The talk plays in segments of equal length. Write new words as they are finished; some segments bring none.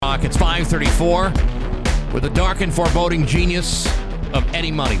Rock. It's 5:34 with the dark and foreboding genius of Eddie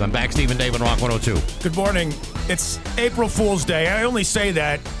Money. I'm back, Stephen Dave and Rock 102. Good morning. It's April Fool's Day. I only say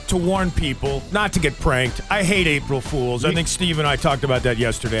that to warn people not to get pranked. I hate April Fools. I think Steve and I talked about that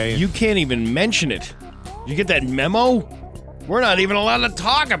yesterday. You can't even mention it. You get that memo? We're not even allowed to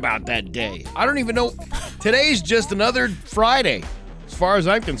talk about that day. I don't even know. Today's just another Friday, as far as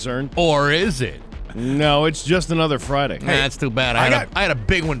I'm concerned. Or is it? No, it's just another Friday. That's too bad. I had a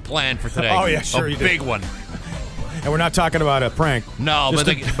big one planned for today. Oh, yeah, sure a you did. big one. And we're not talking about a prank. No, Just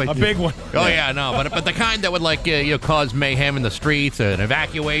a big one. Oh yeah, no, but the kind that would cause mayhem in the streets, an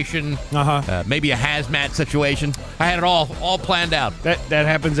evacuation, maybe a hazmat situation. I had it all planned out. That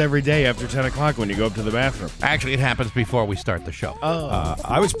happens every day after 10 o'clock when you go up to the bathroom. Actually, it happens before we start the show.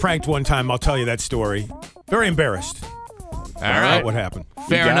 I was pranked one time. I'll tell you that story. Very embarrassed. All right, What happened?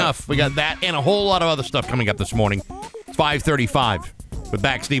 Fair enough. We got that and a whole lot of other stuff coming up this morning. It's 5:35. We're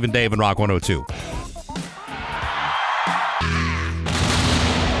back, Stephen Dave and Rock 102.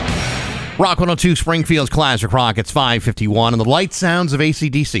 Rock 102, Springfield's Classic Rock. It's 5:51, and the light sounds of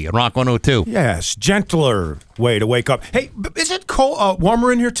AC/DC at Rock 102. Yes, gentler way to wake up. Hey, is it cold,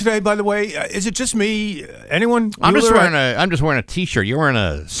 warmer in here today, by the way? Is it just me? Anyone? I'm just wearing a T-shirt. You're wearing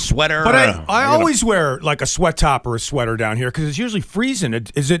a sweater. But I always wear like a sweat top or a sweater down here because it's usually freezing.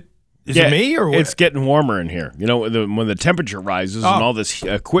 Is it me or what? It's getting warmer in here. You know, when the temperature rises and all this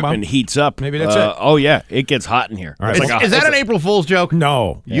equipment heats up. Maybe that's it. Oh, yeah. It gets hot in here. All right. Is that an April Fool's joke?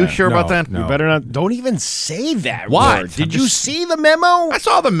 No. You sure about that? No. You better not. Don't even say that Why? word. Did you see the memo? I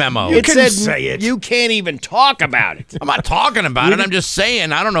saw the memo. You can say it. You can't even talk about it. I'm not talking about it. I'm just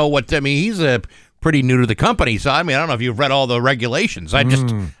saying. I don't know what. I mean, he's pretty new to the company, so I don't know if you've read all the regulations. I'm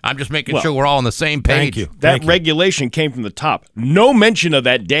just making sure we're all on the same page. Thank you. That regulation came from the top. No mention of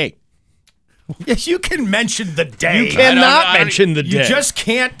that day. Yes, you can mention the day. You cannot mention the day. You just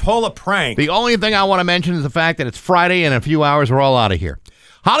can't pull a prank. The only thing I want to mention is the fact that it's Friday and in a few hours we're all out of here.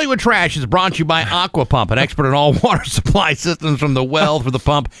 Hollywood Trash is brought to you by Aqua Pump, an expert in all water supply systems from the well through the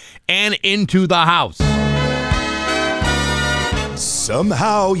pump and into the house.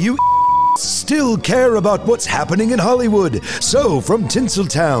 Somehow you still care about what's happening in Hollywood. So, from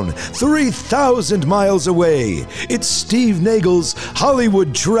Tinseltown, 3,000 miles away, it's Steve Nagel's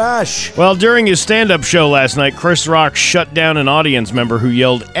Hollywood Trash. Well, during his stand-up show last night, Chris Rock shut down an audience member who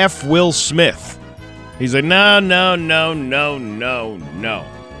yelled, F. Will Smith. He's like, no.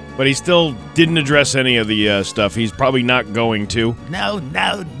 But he still didn't address any of the stuff. He's probably not going to. No.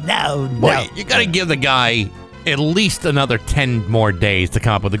 Well, you got to give the guy at least another 10 more days to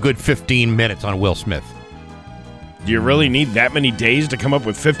come up with a good 15 minutes on Will Smith. Do you really need that many days to come up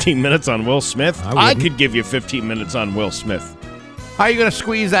with 15 minutes on Will Smith? I could give you 15 minutes on Will Smith. How are you going to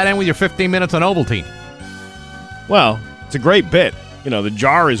squeeze that in with your 15 minutes on Ovaltine? Well, it's a great bit. You know, the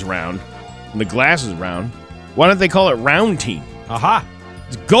jar is round and the glass is round. Why don't they call it Roundtine? Aha.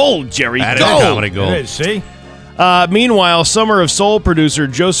 It's gold, Jerry. That gold. is comedy gold. It is, see? Meanwhile, Summer of Soul producer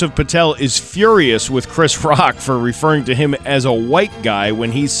Joseph Patel is furious with Chris Rock for referring to him as a white guy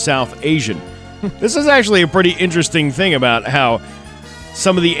when he's South Asian. This is actually a pretty interesting thing about how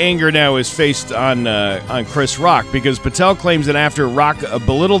some of the anger now is faced on Chris Rock, because Patel claims that after Rock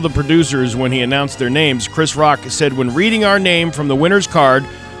belittled the producers when he announced their names, Chris Rock said, when reading our name from the winner's card,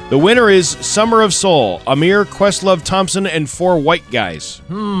 the winner is Summer of Soul, Amir, Questlove Thompson, and 4 white guys.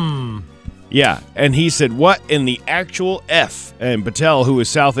 Yeah, and he said, what in the actual F? And Patel, who is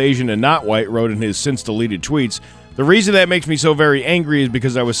South Asian and not white, wrote in his since-deleted tweets, the reason that makes me so very angry is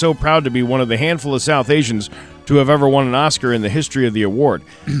because I was so proud to be one of the handful of South Asians to have ever won an Oscar in the history of the award.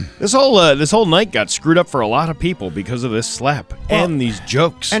 This whole night got screwed up for a lot of people because of this slap and these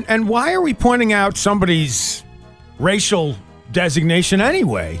jokes. And why are we pointing out somebody's racial designation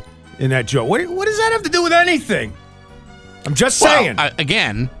anyway in that joke? What does that have to do with anything? I'm just saying.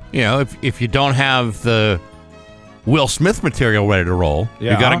 Again, you know, if you don't have the Will Smith material ready to roll,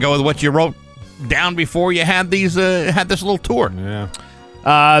 you got to go with what you wrote down before you had these had this little tour. Yeah.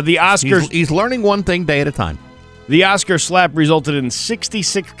 The Oscars. He's learning one thing day at a time. The Oscar slap resulted in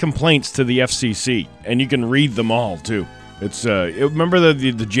 66 complaints to the FCC, and you can read them all too. It's remember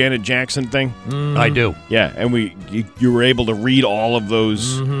the Janet Jackson thing? I do. Yeah, and you were able to read all of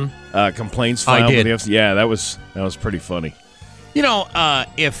those complaints filed with the FCC. Yeah, that was pretty funny. You know, the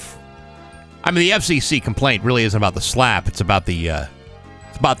FCC complaint really isn't about the slap; it's about the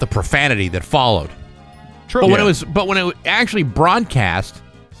profanity that followed. True. But when it actually broadcast,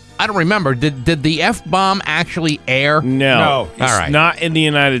 I don't remember. Did the F-bomb actually air? No. It's all right. Not in the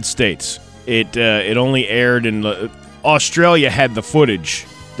United States. It only aired in Australia. Had the footage,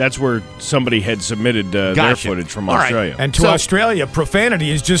 That's where somebody had submitted their Gotcha. footage from All right. Australia. And to So- Australia,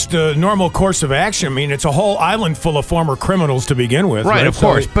 profanity is just a normal course of action. I mean, it's a whole island full of former criminals to begin with. Right, of So-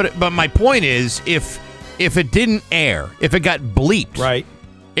 course. But my point is, if it didn't air, if it got bleeped, Right.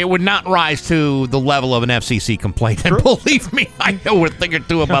 it would not rise to the level of an FCC complaint. And believe me, I know a thing or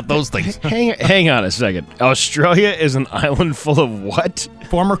two about those things. Hang on a second. Australia is an island full of what?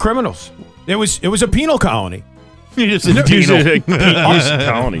 Former criminals. It was a penal colony. You just a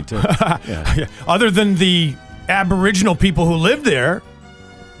colony, too. Other than the Aboriginal people who lived there,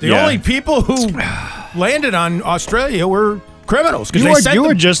 the Yeah. only people who landed on Australia were criminals. 'cause they sent You are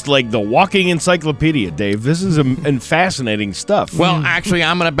them- just like the walking encyclopedia, Dave. This is fascinating stuff. Well, actually,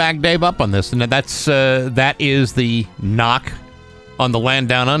 I'm going to back Dave up on this, and that is the knock on the land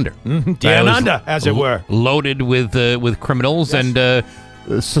down under. Down That was under, as it were. loaded with criminals and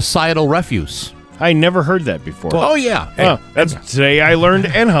societal refuse. I never heard that before. Oh yeah, Oh, that's today I learned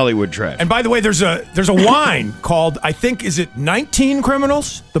and Hollywood trash. And by the way, there's a wine called, I think, is it 19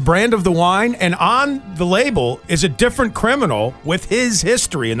 Criminals, the brand of the wine, and on the label is a different criminal with his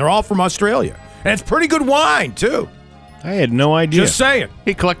history, and they're all from Australia. And it's pretty good wine too. I had no idea. Just saying.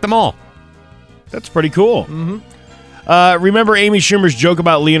 he collect them all. That's pretty cool. Mm-hmm. Remember Amy Schumer's joke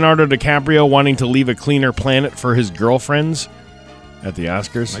about Leonardo DiCaprio wanting to leave a cleaner planet for his girlfriends at the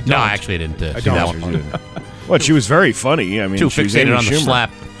Oscars? No, actually, I didn't see don't. that one. What? She was very funny. I mean, Too she was fixated Amy on the Schumer.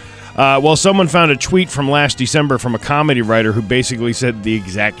 slap. Well, someone found a tweet from last December from a comedy writer who basically said the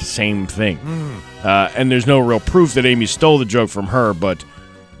exact same thing. And there's no real proof that Amy stole the joke from her, but,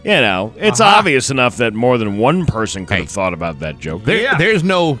 you know, it's obvious enough that more than one person could Hey. have thought about that joke. There's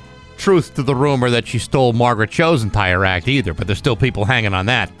no truth to the rumor that she stole Margaret Cho's entire act either, but there's still people hanging on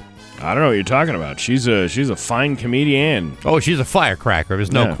that. I don't know what you're talking about. She's a fine comedian. Oh, she's a firecracker.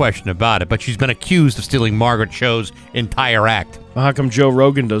 There's no Yeah. question about it. But she's been accused of stealing Margaret Cho's entire act. Well, how come Joe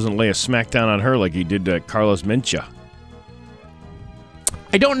Rogan doesn't lay a smackdown on her like he did to Carlos Mencia?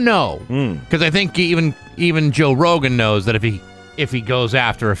 I don't know, because I think even Joe Rogan knows that if he goes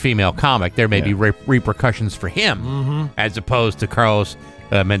after a female comic, there may be repercussions for him, as opposed to Carlos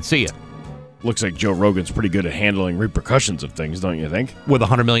Mencia Looks like Joe Rogan's pretty good at handling repercussions of things, don't you think? with a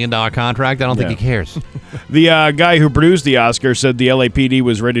 $100 million contract. I don't think he cares. The guy who produced the Oscar said the LAPD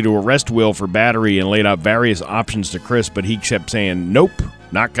was ready to arrest Will for battery and laid out various options to Chris, but he kept saying, nope,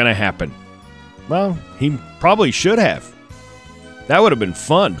 not going to happen. Well, he probably should have. That would have been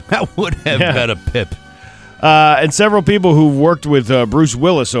fun. That would have been a pip. And several people who've worked with Bruce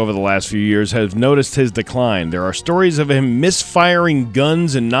Willis over the last few years have noticed his decline. There are stories of him misfiring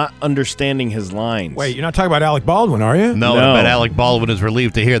guns and not understanding his lines. Wait, you're not talking about Alec Baldwin, are you? No, No. I bet Alec Baldwin is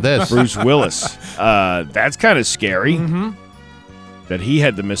relieved to hear this. Bruce Willis. That's kind of scary. That he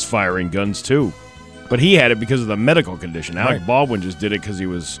had the misfiring guns too. But he had it because of the medical condition. Alec Right. Baldwin just did it because he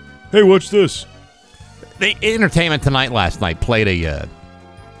was, hey, watch this. The Entertainment Tonight last night played a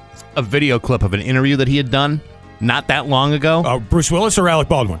video clip of an interview that he had done not that long ago. Bruce Willis or Alec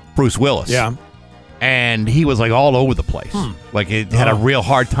Baldwin? Bruce Willis. Yeah. And he was like all over the place. Like he had a real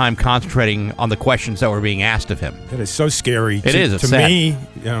hard time concentrating on the questions that were being asked of him. That is so scary. It is, it's to sad. me.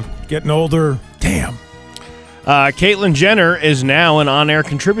 You know, getting older. Damn. Caitlyn Jenner is now an on-air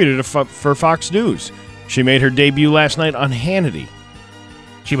contributor for Fox News. She made her debut last night on Hannity.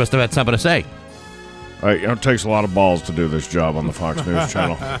 She must have had something to say. It takes a lot of balls to do this job on the Fox News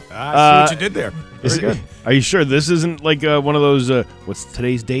channel. I see what you did there. Is Very it- good. Are you sure this isn't like one of those? What's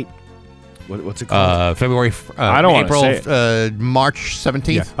today's date? What's it called? February, I don't wanna April, say March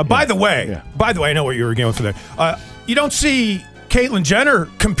 17th. Yeah. By the way, I know what you were going for there. You don't see Caitlyn Jenner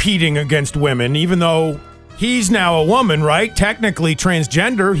competing against women, even though he's now a woman, right? Technically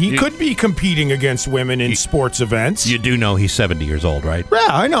transgender. He could be competing against women in sports events. You do know he's 70 years old, right? Yeah,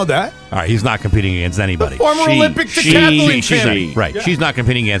 I know that. All right, he's not competing against anybody. Former Olympic decathlete champion. Right, she's not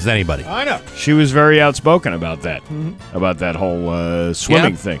competing against anybody. I know. She was very outspoken about that, about that whole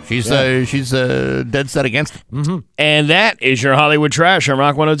swimming thing. She's dead set against it. And that is your Hollywood Trash on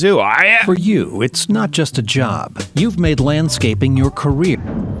Rock 102. For you, it's not just a job. You've made landscaping your career.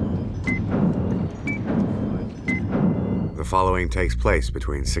 The following takes place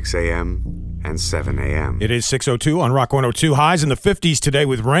between 6 a.m. and 7 a.m. It is 6:02 on Rock 102. Highs in the 50s today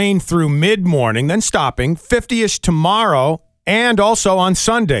with rain through mid-morning, then stopping. 50-ish tomorrow and also on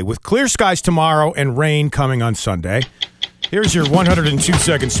Sunday with clear skies tomorrow and rain coming on Sunday. Here's your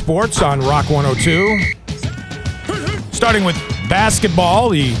 102-second sports on Rock 102. Starting with basketball,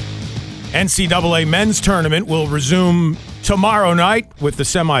 the NCAA men's tournament will resume tomorrow night with the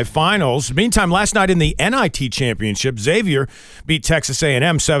semifinals. Meantime, last night in the NIT championship, Xavier beat Texas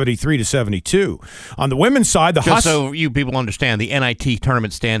A&M 73-72. On the women's side, the Just so you people understand, the NIT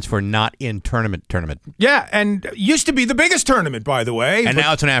tournament stands for not in tournament. Yeah, and used to be the biggest tournament, by the way. And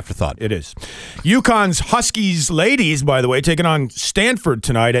now it's an afterthought. It is. UConn's Huskies ladies, by the way, taking on Stanford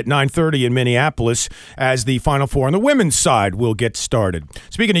tonight at 9:30 in Minneapolis as the Final Four on the women's side will get started.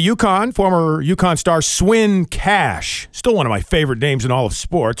 Speaking of UConn, former UConn star Swin Cash, still one of my favorite names in all of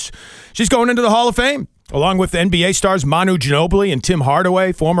sports. She's going into the Hall of Fame, along with NBA stars Manu Ginobili and Tim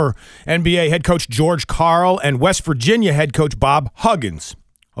Hardaway, former NBA head coach George Karl, and West Virginia head coach Bob Huggins,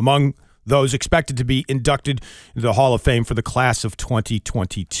 among those expected to be inducted into the Hall of Fame for the class of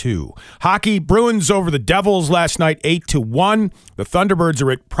 2022. Hockey, Bruins over the Devils last night, 8-1. The Thunderbirds are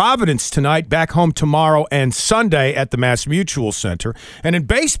at Providence tonight, back home tomorrow and Sunday at the Mass Mutual Center. And in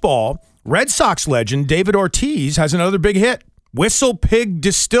baseball, Red Sox legend David Ortiz has another big hit. Whistle Pig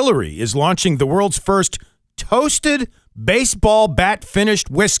Distillery is launching the world's first toasted baseball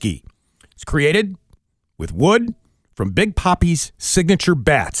bat-finished whiskey. It's created with wood from Big Papi's signature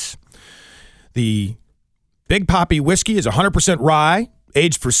bats. The Big Papi whiskey is 100% rye,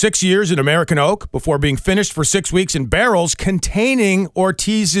 aged for 6 years in American oak before being finished for 6 weeks in barrels containing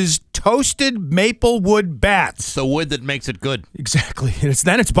Ortiz's toasted maple wood bats. The wood that makes it good. Exactly. And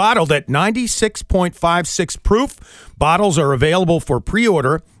then it's bottled at 96.56 proof. Bottles are available for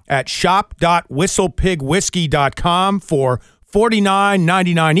pre-order at shop.whistlepigwhiskey.com for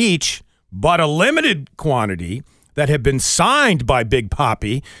 $49.99 each, but a limited quantity that have been signed by Big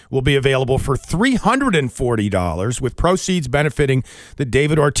Papi will be available for $340, with proceeds benefiting the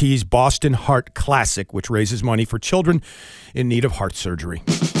David Ortiz Boston Heart Classic, which raises money for children in need of heart surgery.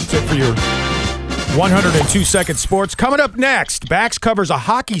 That's it for your 102-second sports. Coming up next, Bax covers a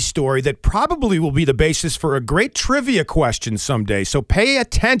hockey story that probably will be the basis for a great trivia question someday, so pay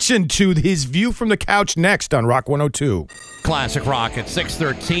attention to his view from the couch next on Rock 102. Classic Rock at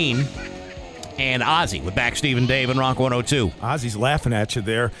 6:13. And Ozzy with Back Steve and Dave and Rock 102. Ozzy's laughing at you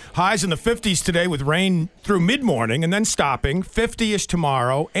there. Highs in the 50s today with rain through mid-morning and then stopping. 50-ish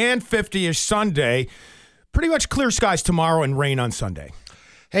tomorrow and 50-ish Sunday. Pretty much clear skies tomorrow and rain on Sunday.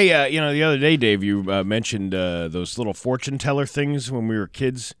 Hey, the other day, Dave, you mentioned those little fortune teller things when we were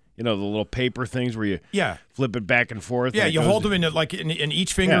kids. You know, the little paper things where you flip it back and forth. Yeah, you hold them in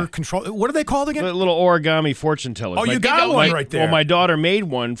each finger control. What are they called again? The little origami fortune tellers. Oh, you got one right there. Well, my daughter made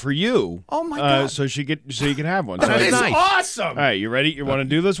one for you. Oh my God! So you can have one. That is nice. Awesome. All right, you ready? You want to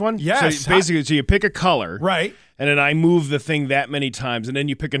do this one? Yes. So basically, you pick a color, right? And then I move the thing that many times, and then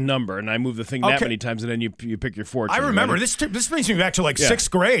you pick a number, and I move the thing that many times, and then you pick your fortune. I remember this brings me back to sixth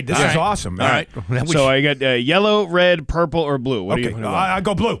grade. This is awesome. All right. So I got yellow, red, purple, or blue. What do you want? I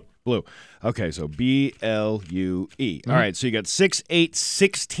go blue. Blue. Okay, so BLUE. All right, so you got 6, 8,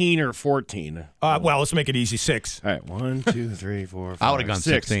 16, or 14. Well, let's make it easy. 6. All right, 1, 2, 3, 4, 5, I would have gone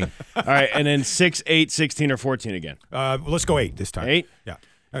 6. 16. All right, and then 6, 8, 16, or 14 again. Let's go 8 this time. 8? Yeah.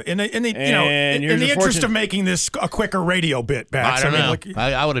 In the interest of making this a quicker radio bit, Bax. I don't know.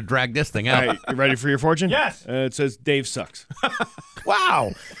 I would have dragged this thing out. All right, you ready for your fortune? Yes. It says Dave sucks.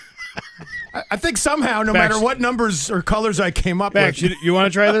 Wow. I think somehow, no matter what numbers or colors I came up Bax, with. you want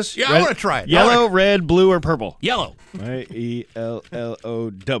to try this? Yeah, I want to try it. Yellow, red, blue, or purple? Yellow.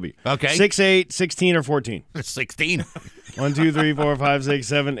 YELLOW. Okay. 6, 8, 16, or 14? 16. 1, 2, 3, 4, 5, 6,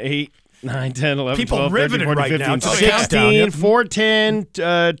 7, 8, 9, 10, 11, People 12, 13, riveted 14, right 15, now. 16, 14,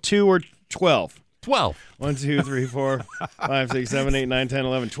 2, or 12. 12. 1, 2, 3, 4, 5, 6, 7, 8, 9, 10,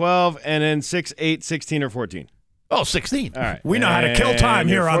 11, 12, and then 6, 8, 16, or 14. Oh, 16. All right. We know how to kill time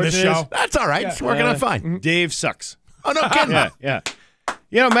here on this show. That's all right. It's working out fine. Dave sucks. Oh, no kidding. Yeah.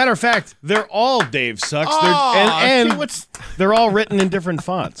 Matter of fact, they're all Dave sucks. They're all written in different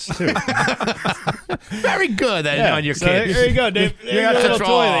fonts, too. Very good on your kid. There you go, Dave. You got a little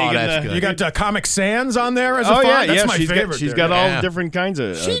toy that good. You got Comic Sans on there as a font? That's my favorite. She's got all different kinds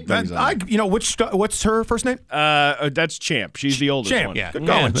of things on what's her first name? That's Champ. She's the oldest Champ. one. Yeah. Good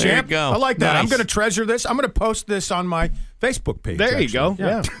going, there Champ. you go. I like that. Nice. I'm going to treasure this. I'm going to post this on my Facebook page. There you actually. go.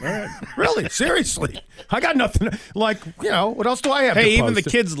 Yeah. All right. Really? Seriously. I got nothing. What else do I have to Hey, post? even the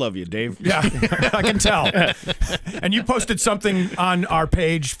kids love you, Dave. Yeah, I can tell. And you posted something on our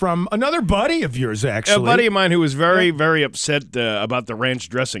page from another buddy of yours, actually. A buddy of mine who was very, very upset about the ranch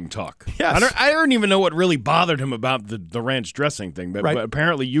dressing talk. Yes. I don't even know what really bothered him about the ranch dressing thing, but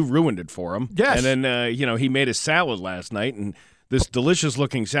apparently you ruined it for him. Yes. And then, he made a salad last night, and this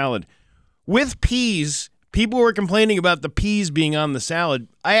delicious-looking salad with peas People were complaining about the peas being on the salad.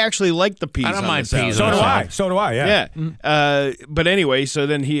 I actually like the peas. I don't on mind the salad. peas So on do the I. salad. So do I. Yeah. Yeah. But anyway, so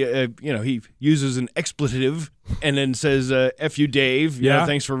then he, he uses an expletive and then says, "F you, Dave. You know, Yeah.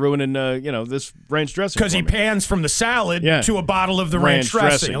 thanks for ruining, this ranch dressing." Because for he me." pans from the salad Yeah. to a bottle of the ranch Ranch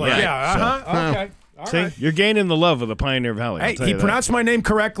dressing. dressing, Like, right. yeah. So- Okay. All See, right. you're gaining the love of the Pioneer Valley. I'll Hey, tell he you that. pronounced my name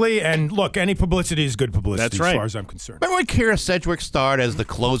correctly, and look, any publicity is good publicity That's right. as far as I'm concerned. Remember when Kira Sedgwick starred as the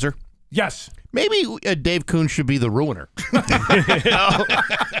closer? Yes. Maybe Dave Coons should be the ruiner.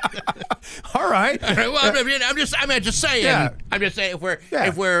 All right. Well, I'm just saying. Yeah. I'm just saying Yeah.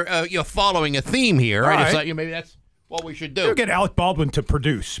 if we're following a theme here, All I just right. thought maybe that's what we should do. We'll get Alec Baldwin to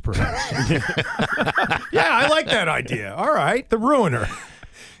produce, perhaps. Yeah, I like that idea. All right. The Ruiner.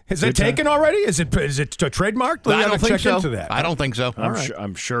 Is it taken already? Is it trademarked? We I gotta don't think check so. into that. I don't think so.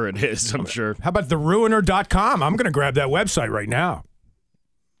 I'm sure it is. I'm sure. How about theruiner.com? I'm going to grab that website right now.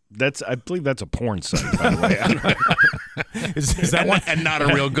 I believe that's a porn site, by the way. I don't know. Is that one? and not a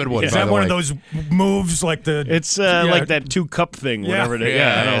real good one. Is by that the one way. of those moves like the? It's Yeah. like that 2-cup thing, Yeah. whatever it is.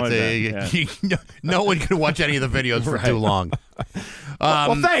 Yeah, I don't like it's that. Yeah. no one can watch any of the videos for too long.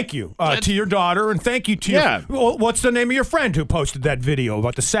 Well, thank you to your daughter, and thank you to Yeah. your. What's the name of your friend who posted that video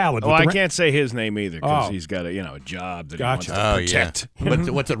about the salad? Well, with I the can't say his name either because Oh. he's got a job that Gotcha. he wants to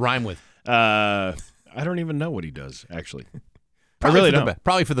protect. What's it rhyme with? I don't even know what he does, actually. Probably I really for don't. the best.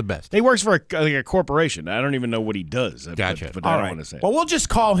 Probably for the best. He works for a corporation. I don't even know what he does. Gotcha. But All I right. don't want to say. Well, we'll just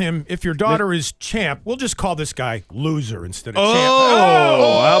call him. If your daughter is Champ, we'll just call this guy Loser instead of Champ.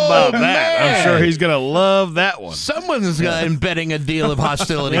 How about that? man. I'm sure he's going to love that one. Someone's embedding a deal of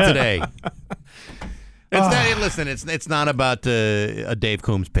hostility today. Listen, it's not about a Dave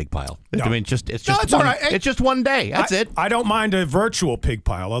Coombs pig pile. No. I mean, it's No, just it's one, all right. Hey, it's just one day. That's it. I don't mind a virtual pig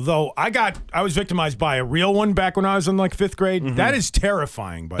pile, although I was victimized by a real one back when I was in like 5th grade. That is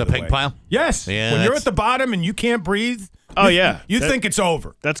terrifying, by the The way. pig pile? Yes. Yeah, when you're that's- at the bottom and you can't breathe. Oh, yeah. You That- think it's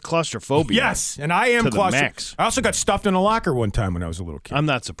over. That's claustrophobia. Yes, and I am To the claustrophobic. max. I also got stuffed in a locker one time when I was a little kid. I'm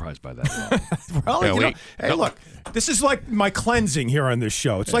not surprised by that at all. Well, Yeah, you know, hey, look, this is like my cleansing here on this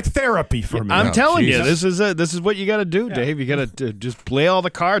show. It's like therapy for me. I'm telling you, Jesus. this is what you got to do, Dave. You got to just play all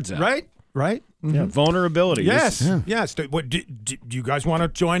the cards out. Right? Right? Yeah, vulnerability. Yes. This- Yes. Do you guys want to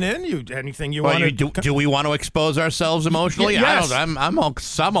join in? Anything you Well, want to do we want to expose ourselves emotionally? Yes. I don't.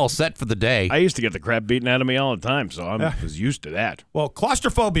 I'm all set for the day. I used to get the crap beaten out of me all the time, so I was used to that. Well,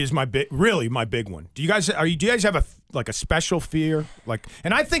 claustrophobia is my big one. Do you guys have a special fear?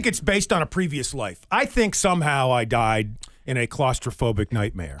 And I think it's based on a previous life. I think somehow I died in a claustrophobic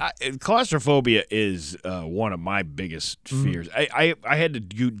nightmare. Claustrophobia is one of my biggest fears. I had to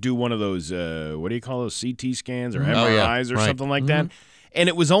do one of those, what do you call those, CT scans or MRIs or right. something like that. And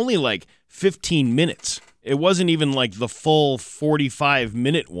it was only like 15 minutes. It wasn't even like the full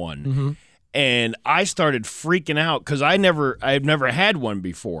 45-minute one. And I started freaking out because I've never had one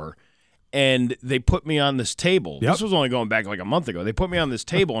before. And they put me on this table. Yep. This was only going back like a month ago. They put me on this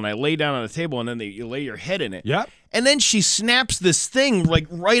table, and I lay down on the table, and then you lay your head in it. Yep. And then she snaps this thing like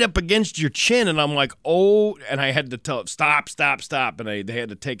right up against your chin, and I'm like, oh, and I had to tell it, stop, and they had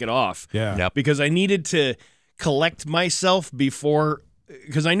to take it off. Yeah. Yep. Because I needed to collect myself before,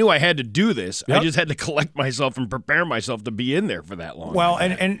 because I knew I had to do this. Yep. I just had to collect myself and prepare myself to be in there for that long. Well,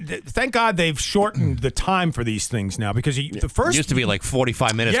 and thank God they've shortened the time for these things now because the It first used to be like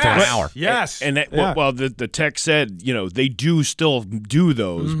 45 minutes yes, to an hour. Yes. And that, Yeah. well, the tech said, they do still do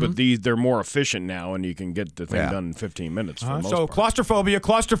those, but they're more efficient now, and you can get the thing done in 15 minutes for the most so part.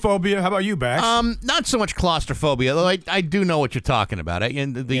 claustrophobia. How about you, Bax? Not so much claustrophobia, though I do know what you're talking about.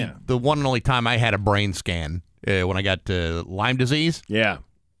 And the one and only time I had a brain scan when I got Lyme disease, Yeah.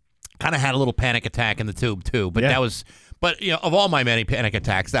 kind of had a little panic attack in the tube too. But of all my many panic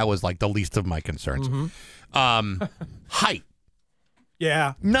attacks, that was like the least of my concerns. Height.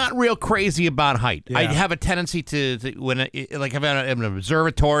 yeah. Not real crazy about height. Yeah. I have a tendency to when like if I'm at an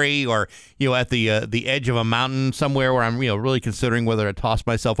observatory or at the edge of a mountain somewhere where I'm really considering whether to toss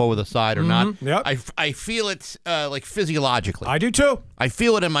myself over the side or not. Yep. I feel it like physiologically. I do too. I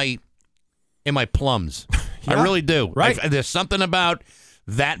feel it in my plums. I really do. Right. There's something about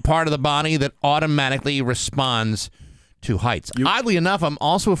that part of the body that automatically responds to heights. Oddly enough, I'm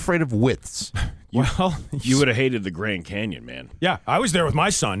also afraid of widths. Well, You would have hated the Grand Canyon, man. yeah, I was there with my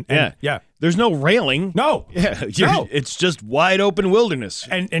son. And, yeah. There's no railing. No. Yeah. No. It's just wide open wilderness.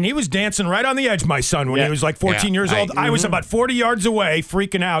 And he was dancing right on the edge, my son, when Yeah. he was like 14 Yeah, years old. I was about 40 yards away,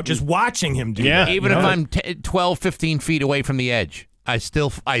 freaking out, just watching him do Yeah. that. Even if I'm 12, 15 feet away from the edge, I still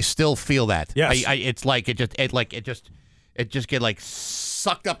feel that. Yes. It's like it just get like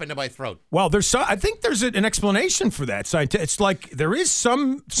sucked up into my throat. Well, I think there's an explanation for that. It's like there is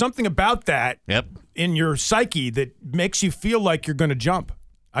something about that in your psyche that makes you feel like you're going to jump.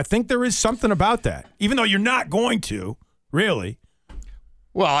 I think there is something about that, even though you're not going to, really.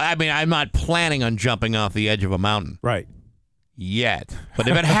 Well, I mean, I'm not planning on jumping off the edge of a mountain. Right. Yet, but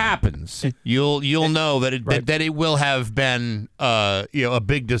if it happens, you'll know that it will have been a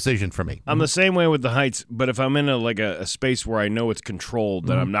big decision for me. I'm the same way with the heights, but if I'm in a space where I know it's controlled,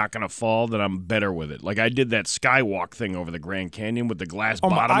 that I'm not going to fall, then I'm better with it. Like I did that skywalk thing over the Grand Canyon with the glass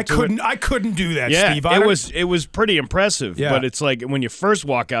bottom. I couldn't do that, yeah, Steve. It was pretty impressive. Yeah. But it's like when you first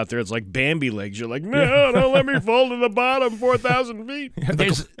walk out there, it's like Bambi legs. You're like, no, don't let me fall to the bottom 4,000 feet.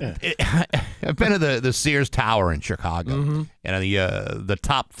 I've been to the Sears Tower in Chicago. And the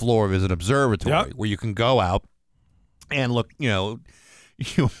top floor is an observatory where you can go out and look,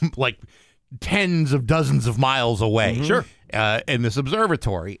 like tens of dozens of miles away. Sure. In this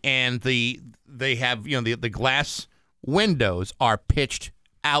observatory, and they have the glass windows are pitched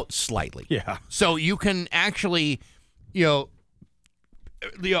out slightly. Yeah. So you can actually peer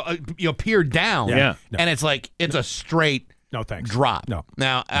down. Yeah. And it's like it's a straight no thanks drop. No.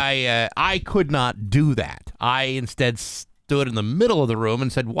 Now I could not do that. I instead stood in the middle of the room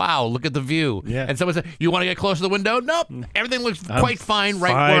and said, "Wow, look at the view." Yeah. And someone said, "You want to get close to the window?" Nope. Everything looks quite fine where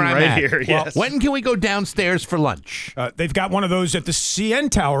I'm right at. here, yes. When can we go downstairs for lunch? They've got one of those at the CN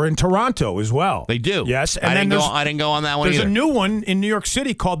Tower in Toronto as well. They do. Yes. And I then didn't go on that one there's either. a new one in New York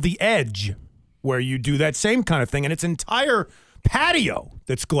City called The Edge, where you do that same kind of thing, and it's an entire patio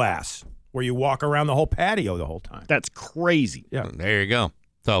that's glass, where you walk around the whole patio the whole time. That's crazy. Yeah. There you go.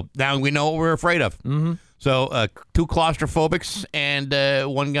 So now we know what we're afraid of. Mm-hmm. So two claustrophobics and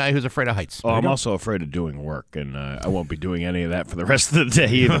one guy who's afraid of heights. Oh, I'm also afraid of doing work, and I won't be doing any of that for the rest of the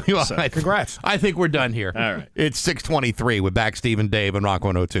day either. Well, So. Congrats. I think we're done here. All right. It's 6:23 with Back Steve and Dave and Rock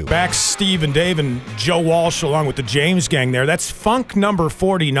 102. Back Steve and Dave and Joe Walsh along with the James Gang there. That's Funk number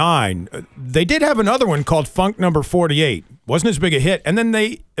 49. They did have another one called Funk number 48. Wasn't as big a hit. And then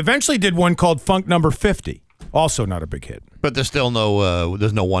they eventually did one called Funk number 50. Also not a big hit. But there's still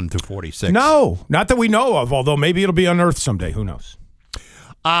there's no 1 through 46. No, not that we know of, although maybe it'll be unearthed someday. Who knows?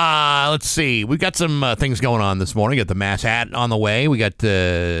 Let's see. We've got some things going on this morning. Got the Mass Hat on the way. We got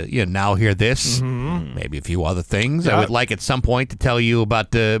Now Hear This. Maybe a few other things. Yeah. I would like at some point to tell you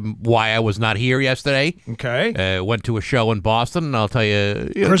about why I was not here yesterday. Okay. Went to a show in Boston, and I'll tell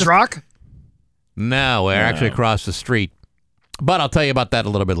you. Chris Rock? No, we're actually across the street. But I'll tell you about that a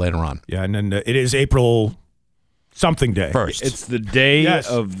little bit later on. Yeah, and then it is April something day. First. It's the day Yes.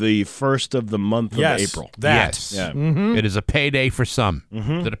 of the first of the month of April. That. Yes. Yeah. It is a payday for some.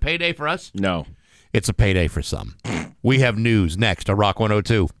 Is it a payday for us? No. It's a payday for some. We have news next on Rock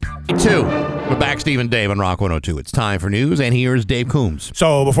 102. 2. We're back, Steve and Dave on Rock 102. It's time for news, and here's Dave Coombs.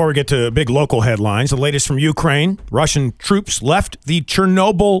 So before we get to big local headlines, the latest from Ukraine. Russian troops left the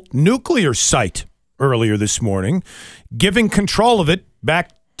Chernobyl nuclear site earlier this morning, giving control of it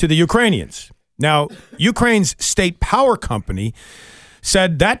back to the Ukrainians. Now, Ukraine's state power company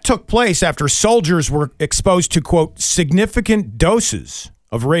said that took place after soldiers were exposed to, quote, significant doses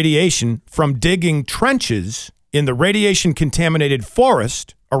of radiation from digging trenches in the radiation-contaminated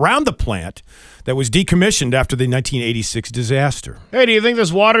forest around the plant that was decommissioned after the 1986 disaster. Hey, do you think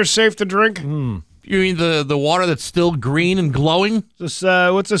this water's safe to drink? You mean the water that's still green and glowing?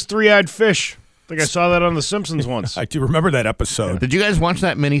 What's this three-eyed fish? I think I saw that on The Simpsons once. I do remember that episode. Did you guys watch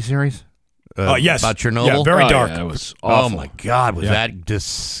that miniseries? Yes. About Chernobyl? Yeah, very dark. Yeah, it was Oh, awful. my God. Was that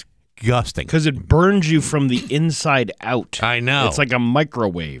disgusting? Because it burns you from the inside out. I know. It's like a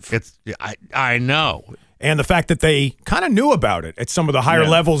microwave. I know. And the fact that they kind of knew about it at some of the higher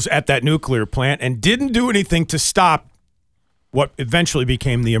levels at that nuclear plant and didn't do anything to stop what eventually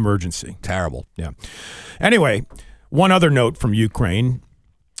became the emergency. Terrible. Yeah. Anyway, one other note from Ukraine.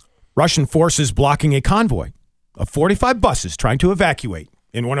 Russian forces blocking a convoy of 45 buses trying to evacuate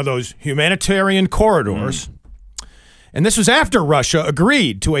in one of those humanitarian corridors. And this was after Russia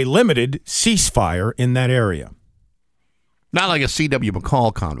agreed to a limited ceasefire in that area. Not like a C.W.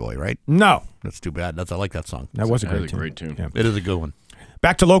 McCall convoy, right? No. That's too bad. I like that song. That was a That great was a tune. great tune. Yeah. It is a good one.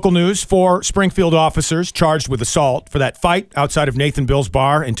 Back to local news. 4 Springfield officers charged with assault for that fight outside of Nathan Bill's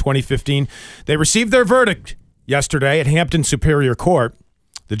bar in 2015. They received their verdict yesterday at Hampton Superior Court.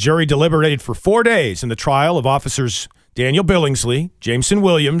 The jury deliberated for 4 days in the trial of officers Daniel Billingsley, Jameson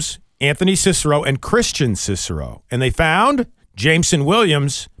Williams, Anthony Cicero, and Christian Cicero. And they found Jameson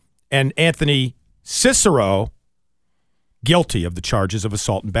Williams and Anthony Cicero guilty of the charges of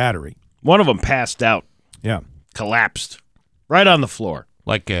assault and battery. One of them passed out, Yeah. collapsed, right on the floor.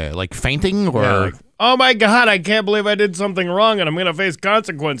 Like fainting or Oh, my God, I can't believe I did something wrong and I'm going to face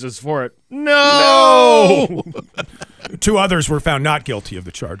consequences for it. No! 2 others were found not guilty of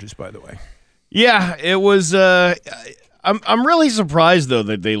the charges, by the way. Yeah, it was. I'm really surprised, though,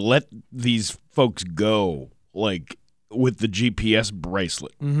 that they let these folks go, like, with the GPS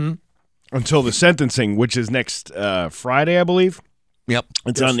bracelet until the sentencing, which is next Friday, I believe. Yep.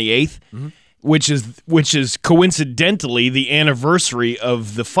 It's on the 8th, which is coincidentally the anniversary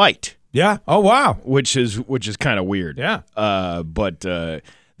of the fight. Yeah. Oh, wow. Which is kind of weird. Yeah. But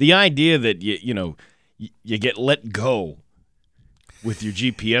the idea that you get let go with your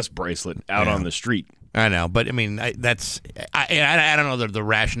GPS bracelet out on the street. I know, but I mean, I don't know the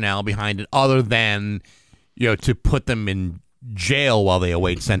rationale behind it, other than to put them in jail while they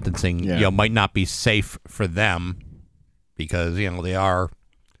await sentencing. Might not be safe for them because they are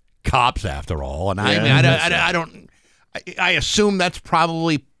cops after all, and I assume that's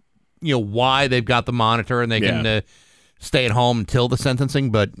probably why they've got the monitor and they can stay at home until the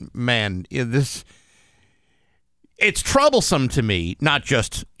sentencing. But man, it's troublesome to me, not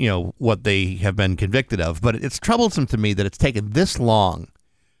just, what they have been convicted of, but it's troublesome to me that it's taken this long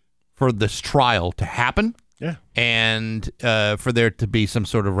for this trial to happen. Yeah. And for there to be some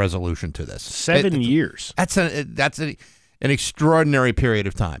sort of resolution to this. 7 years. That's an extraordinary period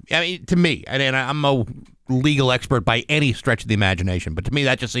of time. I mean, to me, and I'm no legal expert by any stretch of the imagination, but to me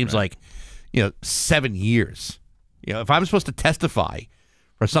that just seems like, 7 years. If I'm supposed to testify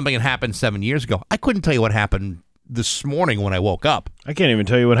for something that happened 7 years ago, I couldn't tell you what happened this morning when I woke up. I can't even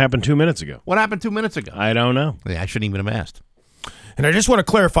tell you what happened 2 minutes ago. What happened 2 minutes ago? I don't know. I shouldn't even have asked. And I just want to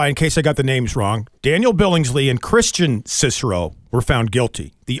clarify, in case I got the names wrong, Daniel Billingsley and Christian Cicero were found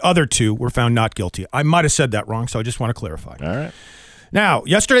guilty. The other 2 were found not guilty. I might have said that wrong, so I just want to clarify. All right. Now,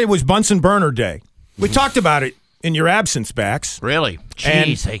 yesterday was Bunsen burner day. We talked about it in your absence, Bax. Really?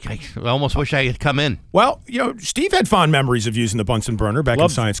 Jeez, I almost wish I had come in. Well, Steve had fond memories of using the Bunsen burner back in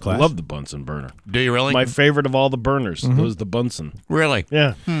science class. I love the Bunsen burner. Do you really? My favorite of all the burners was the Bunsen. Really?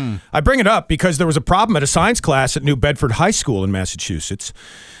 Yeah. I bring it up because there was a problem at a science class at New Bedford High School in Massachusetts.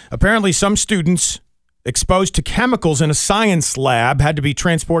 Apparently, some students exposed to chemicals in a science lab had to be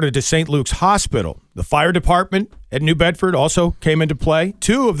transported to St. Luke's Hospital. The fire department at New Bedford also came into play.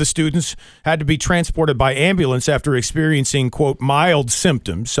 2 of the students had to be transported by ambulance after experiencing, quote, mild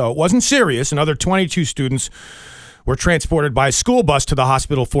symptoms. So it wasn't serious. Another 22 students were transported by a school bus to the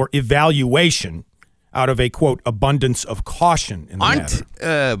hospital for evaluation out of a, quote, abundance of caution in the matter.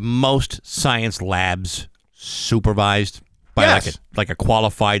 Aren't most science labs supervised by Yes. like a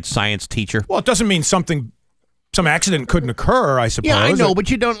qualified science teacher? Well, it doesn't mean some accident couldn't occur, I suppose. Yeah, I know, but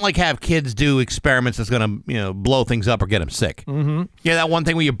you don't have kids do experiments that's going to blow things up or get them sick. Mm-hmm. Yeah, that one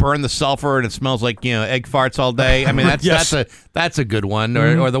thing where you burn the sulfur and it smells like egg farts all day. I mean, that's a good one.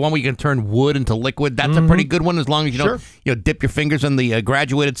 Or the one where you can turn wood into liquid. That's a pretty good one. As long as you don't dip your fingers in the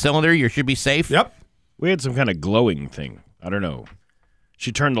graduated cylinder, you should be safe. Yep. We had some kind of glowing thing. I don't know.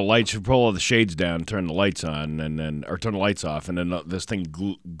 She turned the lights, she pulled all the shades down, turn the lights on, or turn the lights off, and then this thing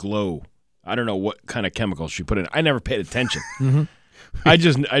glow. I don't know what kind of chemicals she put in. I never paid attention. I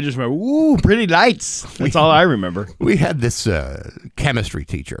just remember, ooh, pretty lights. That's all I remember. We had this chemistry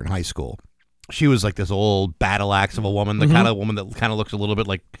teacher in high school. She was like this old battle axe of a woman, the kind of woman that kind of looks a little bit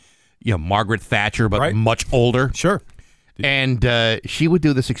like Margaret Thatcher, but much older. Sure. And she would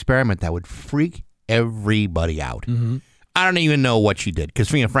do this experiment that would freak everybody out. I don't even know what she did because,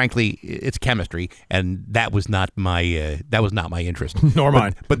 frankly, it's chemistry, and that was not my interest. Nor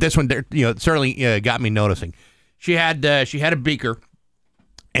mine. But this one, certainly got me noticing. She had a beaker,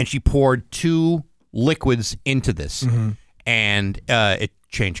 and she poured 2 liquids into this, and it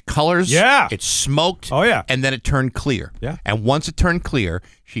changed colors. Yeah. It smoked. Oh, yeah. And then it turned clear. Yeah. And once it turned clear,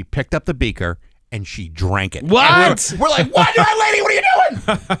 she picked up the beaker and she drank it. What? We're like, what, lady? What are you doing?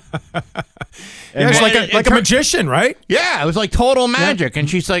 Yeah, it's like a magician, right? Yeah, it was like total magic. And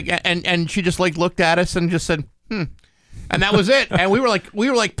she's like, and she just looked at us and just said, and that was it. And we were like,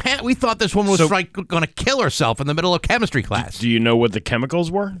 we thought this woman was going to kill herself in the middle of chemistry class. Do you know what the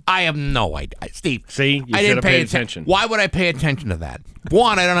chemicals were? I have no idea, Steve. See, you should have paid attention. Why would I pay attention to that?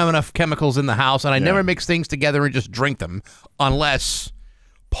 One, I don't have enough chemicals in the house, and I never mix things together and just drink them unless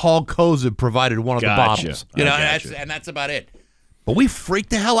Paul Kozub provided one of the bottles. And that's about it. But we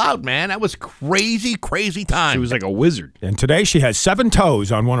freaked the hell out, man. That was crazy, crazy time. She was like a wizard. And today she has 7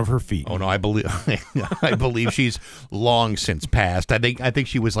 toes on one of her feet. Oh no, I believe she's long since passed. I think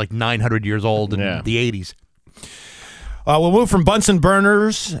she was like 900 years old in the 80s. We'll move from Bunsen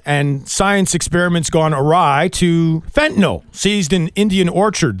burners and science experiments gone awry to fentanyl seized in Indian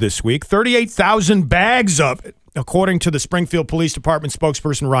Orchard this week. 38,000 bags of it according to the Springfield Police Department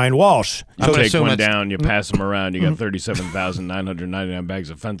spokesperson Ryan Walsh. You take one down, you pass them around, you got 37,999 bags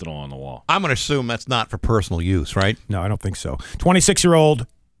of fentanyl on the wall. I'm going to assume that's not for personal use, right? No, I don't think so. 26-year-old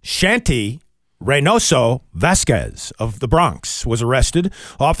Shanti Reynoso Vasquez of the Bronx was arrested.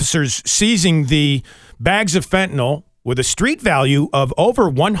 Officers seizing the bags of fentanyl with a street value of over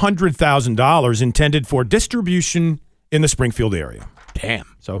 $100,000 intended for distribution in the Springfield area.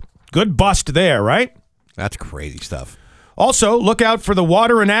 Damn. So good bust there, right? That's crazy stuff. Also, look out for the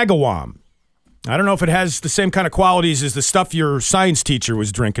water in Agawam. I don't know if it has the same kind of qualities as the stuff your science teacher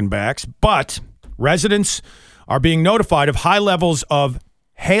was drinking back, but residents are being notified of high levels of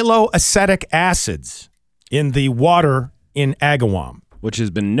haloacetic acids in the water in Agawam. Which has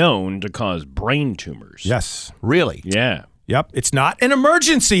been known to cause brain tumors. Yes. Really? Yeah. Yep. It's not an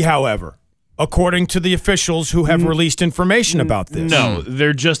emergency, however, according to the officials who have released information about this. No,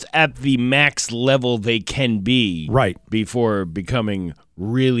 they're just at the max level they can be Right. before becoming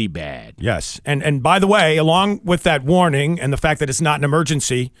really bad. Yes. And by the way, along with that warning and the fact that it's not an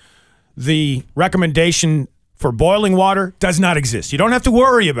emergency, the recommendation for boiling water does not exist. You don't have to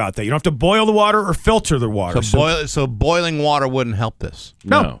worry about that. You don't have to boil the water or filter the water. So boiling water wouldn't help this.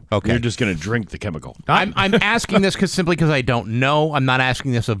 No. Okay. You're just going to drink the chemical. I'm asking this simply because I don't know. I'm not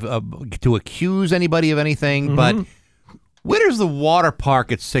asking this to accuse anybody of anything, but where does the water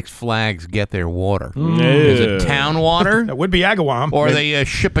park at Six Flags get their water? Is it town water? That would be Agawam. Or are they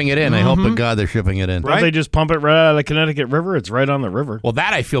shipping it in? I hope to God they're shipping it in. Don't they just pump it right out of the Connecticut River? It's right on the river. Well,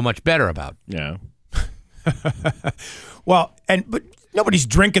 that I feel much better about. Yeah. Well, but nobody's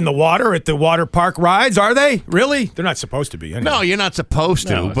drinking the water at the water park rides, are they? Really? They're not supposed to be. Anyway. No, you're not supposed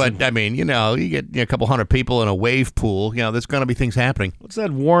to. No, but, I mean, you get a couple hundred people in a wave pool. There's going to be things happening. What's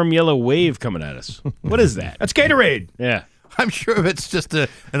that warm yellow wave coming at us? What is that? That's Gatorade. Yeah. I'm sure it's just an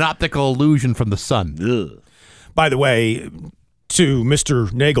optical illusion from the sun. Ugh. By the way, to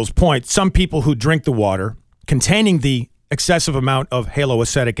Mr. Nagel's point, some people who drink the water containing the excessive amount of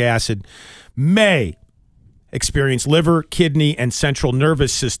haloacetic acid may experience liver, kidney, and central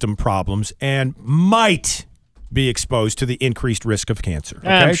nervous system problems and might be exposed to the increased risk of cancer. Okay?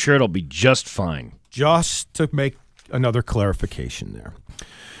 I'm sure it'll be just fine. Just to make another clarification there.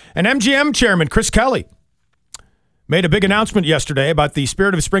 And MGM chairman Chris Kelly made a big announcement yesterday about the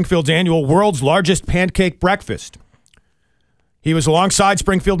Spirit of Springfield's annual World's Largest Pancake Breakfast. He was alongside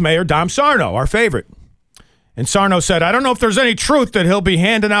Springfield Mayor Dom Sarno, our favorite. And Sarno said, I don't know if there's any truth that he'll be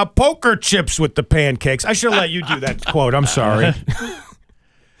handing out poker chips with the pancakes. I should have let you do that quote. I'm sorry.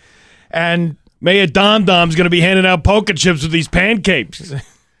 And Mayor Dom Dom's going to be handing out poker chips with these pancakes.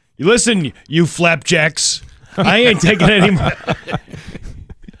 You listen, you flapjacks. I ain't taking any more.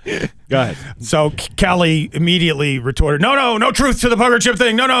 Go ahead. So Kelly immediately retorted, no truth to the poker chip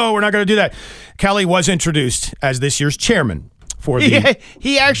thing. No, we're not going to do that. Kelly was introduced as this year's chairman.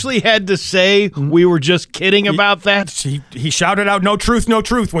 He actually had to say we were just kidding about that. He shouted out no truth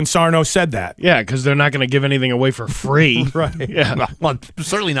when Sarno said that. Yeah, because they're not going to give anything away for free. Right. Yeah. Well,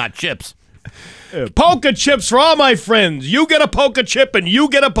 certainly not chips. Poker chips for all my friends. You get a poker chip, and you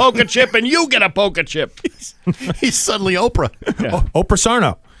get a poker chip, and you get a poker chip. He's suddenly Oprah. Yeah. Oprah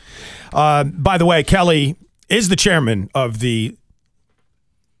Sarno. By the way, Kelly is the chairman of the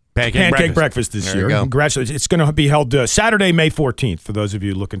Pancake Breakfast this year. Congratulations. It's going to be held Saturday, May 14th, for those of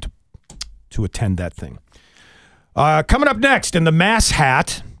you looking to attend that thing. Coming up next in the Mass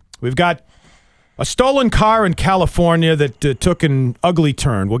Hat, we've got a stolen car in California that took an ugly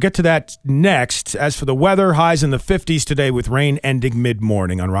turn. We'll get to that next. As for the weather, highs in the 50s today with rain ending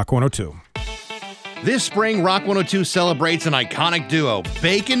mid-morning on Rock 102. This spring, Rock 102 celebrates an iconic duo,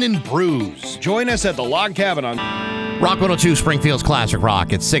 Bacon and Brews. Join us at the Log Cabin on Rock 102, Springfield's Classic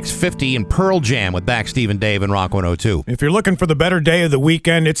Rock at 6:50 and Pearl Jam with Back Steve and Dave and Rock 102. If you're looking for the better day of the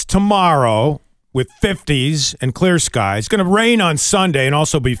weekend, it's tomorrow with 50s and clear skies. It's going to rain on Sunday and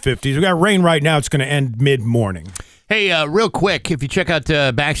also be 50s. We've got rain right now. It's going to end mid-morning. Hey, real quick, if you check out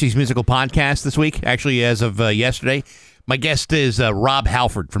Baxi's musical podcast this week, actually as of yesterday, my guest is Rob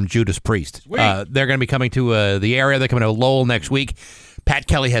Halford from Judas Priest. They're going to be coming to the area. They're coming to Lowell next week. Pat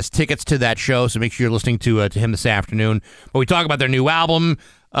Kelly has tickets to that show, so make sure you're listening to him this afternoon. But we talk about their new album,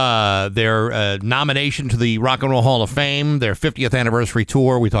 their nomination to the Rock and Roll Hall of Fame, their 50th anniversary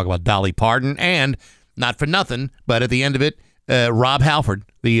tour. We talk about Dolly Parton, and not for nothing, but at the end of it, Rob Halford,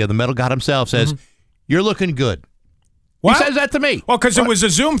 the metal god himself, says, "You're looking good." What? He says that to me. Well, because it was a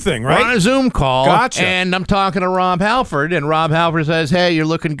Zoom thing, right? We're on a Zoom call, Gotcha. and I'm talking to Rob Halford, and Rob Halford says, "Hey, you're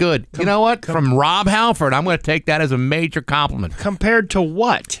looking good." You know what? From Rob Halford, I'm going to take that as a major compliment. compared to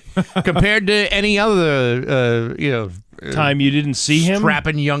what? Compared to any other, time you didn't see him.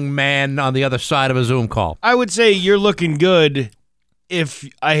 Strapping young man on the other side of a Zoom call. I would say you're looking good if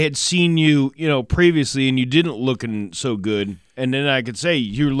I had seen you, previously and you didn't looking so good, and then I could say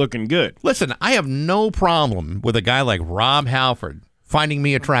you're looking good. Listen, I have no problem with a guy like Rob Halford finding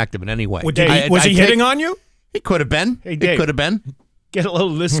me attractive in any way. Was he hitting on you? He could have been. Hey, Dave. He could have been. Get a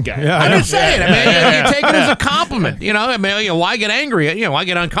little of this guy. Yeah, I'm just saying. I mean, you take it as a compliment. Why get angry? Why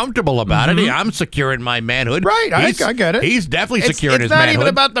get uncomfortable about it? I'm secure in my manhood. Right, I get it. He's definitely secure in his manhood. It's not manhood. even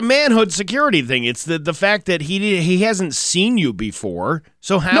about the manhood security thing. It's the fact that he hasn't seen you before.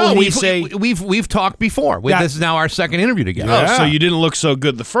 So how would he say we've talked before? This is now our second interview together. Oh, so you didn't look so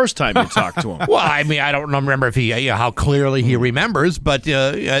good the first time you talked to him. Well, I mean, I don't remember if how clearly he remembers, but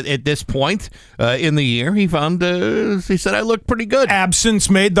at this point in the year, he said I looked pretty good. Absence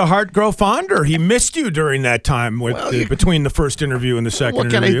made the heart grow fonder. He missed you during that time between the first interview and the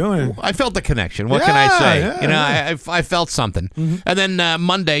second interview. I felt the connection. What can I say? I felt something. Mm-hmm. And then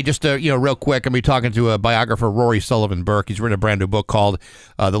Monday, just real quick, I'm going to be talking to a biographer, Rory Sullivan Burke. He's written a brand new book called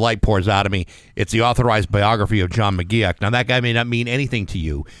The Light Pours Out of Me. It's the authorized biography of John McGeoch. Now, that guy may not mean anything to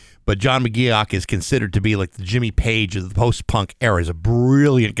you, but John McGeoch is considered to be like the Jimmy Page of the post-punk era. He's a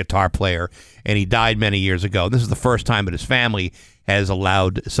brilliant guitar player, and he died many years ago. This is the first time that his family has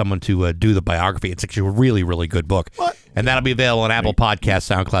allowed someone to do the biography. It's actually a really, really good book. What? And that'll be available on Apple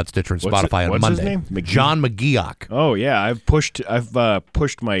Podcasts, SoundCloud, Stitcher, and Spotify on Monday. What's his name? John McGeoch. Oh, yeah. I've pushed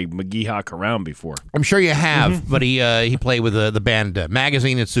my McGeoch around before. I'm sure you have, but he played with the band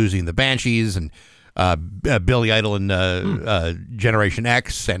Magazine and Susie and the Banshees and Billy Idol and Generation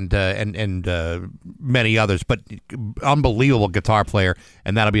X and many others, but unbelievable guitar player,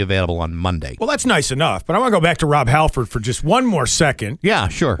 and that'll be available on Monday. Well, that's nice enough, but I want to go back to Rob Halford for just one more second. Yeah,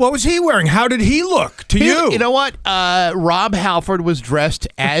 sure. What was he wearing? How did he look to you? You know what? Rob Halford was dressed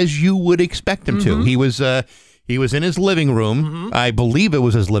as you would expect him to. He was in his living room. I believe it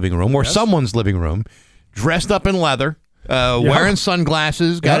was his living room or someone's living room, dressed up in leather. Wearing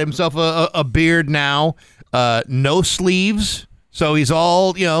sunglasses, got himself a beard now, no sleeves, so he's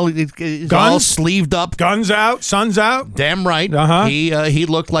all he's all sleeved up, guns out, sun's out. Damn right. He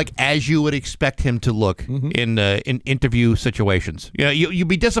looked like as you would expect him to look in interview situations. You'd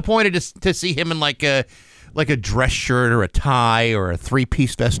be disappointed to see him in like a dress shirt or a tie or a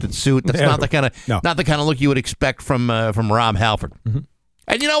 3-piece vested suit. That's not the kind of look you would expect from Rob Halford.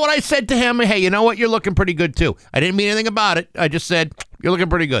 And you know what I said to him? Hey, you know what? You're looking pretty good, too. I didn't mean anything about it. I just said, you're looking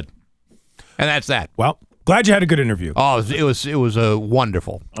pretty good. And that's that. Well, glad you had a good interview. Oh, it was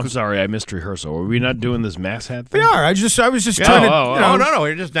wonderful. I'm sorry, I missed rehearsal. Were we not doing this mass hat thing? We are. I was just trying to... No,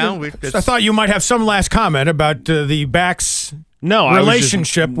 we're just down. I thought you might have some last comment about the Bax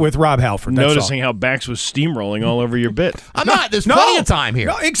relationship with Rob Halford. Noticing how Bax was steamrolling all over your bit. I'm not. There's plenty of time here.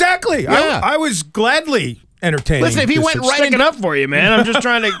 No, exactly. Yeah. I was gladly... entertaining. Listen, if he went right sticking up for you, man. I'm just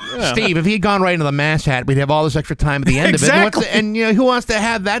trying to... Steve, if he had gone right into the mass hat, we'd have all this extra time at the end of it. And who wants to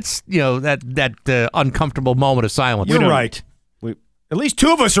have that uncomfortable moment of silence? You're right. At least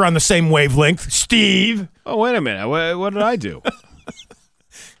two of us are on the same wavelength. Steve. Oh, wait a minute. What did I do?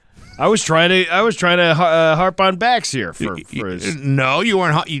 I was trying to harp on Bax here for his... No, you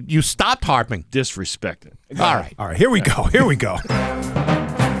weren't. You stopped harping. Disrespected. All right. Here we go.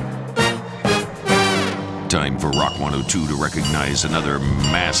 Time for Rock 102 to recognize another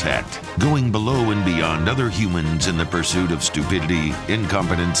mass hat, going below and beyond other humans in the pursuit of stupidity,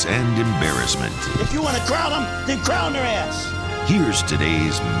 incompetence, and embarrassment. If you want to crown them, then crown their ass. Here's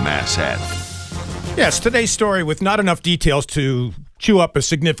today's mass hat. Yes, today's story with not enough details to chew up a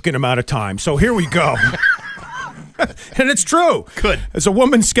significant amount of time. So here we go. And it's true. Good. There's a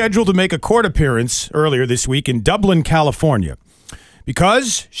woman scheduled to make a court appearance earlier this week in Dublin, California,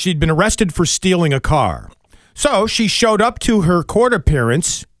 because she'd been arrested for stealing a car. So she showed up to her court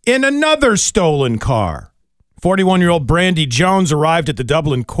appearance in another stolen car. 41-year-old Brandy Jones arrived at the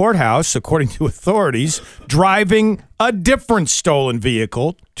Dublin courthouse, according to authorities, driving a different stolen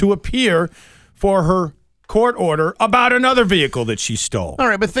vehicle to appear for her court order about another vehicle that she stole. All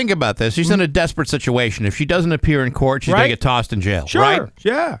right, but think about this. She's in a desperate situation. If she doesn't appear in court, she's going to get tossed in jail, sure, right?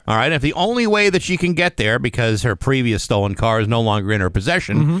 Yeah. All right, if the only way that she can get there, because her previous stolen car is no longer in her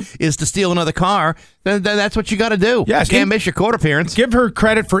possession, is to steal another car, then that's what you got to do. Yes, you can't miss your court appearance. Give her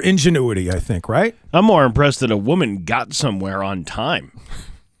credit for ingenuity, I think, right? I'm more impressed that a woman got somewhere on time.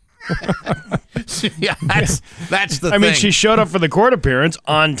 Yeah, that's the thing. I mean, she showed up for the court appearance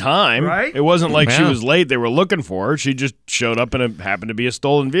on time. Right. It wasn't like she was late. They were looking for her. She just showed up and it happened to be a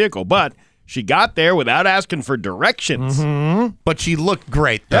stolen vehicle. But She got there without asking for directions. But she looked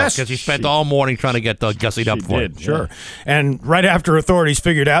great, though, Yes, because she spent all morning trying to get gussied up for it. Sure. And right after authorities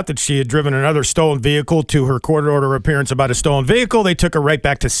figured out that she had driven another stolen vehicle to her court order appearance about a stolen vehicle, they took her right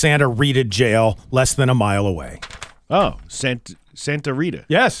back to Santa Rita Jail, less than a mile away. Oh, Santa Rita.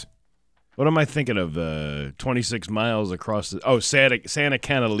 Yes. What am I thinking of? 26 miles across the... Oh, Santa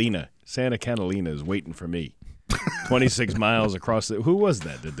Catalina. Santa Catalina is waiting for me. 26 miles across the... Who was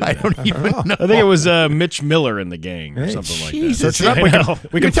that? I don't even know. I think it was Mitch Miller in the gang or something like that. Jesus. Search it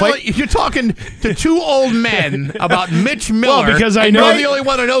up. We can play. You're talking to two old men about Mitch Miller, Well, because I and know- you're the only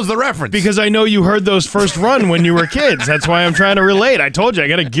one who knows the reference. Because I know you heard those first run when you were kids. That's why I'm trying to relate. I told you I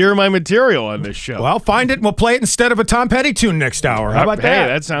got to gear my material on this show. Well, find it and we'll play it instead of a Tom Petty tune next hour. How about Hey, that?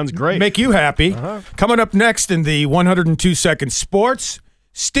 that sounds great. Make you happy. Coming up next in the 102-second sports,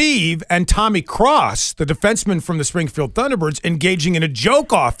 Steve and Tommy Cross, the defenseman from the Springfield Thunderbirds, engaging in a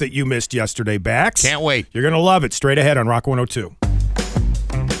joke-off that you missed yesterday, Bax. Can't wait. You're going to love it. Straight ahead on Rock 102.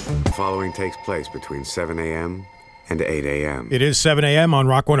 The following takes place between 7 a.m. and 8 a.m. It is 7 a.m. on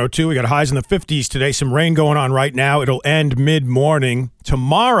Rock 102. We got highs in the 50s today. Some rain going on right now. It'll end mid-morning.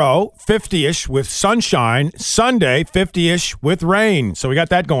 Tomorrow, 50-ish with sunshine. Sunday, 50-ish with rain. So we got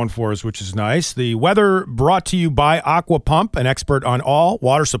that going for us, which is nice. The weather brought to you by Aqua Pump, an expert on all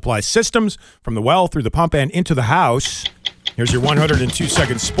water supply systems, from the well through the pump and into the house. Here's your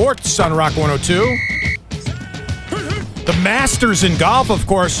 102-second sports on Rock 102. The Masters in golf, of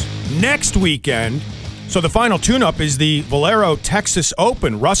course, next weekend. So the final tune-up is the Valero Texas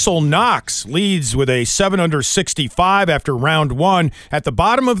Open. Russell Knox leads with a 7-under 65 after round one. At the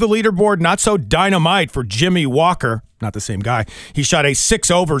bottom of the leaderboard, not so dynamite for Jimmy Walker. Not the same guy. He shot a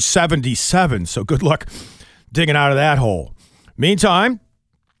 6-over 77, so good luck digging out of that hole. Meantime,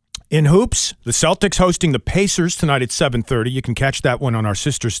 in hoops, the Celtics hosting the Pacers tonight at 7:30. You can catch that one on our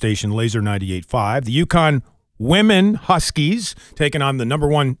sister station, Laser 98.5. The UConn Women Huskies taking on the number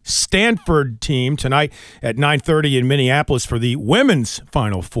one Stanford team tonight at 9:30 in Minneapolis for the women's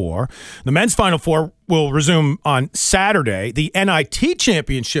Final Four. The men's Final Four will resume on Saturday. The NIT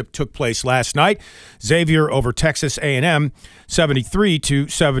championship took place last night. Xavier over Texas A&M,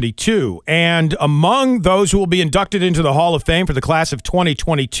 73-72. And among those who will be inducted into the Hall of Fame for the class of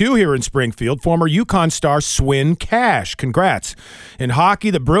 2022 here in Springfield, former UConn star Swin Cash. Congrats. In hockey,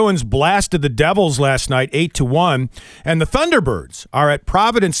 the Bruins blasted the Devils last night 8-1. And the Thunderbirds are at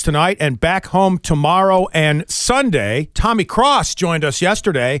Providence tonight and back home tomorrow and Sunday. Tommy Cross joined us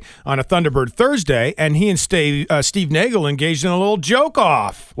yesterday on a Thunderbird Thursday, and he and Steve Nagel engaged in a little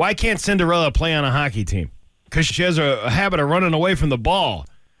joke-off. Why can't Cinderella play on a hockey team? Because she has a habit of running away from the ball.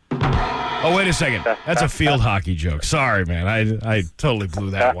 Oh, wait a second. That's a field hockey joke. Sorry, man. I totally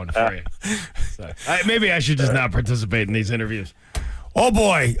blew that one for you. Maybe I should just not participate in these interviews. Oh,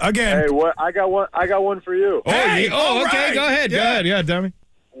 boy. Again. Hey, what? I got one for you. Hey, okay. right. Go ahead. Yeah, Tommy.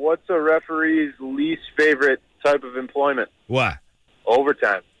 What's a referee's least favorite type of employment? What?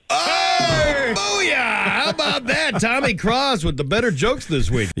 Overtime. Oh, booyah! How about that? Tommy Cross with the better jokes this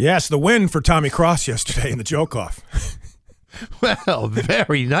week. Yes, the win for Tommy Cross yesterday in the joke-off. Well,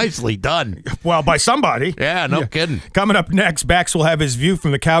 very nicely done. Well, by somebody. Yeah, no kidding. Coming up next, Bax will have his view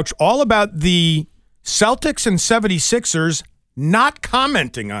from the couch all about the Celtics and 76ers not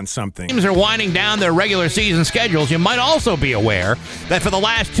commenting on something. Teams are winding down their regular season schedules. You might also be aware that for the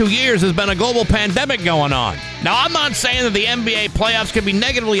last 2 years there's been a global pandemic going on. Now, I'm not saying that the NBA playoffs could be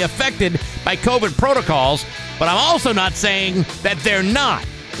negatively affected by COVID protocols, but I'm also not saying that they're not.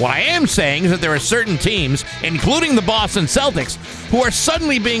 What I am saying is that there are certain teams, including the Boston Celtics, who are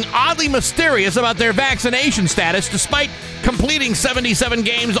suddenly being oddly mysterious about their vaccination status despite completing 77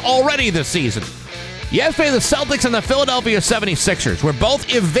 games already this season. Yesterday, the Celtics and the Philadelphia 76ers were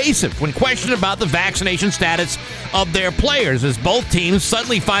both evasive when questioned about the vaccination status of their players, as both teams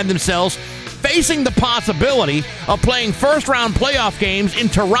suddenly find themselves facing the possibility of playing first-round playoff games in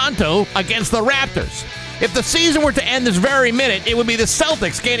Toronto against the Raptors. If the season were to end this very minute, it would be the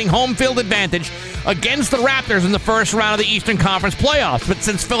Celtics gaining home field advantage against the Raptors in the first round of the Eastern Conference playoffs. But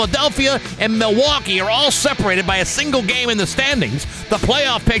since Philadelphia and Milwaukee are all separated by a single game in the standings, the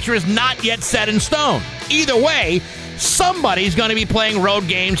playoff picture is not yet set in stone. Either way, somebody's going to be playing road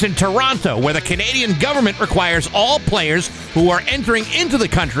games in Toronto, where the Canadian government requires all players who are entering into the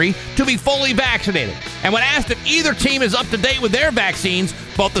country to be fully vaccinated. And when asked if either team is up to date with their vaccines,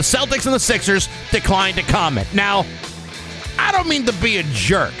 both the Celtics and the Sixers declined to comment. Now, I don't mean to be a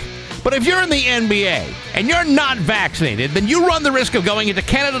jerk, but if you're in the NBA and you're not vaccinated, then you run the risk of going into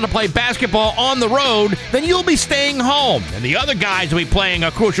Canada to play basketball on the road, then you'll be staying home, and the other guys will be playing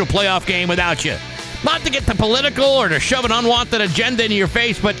a crucial playoff game without you. Not to get too political or to shove an unwanted agenda in your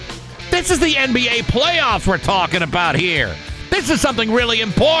face, but This is the NBA playoffs we're talking about here. This is something really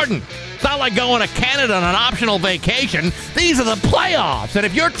important. It's not like going to Canada on an optional vacation. These are the playoffs. And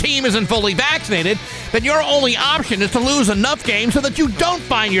if your team isn't fully vaccinated, then your only option is to lose enough games so that you don't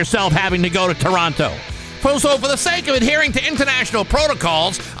find yourself having to go to Toronto. So for the sake of adhering to international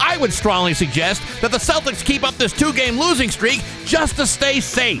protocols, I would strongly suggest that the Celtics keep up this 2-game losing streak just to stay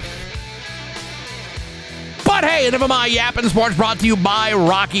safe. But hey, enough of my yapping. Sports brought to you by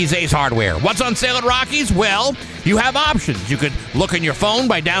Rocky's Ace Hardware. What's on sale at Rocky's? Well, you have options. You could look on your phone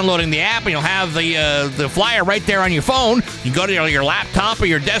by downloading the app, and you'll have the flyer right there on your phone. You can go to your laptop or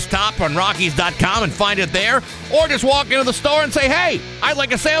your desktop on Rockies.com and find it there. Or just walk into the store and say, hey, I'd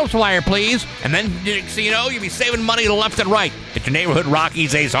like a sales flyer, please. And then, so you know, you'll be saving money to left and right at your neighborhood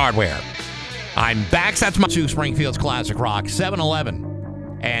Rocky's Ace Hardware. I'm back. That's my two Springfield's Classic Rock, 7-Eleven.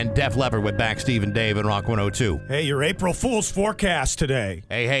 And Def Leppard with back Steve and Dave and Rock 102. Hey, your April Fool's forecast today.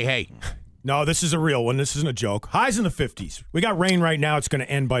 Hey. No, this is a real one. This isn't a joke. Highs in the 50s. We got rain right now. It's going to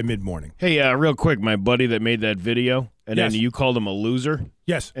end by mid-morning. Hey, real quick, my buddy that made that video, and Yes. then you called him a loser.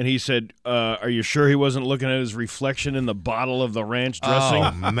 Yes. And he said, are you sure he wasn't looking at his reflection in the bottle of the ranch dressing?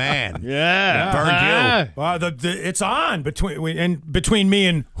 Oh, man. Yeah. Burned you. It's on between me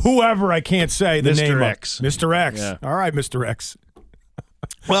and whoever I can't say the Mr. name X. of. Mr. X. Yeah. All right, Mr. X.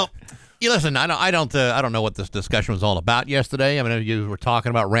 Well, you listen. I don't know what this discussion was all about yesterday. I mean, you were talking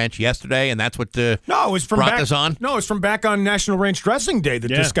about ranch yesterday, and that's what No, it was from brought back, this on. No, it was from back on National Ranch Dressing Day that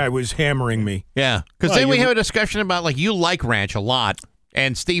this guy was hammering me. Yeah, because Well, then we you- have a discussion about like you like ranch a lot,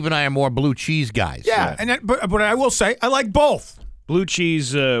 and Steve and I are more blue cheese guys. Yeah, and but I will say I like both. Blue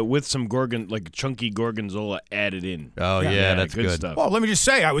cheese with some chunky gorgonzola added in. Oh yeah, that's good. stuff. Well, let me just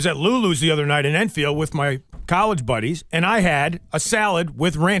say, I was at Lulu's the other night in Enfield with my college buddies, and I had a salad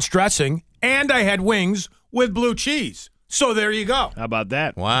with ranch dressing, and I had wings with blue cheese. So there you go. How about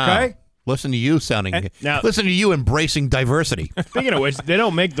that? Wow. Okay. Listen to you listen to you embracing diversity. Speaking of which, they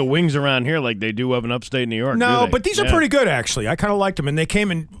don't make the wings around here like they do up in upstate New York. No, do they? but these are Yeah. pretty good, actually. I kind of liked them, and they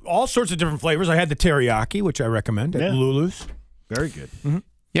came in all sorts of different flavors. I had the teriyaki, which I recommend at Yeah. Lulu's. Very good.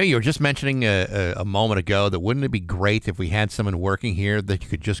 Yeah, you were just mentioning a moment ago that wouldn't it be great if we had someone working here that you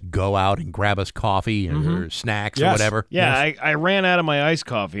could just go out and grab us coffee or snacks or Yes. whatever? Yeah, I ran out of my iced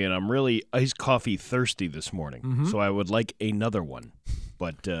coffee, and I'm really iced coffee thirsty this morning. So I would like another one.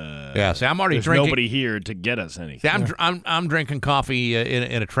 But Yeah, see, I'm already there's drinking. nobody here to get us any. See, I'm drinking coffee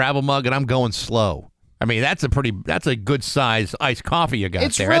in a travel mug, and I'm going slow. I mean, that's a good size iced coffee you got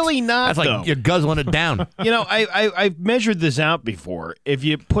It's there. really not, That's like though. you're guzzling it down. You know, I've measured this out before. If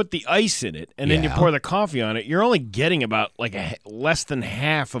you put the ice in it and then you Yeah. pour the coffee on it, you're only getting about less than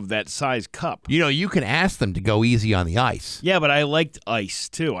half of that size cup. You know, you can ask them to go easy on the ice. Yeah, but I liked ice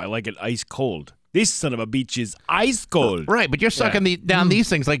too. I like it ice cold. This son of a beach is ice cold. Right, but you're sucking down these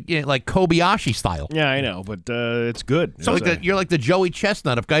things like Kobayashi style. Yeah, I know, but it's good. You're like the Joey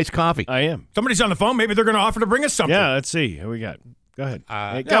Chestnut of iced coffee. I am. Somebody's on the phone. Maybe they're going to offer to bring us something. Yeah, let's see. Who we got? Go ahead. Hey,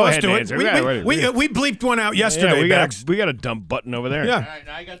 Yeah, go let's ahead do and it. answer. We bleeped one out yesterday, we Bex. got a dump button over there. Yeah. All right,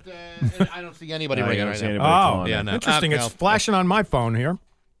 I got. I don't see anybody No, you ringing don't right see now. anybody Oh, calling yeah, in. no. Interesting. It's no. flashing on my phone here.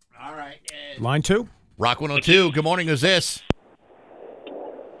 All right. Line 2. Rock 102. Good morning. Who's this?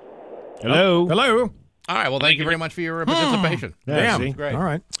 Hello. Hello. All right. Well, thank you very much for your participation. Yeah, Damn. see? Great. All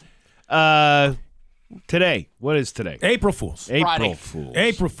right. Today. What is today? April Fools. Friday. April Fools.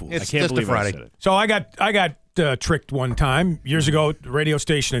 April Fools. I It's can't just a believe I Friday. said it. So I got tricked one time years ago at the radio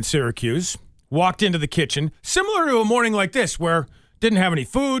station in Syracuse. Walked into the kitchen, similar to a morning like this, where didn't have any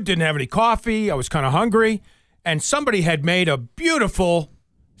food, didn't have any coffee. I was kind of hungry, and somebody had made a beautiful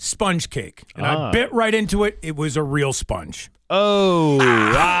sponge cake, and I bit right into it. It was a real sponge, Oh.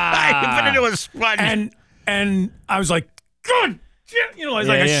 I put into a sponge. and I was like, "God, you know," I was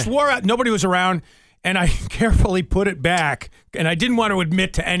like, Yeah. I swore out. Nobody was around. And I carefully put it back, and I didn't want to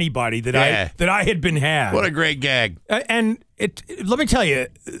admit to anybody that I had been had. What a great gag. And let me tell you,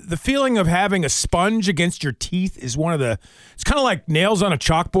 the feeling of having a sponge against your teeth is it's kind of like nails on a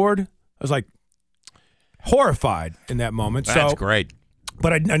chalkboard. I was like horrified in that moment. That's so great.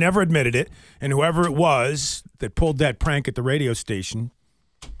 But I never admitted it. And whoever it was that pulled that prank at the radio station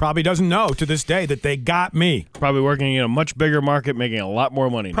probably doesn't know to this day that they got me. Probably working in a much bigger market, making a lot more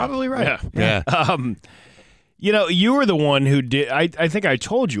money now. Probably right. Yeah. You know, you were the one who did. I think I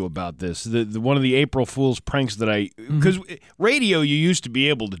told you about this. The one of the April Fool's pranks that because radio, you used to be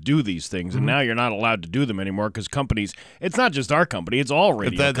able to do these things, and now you're not allowed to do them anymore because companies. It's not just our company; it's all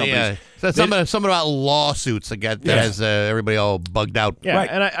radio companies. That's something about lawsuits that has everybody all bugged out. Yeah, Right.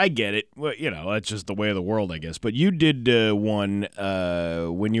 and I get it. Well, you know, that's just the way of the world, I guess. But you did one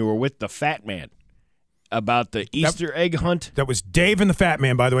when you were with the Fat Man. about the Easter egg hunt? That was Dave and the Fat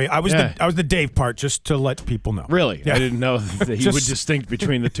Man, by the way. I was the Dave part, just to let people know. Really? Yeah. I didn't know that he would distinct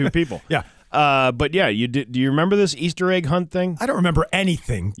between the two people. Yeah. But yeah, you did. Do you remember this Easter egg hunt thing? I don't remember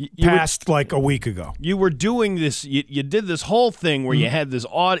anything past like a week ago. You were doing this. You did this whole thing where you had this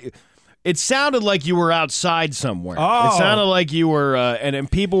audio. It sounded like you were outside somewhere. Oh. It sounded like you were, and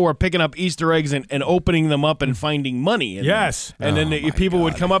people were picking up Easter eggs and opening them up and finding money. In Yes. them. And then people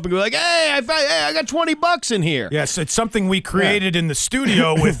would come up and go like, "Hey, I got $20 in here." Yes, it's something we created in the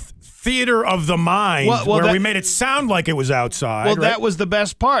studio with Theater of the Mind, where we made it sound like it was outside. Well, right? that was the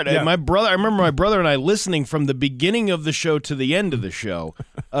best part. Yeah. I remember my brother and I listening from the beginning of the show to the end of the show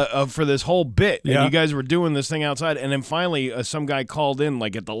for this whole bit. And Yeah. you guys were doing this thing outside. And then finally, some guy called in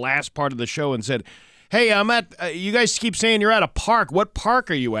like at the last part of the show and said, "Hey, I'm at, you guys keep saying you're at a park. What park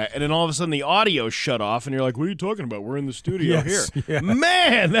are you at?" And then all of a sudden the audio shut off and you're like, "What are you talking about? We're in the studio Yes, here." yeah.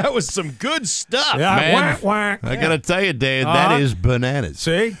 Man, that was some good stuff. Yeah, Man, wah, wah. I got to tell you, Dave, that is bananas.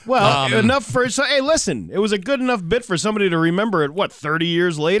 See? Well, enough for, hey, listen, it was a good enough bit for somebody to remember it, 30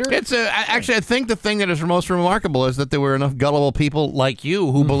 years later? Actually, I think the thing that is most remarkable is that there were enough gullible people like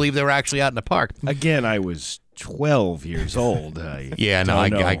you who believe they were actually out in the park. Again, I was 12 years old. Yeah, no, I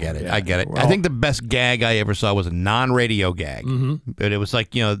get it. Yeah. I get it. I think the best gag I ever saw was a non-radio gag. But it was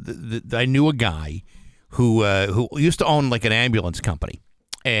like, I knew a guy who used to own like an ambulance company,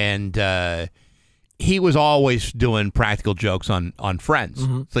 and he was always doing practical jokes on Friends.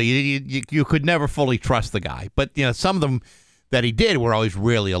 So you could never fully trust the guy. But some of them that he did were always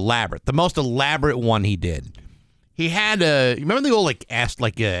really elaborate. The most elaborate one he did, he had you remember the old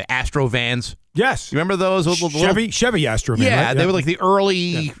Astro vans? Yes. You remember those? Chevy Astro van, Yeah, right? they were like the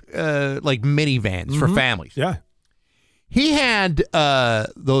early like minivans for families. Yeah. He had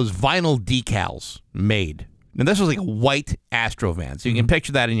those vinyl decals made. And this was like a white Astro van, so you can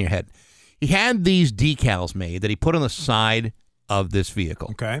picture that in your head. He had these decals made that he put on the side of this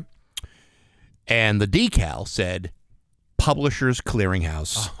vehicle. Okay. And the decal said Publishers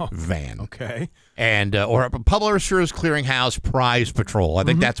Clearinghouse van. Okay. And or Publishers Clearinghouse Prize Patrol. I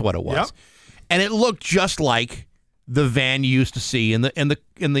think that's what it was. Yep. And it looked just like the van you used to see in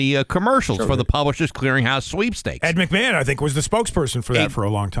the commercials for the Publishers Clearinghouse sweepstakes. Ed McMahon, I think, was the spokesperson for that for a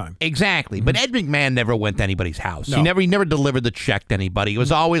long time. Exactly. But Ed McMahon never went to anybody's house. No. He never delivered the check to anybody. It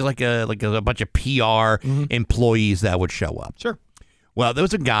was always like a bunch of PR employees that would show up. Sure. Well, there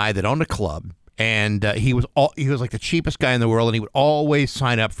was a guy that owned a club, and he was like the cheapest guy in the world, and he would always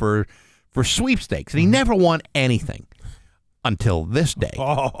sign up for sweepstakes, and he never won anything until this day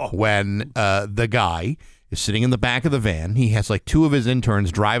when the guy is sitting in the back of the van. He has like two of his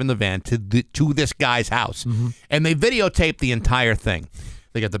interns driving the van to this guy's house, and they videotape the entire thing.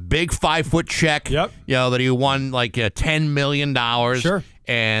 They got the big 5-foot check, that he won like $10 million. Sure.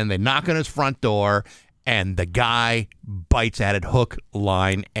 And they knock on his front door, and the guy bites at it hook,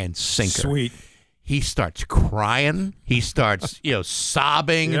 line, and sinker. Sweet. He starts crying. He starts,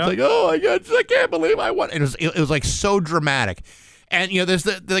 sobbing. It's like, oh my God, I can't believe I won. And it was like so dramatic. And there's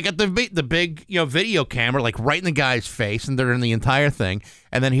they got the big video camera like right in the guy's face, and they're in the entire thing.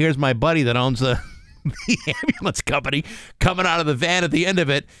 And then here's my buddy that owns the ambulance company coming out of the van at the end of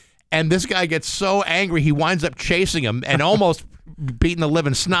it, and this guy gets so angry he winds up chasing him and almost beating the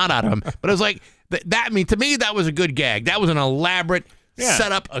living snot out of him. But it was like to me that was a good gag. That was an elaborate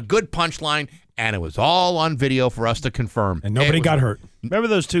setup, a good punchline. And it was all on video for us to confirm. And nobody got hurt. Remember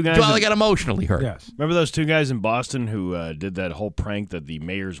those two guys? Well, they got emotionally hurt. Yes. Remember those two guys in Boston who did that whole prank that the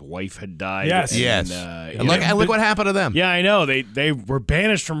mayor's wife had died? Yes. And look what happened to them. Yeah, I know. They were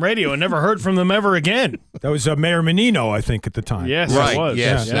banished from radio and never heard from them ever again. That was Mayor Menino, I think, at the time. Yes, Right. it was.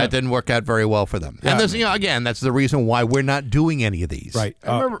 Yes, Yeah. that didn't work out very well for them. Yeah. And there's, again, that's the reason why we're not doing any of these. Right.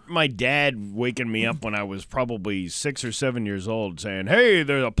 I remember my dad waking me up when I was probably 6 or 7 years old saying, "Hey,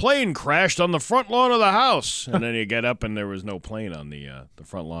 there's a plane crashed on the front lawn of the house." And then you get up and there was no plane on the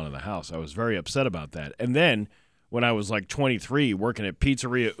front lawn of the house. I was very upset about that. And then when I was like 23 working at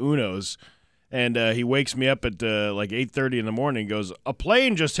Pizzeria Uno's, and he wakes me up at like 8:30 in the morning and goes, "A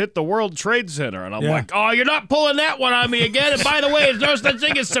plane just hit the World Trade Center." And I'm like, "Oh, you're not pulling that one on me again. And by the way, there's no such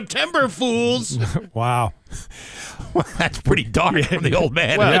thing as September Fools." Wow. Well, that's pretty dark from the old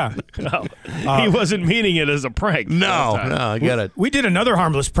man. Well, he wasn't meaning it as a prank. No, I get it. We did another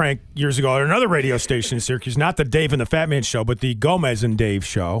harmless prank years ago at another radio station in Syracuse, not the Dave and the Fat Man show, but the Gomez and Dave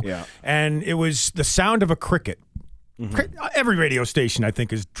show. Yeah. And it was the sound of a cricket. Every radio station, I think,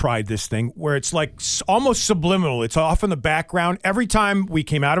 has tried this thing where it's like almost subliminal. It's off in the background. Every time we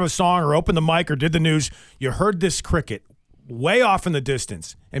came out of a song or opened the mic or did the news, you heard this cricket way off in the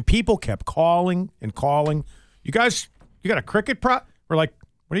distance. And people kept calling and calling. You guys, you got a cricket prop? We're like,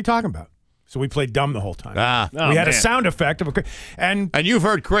 what are you talking about? So we played dumb the whole time. We had a sound effect of a and you've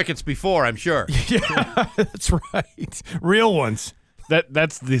heard crickets before, I'm sure. Yeah, that's right. Real ones.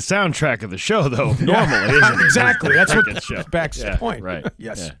 That's the soundtrack of the show, though. Normally, isn't it? Exactly. That's what show. Beck's point. Right.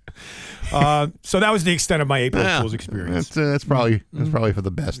 Yes. Yeah. So that was the extent of my April Fool's experience. That's probably for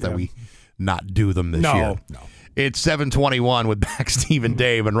the best that we not do them this year. No. It's 7:21 with back Steve and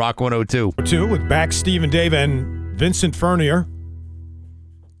Dave and Rock 102. 2 with back Steve and Dave and Vincent Furnier.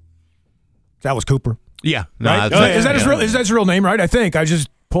 That was Cooper. Yeah. Right? Is that his real name, right? I think. I just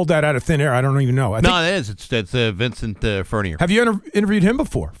pulled that out of thin air. I don't even know. It is. It's Vincent Furnier. Have you interviewed him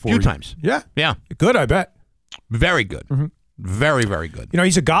before? A few times. Yeah. Yeah. Good, I bet. Very good. Mm-hmm. Very, very good. You know,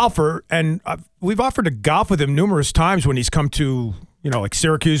 he's a golfer, and we've offered to golf with him numerous times when he's come to, like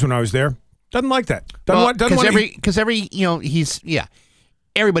Syracuse when I was there. Doesn't like that.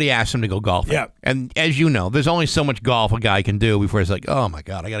 Everybody asks him to go golfing. Yeah. And as you know, there's only so much golf a guy can do before he's like, oh my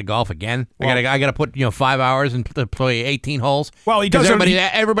God, I got to golf again. I got to put 5 hours and play 18 holes. Well, he does.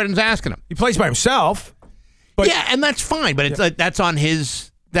 Everybody's asking him. He plays by himself. But yeah, and that's fine. But it's that's on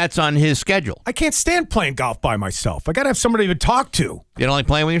his schedule. I can't stand playing golf by myself. I got to have somebody to talk to. You don't like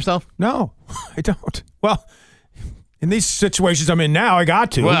playing with yourself? No, I don't. Well, in these situations I'm in now, I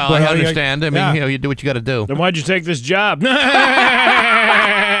got to. Well, I understand. You do what you got to do. Then why'd you take this job?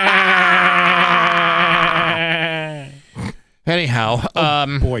 Anyhow,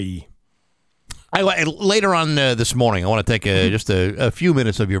 boy. Later on this morning, I want to take just a few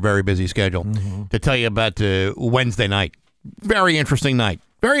minutes of your very busy schedule to tell you about Wednesday night. Very interesting night.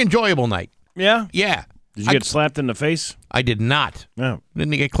 Very enjoyable night. Yeah? Yeah. Did you get slapped in the face? I did not. No.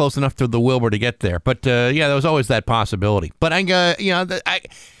 Didn't get close enough to the Wilbur to get there. But, there was always that possibility. But,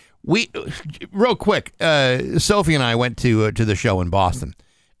 real quick, Sophie and I went to the show in Boston.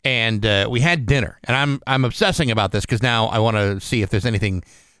 And we had dinner. And I'm obsessing about this because now I want to see if there's anything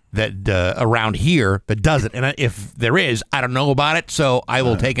that around here that does it. And if there is, I don't know about it, so I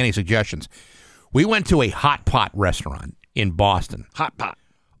will take any suggestions. We went to a hot pot restaurant in Boston. Hot pot.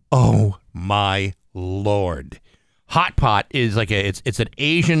 Oh, my Lord. Hot pot is it's an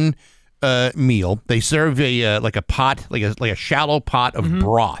Asian meal. They serve a pot, like a shallow pot of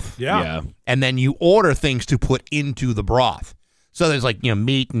broth. Yeah. And then you order things to put into the broth. So there's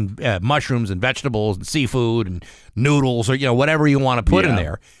meat and mushrooms and vegetables and seafood and noodles or whatever you want to put in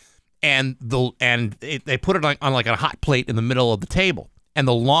there, and they put it on like a hot plate in the middle of the table. And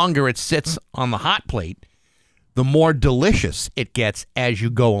the longer it sits on the hot plate, the more delicious it gets as you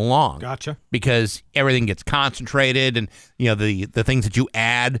go along. Gotcha. Because everything gets concentrated, and the things that you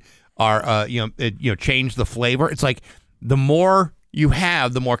add are change the flavor. It's like the more you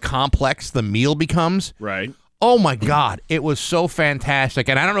have, the more complex the meal becomes. Right. Oh, my God. It was so fantastic.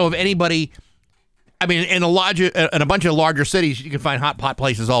 And I don't know if anybody, in a bunch of larger cities, you can find hot pot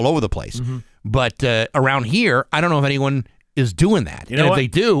places all over the place. Mm-hmm. But around here, I don't know if anyone is doing that. If they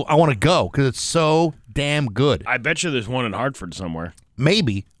do, I want to go because it's so damn good. I bet you there's one in Hartford somewhere.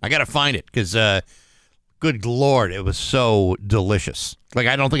 Maybe. I got to find it because, good Lord, it was so delicious.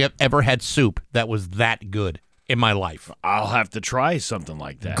 I don't think I've ever had soup that was that good in my life. I'll have to try something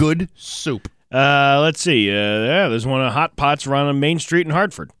like that. Good soup. Let's see. There's one of Hot Pots around on Main Street in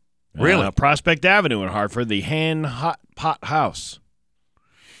Hartford. Really? Prospect Avenue in Hartford, the Han Hot Pot House.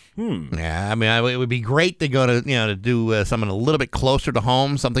 Yeah, it would be great to go to do something a little bit closer to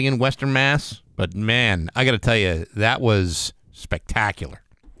home, something in Western Mass. But man, I got to tell you, that was spectacular.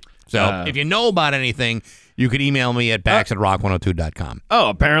 So if you know about anything, you could email me at backs@rock102.com. Oh,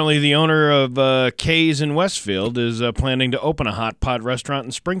 apparently the owner of Kay's in Westfield is planning to open a hot pot restaurant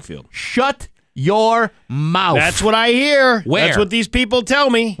in Springfield. Shut your mouth. That's what I hear. Where? That's what these people tell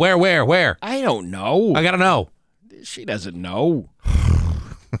me. Where? I don't know. I got to know. She doesn't know.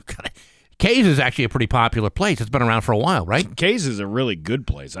 Kay's is actually a pretty popular place. It's been around for a while, right? Kay's is a really good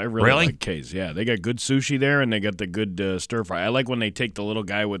place. I really like Kay's. Yeah, they got good sushi there, and they got the good stir fry. I like when they take the little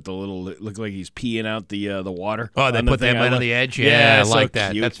guy with the little look like he's peeing out the water. Oh, they put that right on the edge. Yeah, I like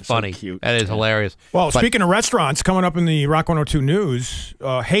that. Cute. That's funny. So cute. That is hilarious. Well, speaking of restaurants, coming up in the Rock 102 news,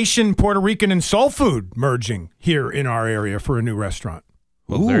 Haitian, Puerto Rican, and soul food merging here in our area for a new restaurant.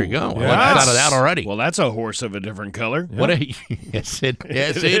 Well, there you go. Yes. Well, out of that already. Well, that's a horse of a different color. Yeah. Yes, it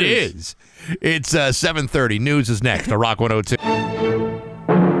is. It's 7:30. News is next on Rock 102.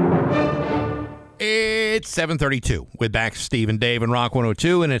 It's 7:32 with back Steve and Dave and Rock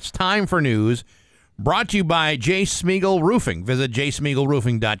 102, and it's time for news brought to you by J. Smeagol Roofing. Visit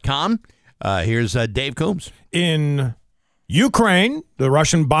jsmeagolroofing.com. Here's Dave Coombs. In Ukraine, the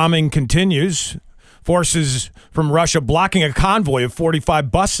Russian bombing continues. Forces from Russia blocking a convoy of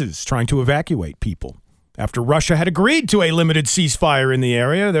 45 buses trying to evacuate people. After Russia had agreed to a limited ceasefire in the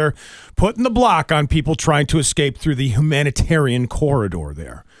area, they're putting the block on people trying to escape through the humanitarian corridor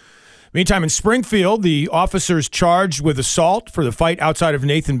there. Meantime, in Springfield, the officers charged with assault for the fight outside of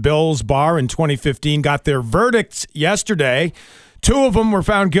Nathan Bill's bar in 2015 got their verdicts yesterday. 2 of them were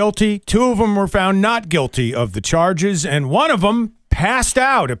found guilty. 2 of them were found not guilty of the charges, and one of them passed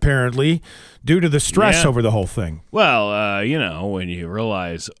out, apparently, due to the stress over the whole thing. Well, when you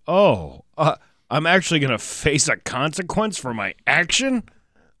realize, I'm actually going to face a consequence for my action?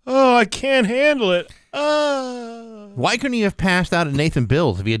 Oh, I can't handle it. Why couldn't he have passed out at Nathan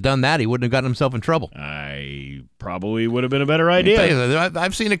Bill's? If he had done that, he wouldn't have gotten himself in trouble. I probably would have been a better idea.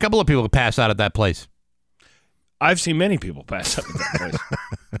 I've seen a couple of people pass out at that place. I've seen many people pass out at that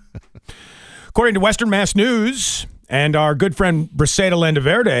place. According to Western Mass News and our good friend Briseida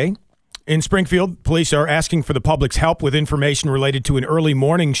Landaverde, in Springfield, police are asking for the public's help with information related to an early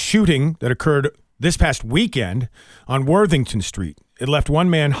morning shooting that occurred this past weekend on Worthington Street. It left one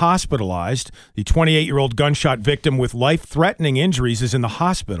man hospitalized. The 28-year-old gunshot victim with life-threatening injuries is in the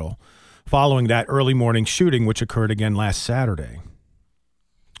hospital following that early morning shooting, which occurred again last Saturday.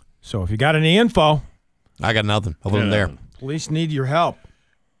 So if you got any info, I got nothing other than there. Police need your help.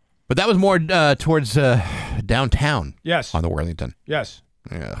 But that was more towards downtown. Yes. On the Worthington. Yes.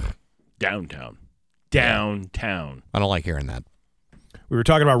 Yeah. Downtown. I don't like hearing that. We were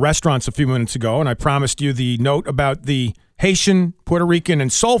talking about restaurants a few minutes ago, and I promised you the note about the Haitian, Puerto Rican,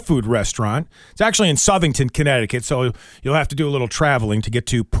 and soul food restaurant. It's actually in Southington, Connecticut, so you'll have to do a little traveling to get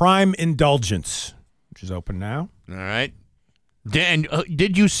to Prime Indulgence, which is open now. All right.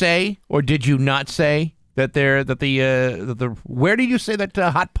 Did you say or did you not say that where did you say that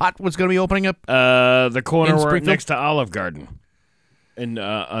hot pot was going to be opening up? The corner next to Olive Garden,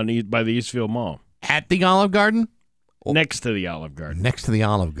 by the Eastfield Mall. At the Olive Garden. Next to the Olive Garden. Next to the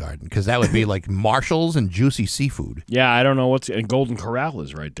Olive Garden, because that would be like Marshall's and Juicy Seafood. Yeah, I don't know and Golden Corral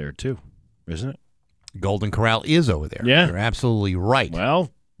is right there too, isn't it? Golden Corral is over there. Yeah, you're absolutely right. Well,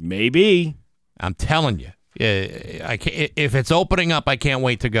 maybe. I'm telling you, if it's opening up, I can't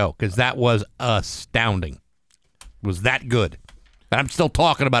wait to go because that was astounding. It was that good, and I'm still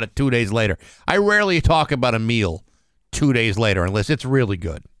talking about it 2 days later. I rarely talk about a meal 2 days later unless it's really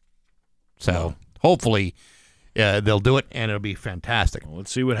good. So hopefully. They'll do it, and it'll be fantastic. Well,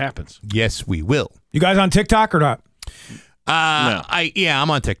 let's see what happens. Yes, we will. You guys on TikTok or not? No.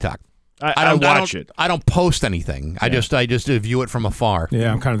 I'm on TikTok. I watch it. I don't post anything. Yeah. I just view it from afar. Yeah,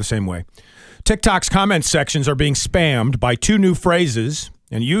 I'm kind of the same way. TikTok's comment sections are being spammed by 2 new phrases,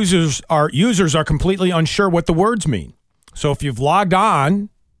 and users are completely unsure what the words mean. So if you've logged on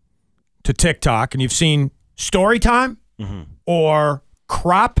to TikTok and you've seen story time or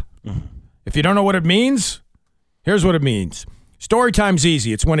crop, if you don't know what it means, here's what it means. Story time's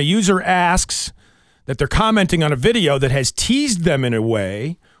easy. It's when a user asks that they're commenting on a video that has teased them in a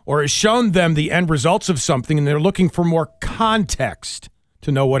way or has shown them the end results of something, and they're looking for more context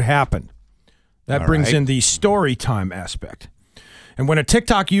to know what happened. That brings in the story time aspect. And when a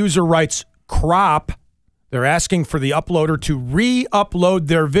TikTok user writes crop, they're asking for the uploader to re-upload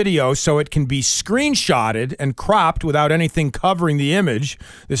their video so it can be screenshotted and cropped without anything covering the image.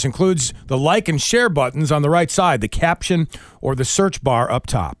 This includes the like and share buttons on the right side, the caption, or the search bar up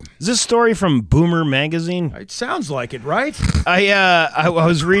top. Is this story from Boomer Magazine? It sounds like it, right? I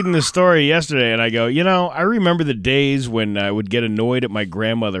was reading the story yesterday, and I go, I remember the days when I would get annoyed at my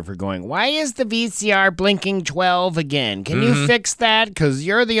grandmother for going, why is the VCR blinking 12 again? Can you fix that? Because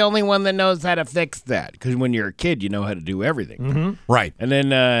you're the only one that knows how to fix that. Because when you're a kid, you know how to do everything. Right. And then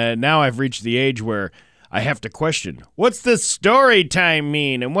now I've reached the age where I have to question, what's this story time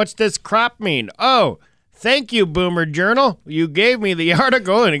mean? And what's this crop mean? Oh, thank you, Boomer Journal. You gave me the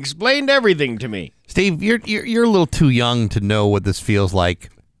article and explained everything to me. Steve, you're a little too young to know what this feels like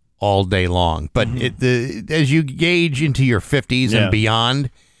all day long. But as you gauge into your 50s and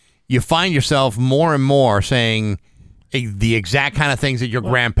beyond, you find yourself more and more saying the exact kind of things that your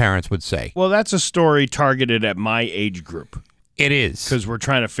grandparents would say. Well, that's a story targeted at my age group. It is. Because we're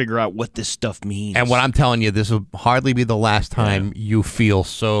trying to figure out what this stuff means. And what I'm telling you, this will hardly be the last time you feel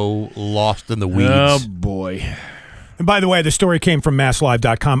so lost in the weeds. Oh, boy. And by the way, the story came from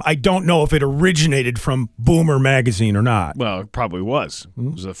MassLive.com. I don't know if it originated from Boomer Magazine or not. Well, it probably was.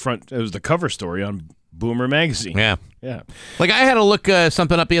 It was the cover story on Boomer Magazine. Yeah. Yeah. Like I had to look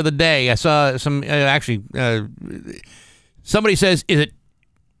something up the other day. I saw some, somebody says, is it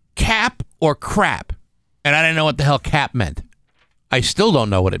cap or crap? And I didn't know what the hell cap meant. I still don't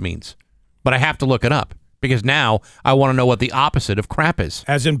know what it means, but I have to look it up because now I want to know what the opposite of crap is.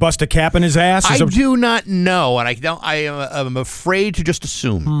 As in bust a cap in his ass? I do not know, and I'm afraid to just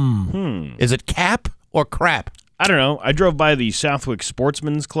assume. Is it cap or crap? I don't know. I drove by the Southwick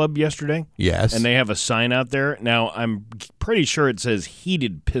Sportsman's Club yesterday. Yes. And they have a sign out there. Now, I'm pretty sure it says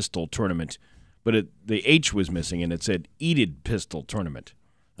Heated Pistol Tournament, but the H was missing, and it said Eated Pistol Tournament.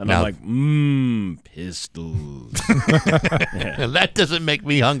 And I'm like, pistols. That doesn't make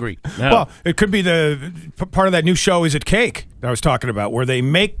me hungry. No. Well, it could be the part of that new show, Is It Cake, that I was talking about, where they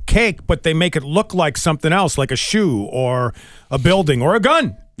make cake, but they make it look like something else, like a shoe or a building or a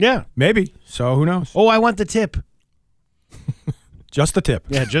gun. Yeah. Maybe. So who knows? Oh, I want the tip. Just the tip.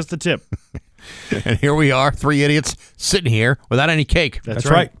 Yeah, just the tip. And here we are, 3 idiots sitting here without any cake. That's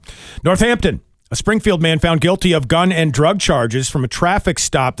right. Northampton. A Springfield man found guilty of gun and drug charges from a traffic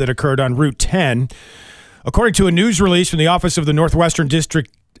stop that occurred on Route 10. According to a news release from the Office of the Northwestern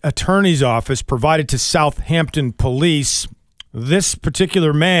District Attorney's Office provided to Southampton Police, this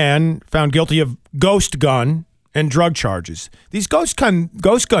particular man found guilty of ghost gun and drug charges. These ghost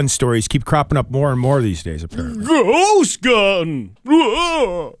gun stories keep cropping up more and more these days, apparently. Ghost gun!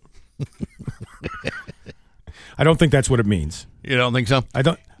 I don't think that's what it means. You don't think so? I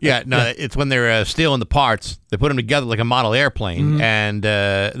don't. Yeah, no, it's when they're stealing the parts. They put them together like a model airplane, and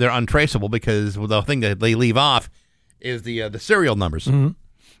they're untraceable because the thing that they leave off is the serial numbers. It's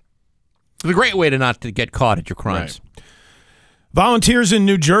a great way to get caught at your crimes. Right. Volunteers in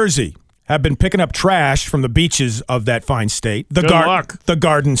New Jersey have been picking up trash from the beaches of that fine state, the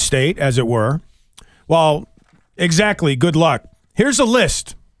Garden State, as it were. Well, exactly. Good luck. Here's a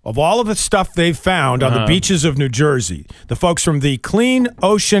list of all of the stuff they've found on the beaches of New Jersey. The folks from the Clean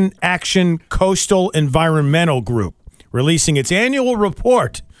Ocean Action Coastal Environmental Group releasing its annual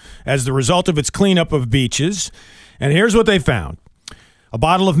report as the result of its cleanup of beaches. And here's what they found. A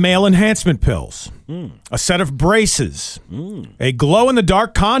bottle of male enhancement pills, a set of braces, a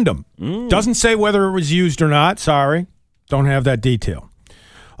glow-in-the-dark condom. Doesn't say whether it was used or not. Sorry. Don't have that detail.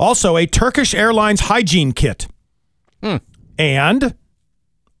 Also, a Turkish Airlines hygiene kit. And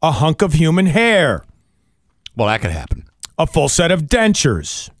a hunk of human hair. Well, that could happen. A full set of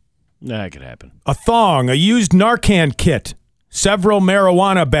dentures. That could happen. A thong, a used Narcan kit, several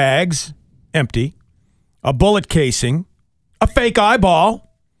marijuana bags, empty, a bullet casing, a fake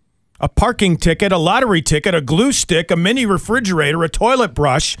eyeball, a parking ticket, a lottery ticket, a glue stick, a mini refrigerator, a toilet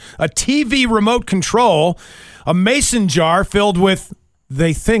brush, a TV remote control, a mason jar filled with,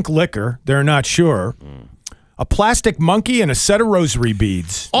 they think liquor, they're not sure, a plastic monkey, and a set of rosary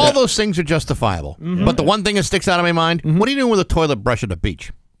beads. All those things are justifiable. But the one thing that sticks out of my mind, what are you doing with a toilet brush at the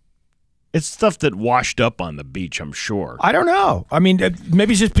beach? It's stuff that washed up on the beach, I'm sure. I don't know. I mean,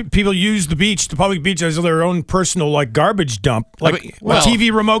 maybe it's just people use the beach, the public beach, as their own personal garbage dump, like a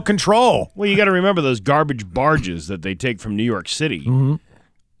TV remote control. Well, you got to remember those garbage barges that they take from New York City.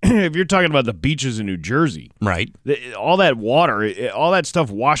 If you're talking about the beaches in New Jersey, right? All that water, all that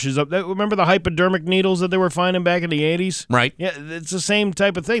stuff washes up. Remember the hypodermic needles that they were finding back in the 80s? Right. Yeah, it's the same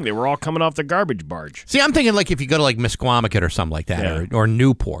type of thing. They were all coming off the garbage barge. See, I'm thinking if you go to Misquamicut or something like that, or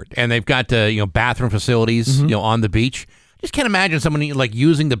Newport, and they've got bathroom facilities on the beach. Just can't imagine someone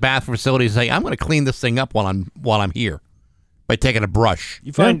using the bathroom facilities and say, "I'm going to clean this thing up while I'm here." By taking a brush.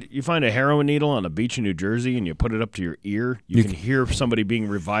 You find a heroin needle on a beach in New Jersey and you put it up to your ear, you can hear somebody being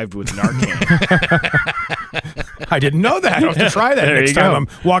revived with Narcan. I didn't know that. I'll have to try that next time I'm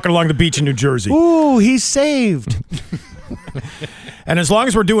walking along the beach in New Jersey. Ooh, he's saved. And as long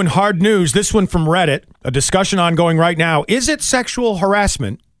as we're doing hard news, this one from Reddit, a discussion ongoing right now. Is it sexual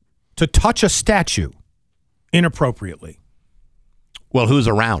harassment to touch a statue inappropriately? Well, who's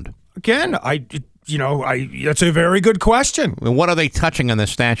around? Again, that's a very good question. And what are they touching on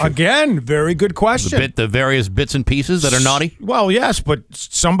this statue? Again, very good question. The various bits and pieces that are naughty? Well, yes, but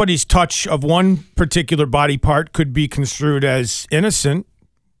somebody's touch of one particular body part could be construed as innocent,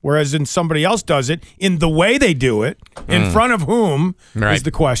 whereas in somebody else does it in the way they do it, in front of whom is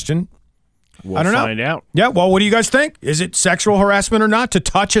the question. I don't know. Find out. Yeah, well, what do you guys think? Is it sexual harassment or not to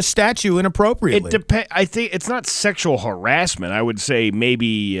touch a statue inappropriately? It depends. I think it's not sexual harassment. I would say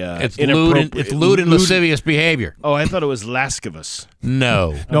maybe it's lewd and lascivious behavior. Oh, I thought it was lascivious.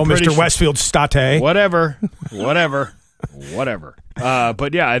 No, Mr. Westfield State. Whatever.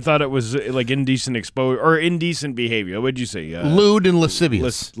 But yeah, I thought it was indecent exposure or indecent behavior. What'd you say? Lewd and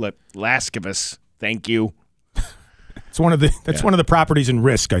lascivious. Lascivious. Thank you. It's one of the properties in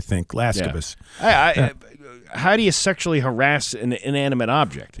Risk, I think. Lascivious. Yeah. How do you sexually harass an inanimate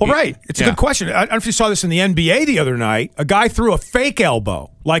object? Well, right. It's a good question. I don't know if you saw this in the NBA the other night. A guy threw a fake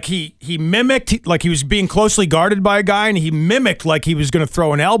elbow. Like he mimicked, like he was being closely guarded by a guy, and he mimicked like he was going to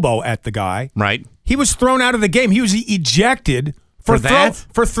throw an elbow at the guy. Right. He was thrown out of the game. He was ejected for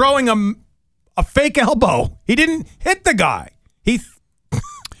throwing a fake elbow. He didn't hit the guy.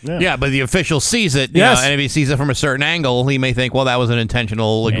 Yeah, but the official sees it, Yes. and if he sees it from a certain angle, he may think, well, that was an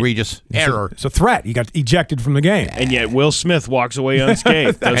intentional, egregious error. It's a threat. He got ejected from the game. And yet Will Smith walks away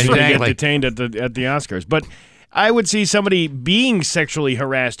unscathed. Doesn't get Exactly. detained at the Oscars. But I would see somebody being sexually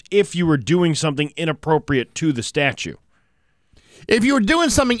harassed if you were doing something inappropriate to the statue. If you were doing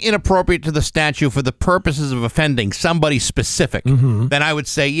something inappropriate to the statue for the purposes of offending somebody specific, then I would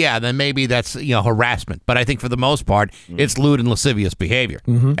say, yeah, then maybe that's harassment. But I think for the most part, it's lewd and lascivious behavior.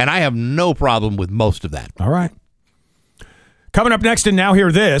 And I have no problem with most of that. All right. Coming up next, and now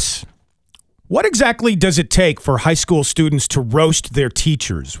hear this. What exactly does it take for high school students to roast their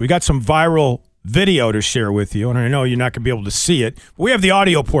teachers? We got some viral video to share with you, and I know you're not going to be able to see it. But we have the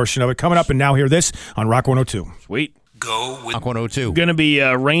audio portion of it coming up, and now hear this on Rock 102. Sweet. Go with Rock 102. Going to be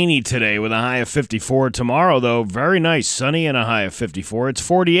rainy today with a high of 54. Tomorrow, though, very nice, sunny and a high of 54. It's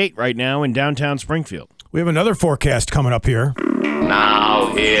 48 right now in downtown Springfield. We have another forecast coming up here.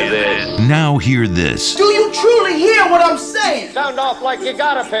 Now hear this. Do you truly hear what I'm saying? Sound off like you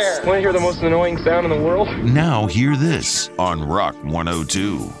got a pair. Want to hear the most annoying sound in the world? Now hear this on Rock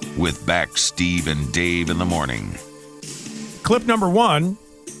 102 with Bax, Steve, and Dave in the morning. Clip number 1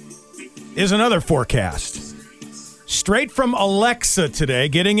 is another forecast. Straight from Alexa today,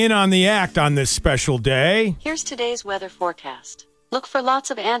 getting in on the act on this special day. Here's today's weather forecast. Look for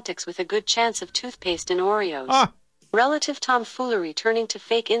lots of antics with a good chance of toothpaste and Oreos. Relative tomfoolery turning to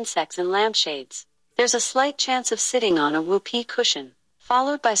fake insects and lampshades. There's a slight chance of sitting on a whoopee cushion,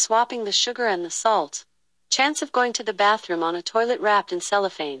 followed by swapping the sugar and the salt. Chance of going to the bathroom on a toilet wrapped in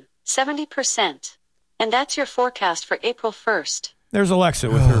cellophane, 70%. And that's your forecast for April 1st. There's Alexa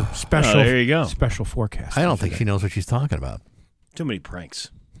with her special, there you go. special forecast. I don't think she knows what she's talking about. Too many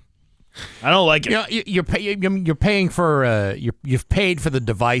pranks. I don't like it. You're paying for you've paid for the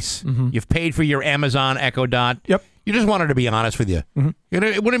device. You've paid for your Amazon Echo Dot. Yep. You just want her to be honest with you.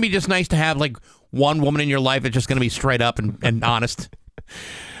 It wouldn't be just nice to have like one woman in your life that's just going to be straight up and honest.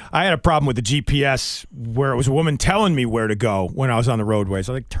 I had a problem with the GPS where it was a woman telling me where to go when I was on the roadways.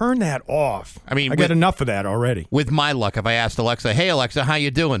 I was like, turn that off. I mean, I got enough of that already. With my luck, if I asked Alexa, "Hey Alexa, how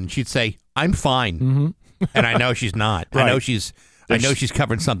you doing?" she'd say, "I'm fine," and I know she's not. Right. I know she's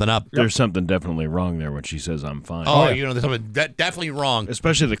covering something up. There's something definitely wrong there when she says I'm fine. Oh, there's something definitely wrong.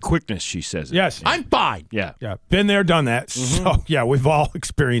 Especially the quickness she says it. Yes. I'm fine. Yeah. Yeah. Been there, done that. So, yeah, we've all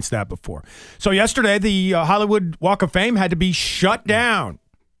experienced that before. So, yesterday, the Hollywood Walk of Fame had to be shut down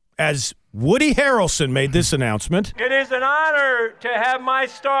as Woody Harrelson made this announcement. It is an honor to have my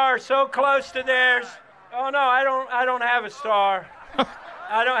star so close to theirs. Oh, no, I don't have a star. Who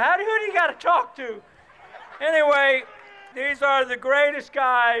do you got to talk to? Anyway, these are the greatest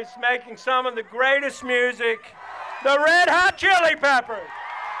guys making some of the greatest music, the Red Hot Chili Peppers.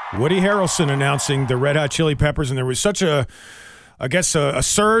 Woody Harrelson announcing the Red Hot Chili Peppers, and there was such a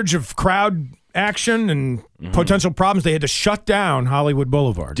surge of crowd action and potential problems, they had to shut down Hollywood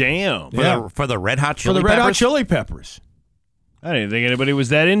Boulevard. Damn. For the Red Hot Chili Peppers? For the Red Hot Chili Peppers. I didn't think anybody was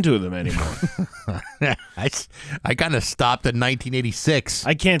that into them anymore. I kind of stopped in 1986.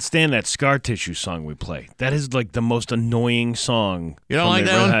 I can't stand that Scar Tissue song we play. That is like the most annoying song You don't from like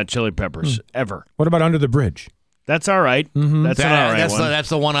the that Red one? Hot Chili Peppers ever. What about Under the Bridge? That's all right. That's an all right one. That's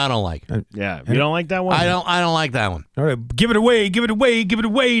the one I don't like. Yeah, you don't like that one? I don't like that one. All right, give it away now.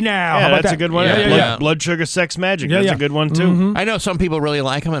 Yeah, How about that's that? a good one. Yeah. Blood Sugar Sex Magic. Yeah, That's yeah. a good one too. I know some people really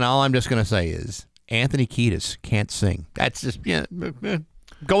like him, and all I'm just going to say is Anthony Kiedis can't sing. That's just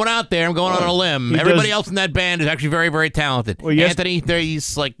going out there. I'm going on a limb. Everybody else in that band is actually very, very talented. Well, Anthony,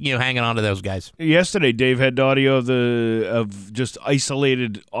 he's like hanging on to those guys. Yesterday, Dave had audio of just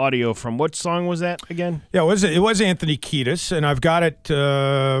isolated audio from what song was that again? Yeah, it was Anthony Kiedis, and I've got it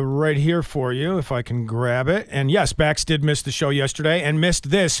right here for you if I can grab it. And yes, Bax did miss the show yesterday and missed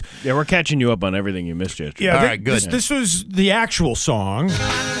this. Yeah, we're catching you up on everything you missed yesterday. Yeah, all right, good. This was the actual song.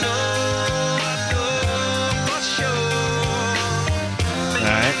 All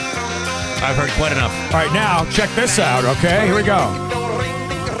right. I've heard quite enough. All right, now check this out, okay? Here we go.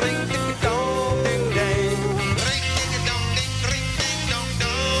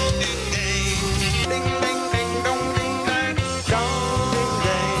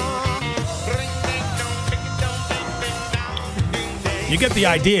 You get the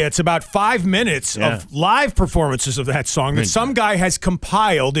idea. It's about 5 minutes of live performances of that song that some guy has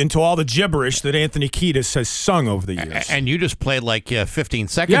compiled into all the gibberish that Anthony Kiedis has sung over the years. And you just played like 15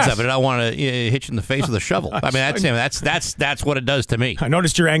 seconds of it. I want to hit you in the face with a shovel. I mean, that's what it does to me. I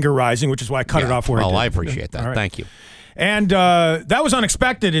noticed your anger rising, which is why I cut it off where I did. I appreciate that. All right. Thank you. And that was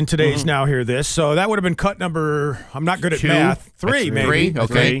unexpected in today's Now Hear This. So that would have been cut number, I'm not good at math, 3 maybe. 3,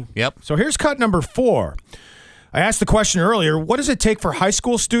 okay. Yep. So here's cut number 4. I asked the question earlier, what does it take for high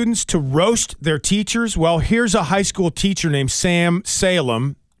school students to roast their teachers? Well, here's a high school teacher named Sam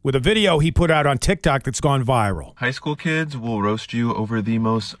Salem with a video he put out on TikTok that's gone viral. High school kids will roast you over the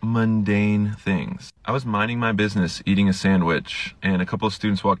most mundane things. I was minding my business eating a sandwich, and a couple of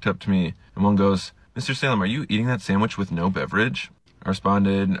students walked up to me, and one goes, "Mr. Salem, are you eating that sandwich with no beverage?" I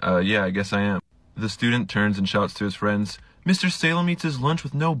responded, "Yeah, I guess I am." The student turns and shouts to his friends, "Mr. Salem eats his lunch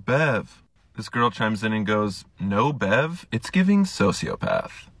with no bev." This girl chimes in and goes, "No bev? It's giving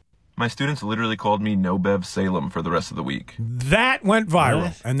sociopath." My students literally called me No Bev Salem for the rest of the week. That went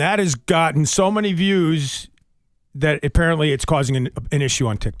viral, and that has gotten so many views that apparently it's causing an issue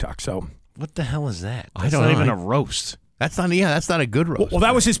on TikTok. So what the hell is that? I That's don't not know. even a roast. That's not a good roast. Well,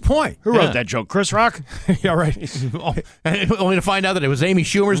 that was his point. Who wrote that joke? Chris Rock? Yeah, right. Only to find out that it was Amy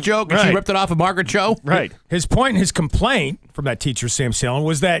Schumer's joke and she Right. ripped it off of Margaret Cho. Right. His point and his complaint from that teacher, Sam Salem,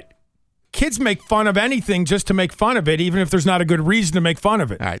 was that kids make fun of anything just to make fun of it, even if there's not a good reason to make fun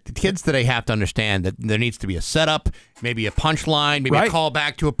of it. All right, the kids today have to understand that there needs to be a setup, maybe a punchline, maybe a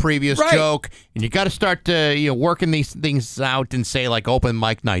callback to a previous joke, and you got to start working these things out and say like open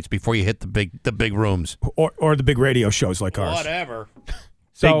mic nights before you hit the big rooms or the big radio shows like ours. Whatever.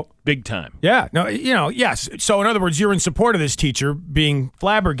 So big time. Yeah. No. Yes. So in other words, you're in support of this teacher being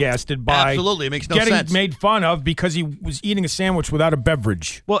flabbergasted by absolutely. It makes no getting sense. made fun of because he was eating a sandwich without a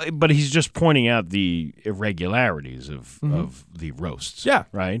beverage. Well, but he's just pointing out the irregularities of the roasts. Yeah.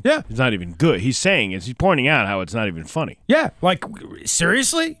 Right? Yeah. It's not even good. He's pointing out how it's not even funny. Yeah. Like,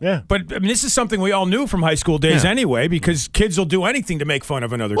 seriously? Yeah. But I mean, this is something we all knew from high school days anyway, because kids will do anything to make fun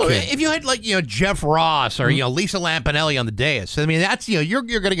of another kid. If you had Jeff Ross or Lisa Lampanelli on the dais, I mean that's you're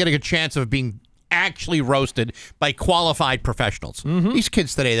going to get a good chance of being actually roasted by qualified professionals. These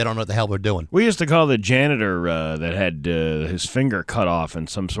kids today, they don't know what the hell they're doing. We used to call the janitor that had his finger cut off in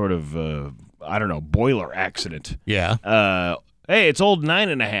some sort of boiler accident. Yeah. Hey, it's old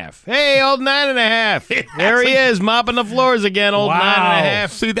 9.5. Hey, old 9.5. There he is, mopping the floors again, old 9.5.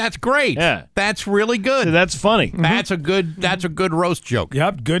 See, that's great. Yeah. That's really good. See, that's funny. That's a good roast joke.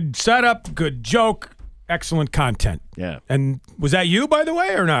 Yep. Good setup, good joke, excellent content. Yeah. And was that you, by the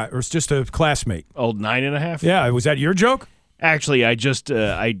way, or not? Or it's just a classmate? Old 9.5? Yeah. Was that your joke? Actually, I just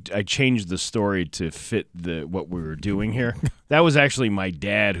I changed the story to fit what we were doing here. That was actually my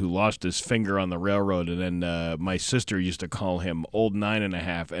dad who lost his finger on the railroad, and then my sister used to call him Old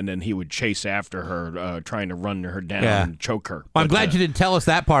 9.5, and then he would chase after her, trying to run her down and choke her. Well, I'm glad you didn't tell us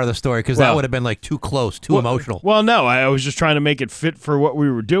that part of the story because that would have been like too close, too emotional. Well, no, I was just trying to make it fit for what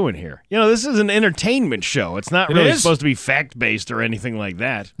we were doing here. This is an entertainment show. It's not really supposed to be fact-based or anything like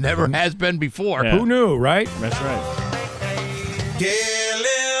that. Never has been before. Yeah. Who knew, right? That's right.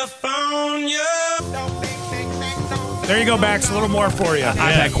 California. There you go, Bax. A little more for you.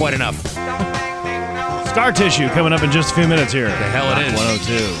 I've had quite enough. Scar Tissue coming up in just a few minutes here. The hell it is.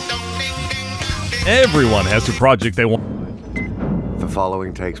 102. Everyone has a project they want. The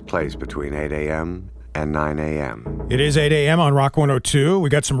following takes place between 8 a.m. and 9 a.m. It is 8 a.m. on Rock 102. We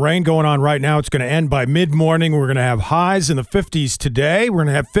got some rain going on right now. It's going to end by mid-morning. We're going to have highs in the 50s today. We're going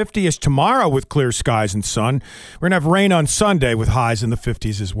to have 50-ish tomorrow with clear skies and sun. We're going to have rain on Sunday with highs in the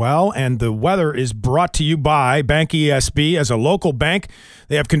 50s as well. And the weather is brought to you by Bank ESB. As a local bank,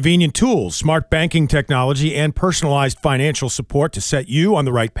 they have convenient tools, smart banking technology, and personalized financial support to set you on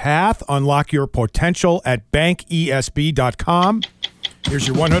the right path. Unlock your potential at bankesb.com. Here's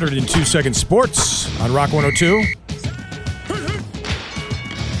your 102-second sports on Rock 102.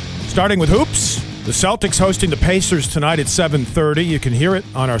 Starting with hoops, the Celtics hosting the Pacers tonight at 7:30. You can hear it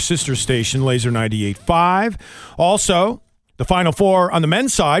on our sister station, Laser 98.5. Also, the Final Four on the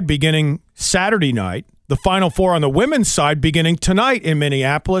men's side beginning Saturday night. The Final Four on the women's side beginning tonight in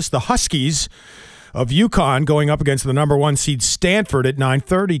Minneapolis. The Huskies of UConn going up against the number 1 seed Stanford at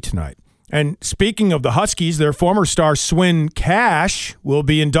 9:30 tonight. And speaking of the Huskies, their former star Swin Cash will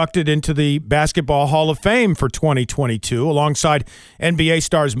be inducted into the Basketball Hall of Fame for 2022 alongside NBA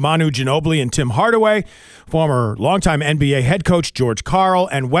stars Manu Ginobili and Tim Hardaway, former longtime NBA head coach George Karl,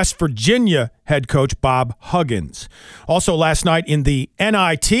 and West Virginia head coach Bob Huggins. Also last night in the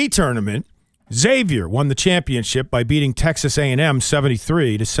NIT tournament, Xavier won the championship by beating Texas A&M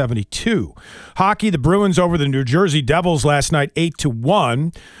 73-72. Hockey, the Bruins over the New Jersey Devils last night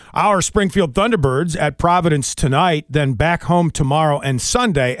 8-1. Our Springfield Thunderbirds at Providence tonight, then back home tomorrow and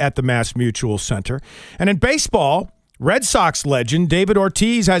Sunday at the Mass Mutual Center. And in baseball, Red Sox legend David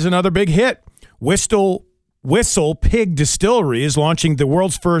Ortiz has another big hit. Whistle Pig Distillery is launching the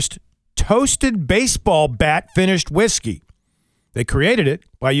world's first toasted baseball bat finished whiskey. They created it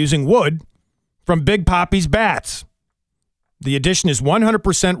by using wood from Big Papi's bats. The addition is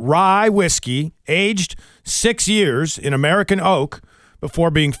 100% rye whiskey, aged 6 years in American oak before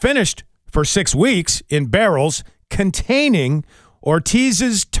being finished for 6 weeks in barrels containing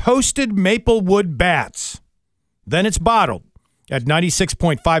Ortiz's toasted maple wood bats. Then it's bottled at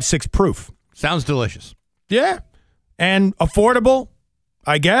 96.56 proof. Sounds delicious. Yeah. And affordable,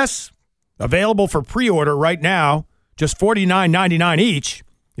 I guess. Available for pre-order right now, just $49.99 each.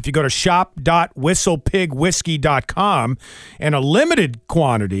 If you go to shop.whistlepigwhiskey.com, and a limited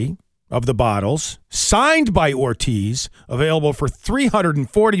quantity of the bottles signed by Ortiz, available for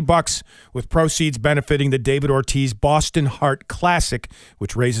 $340 with proceeds benefiting the David Ortiz Boston Heart Classic,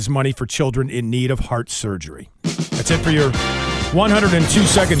 which raises money for children in need of heart surgery. That's it for your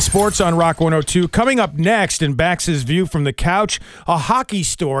 102-second sports on Rock 102. Coming up next in Bax's View from the Couch, a hockey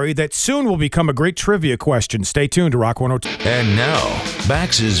story that soon will become a great trivia question. Stay tuned to Rock 102. And now,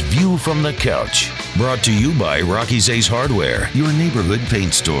 Bax's View from the Couch, brought to you by Rocky's Ace Hardware, your neighborhood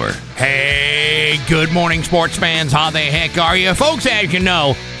paint store. Hey, good morning, sports fans. How the heck are you? Folks, as you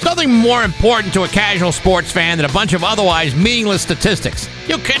know, there's nothing more important to a casual sports fan than a bunch of otherwise meaningless statistics.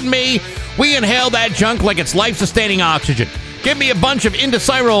 You kidding me? We inhale that junk like it's life-sustaining oxygen. Give me a bunch of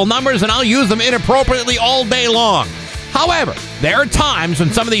indecipherable numbers and I'll use them inappropriately all day long. However, there are times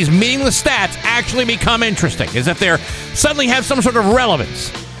when some of these meaningless stats actually become interesting, as if they suddenly have some sort of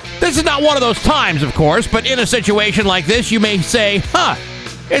relevance. This is not one of those times, of course, but in a situation like this, you may say,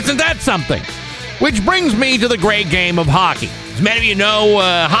 isn't that something? Which brings me to the great game of hockey. As many of you know,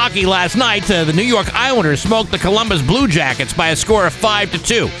 hockey last night, the New York Islanders smoked the Columbus Blue Jackets by a score of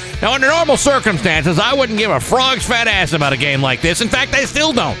 5-2. Now, under normal circumstances, I wouldn't give a frog's fat ass about a game like this. In fact, I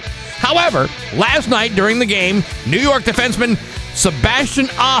still don't. However, last night during the game, New York defenseman Sebastian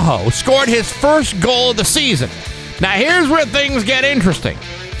Aho scored his first goal of the season. Now, here's where things get interesting.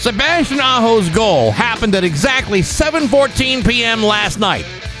 Sebastian Aho's goal happened at exactly 7:14 p.m. last night.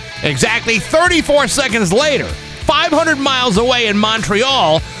 Exactly 34 seconds later, 500 miles away in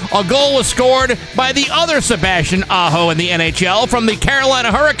Montreal, a goal was scored by the other Sebastian Aho in the NHL from the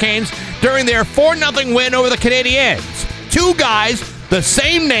Carolina Hurricanes during their 4-0 win over the Canadiens. Two guys, the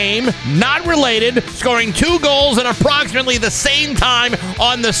same name, not related, scoring 2 goals at approximately the same time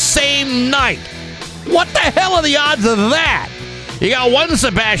on the same night. What the hell are the odds of that? You got one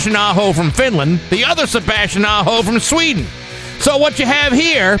Sebastian Aho from Finland, the other Sebastian Aho from Sweden. So what you have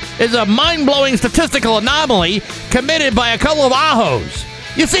here is a mind-blowing statistical anomaly committed by a couple of Ahos.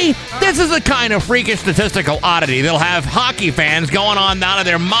 You see, this is a kind of freakish statistical oddity that'll have hockey fans going on out of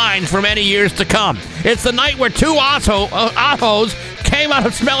their minds for many years to come. It's the night where 2 Ahos came out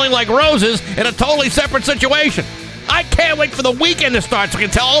of smelling like roses in a totally separate situation. I can't wait for the weekend to start so I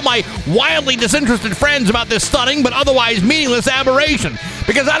can tell all my wildly disinterested friends about this stunning but otherwise meaningless aberration.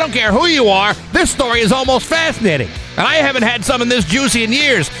 Because I don't care who you are, this story is almost fascinating. And I haven't had something this juicy in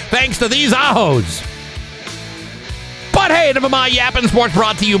years, thanks to these Ahos. But hey, enough of my yapping. Sports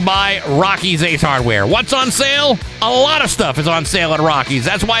brought to you by Rocky's Ace Hardware. What's on sale? A lot of stuff is on sale at Rocky's.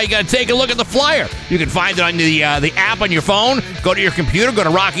 That's why you got to take a look at the flyer. You can find it on the app on your phone. Go to your computer, go to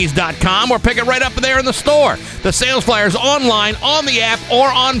Rockies.com, or pick it right up there in the store. The sales flyer's online, on the app, or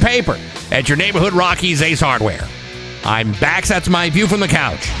on paper. At your neighborhood Rocky's Ace Hardware. I'm Bax. That's my view from the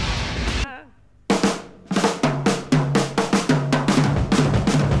couch.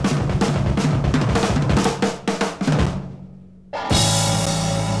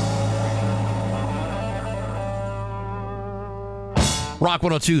 Rock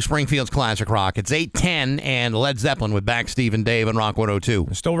 102, Springfield's Classic Rock. It's 8:10 and Led Zeppelin with Bax, Steve, and Dave on Rock 102.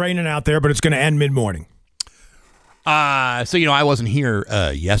 It's still raining out there, but it's going to end mid-morning. So, I wasn't here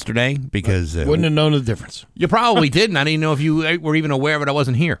yesterday because... Wouldn't have known the difference. You probably didn't. I didn't know if you were even aware of it. I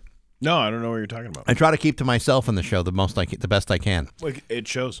wasn't here. No, I don't know what you're talking about. I try to keep to myself in the show the best I can. Like it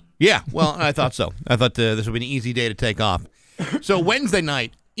shows. Yeah, well, I thought so. I thought this would be an easy day to take off. So Wednesday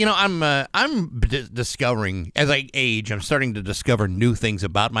night, I'm discovering, as I age, I'm starting to discover new things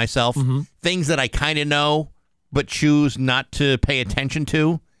about myself, things that I kind of know but choose not to pay attention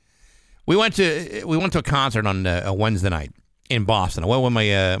to. We went to a concert on a Wednesday night in Boston. I went with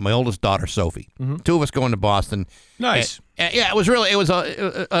my oldest daughter, Sophie. 2 of us going to Boston. Nice. It was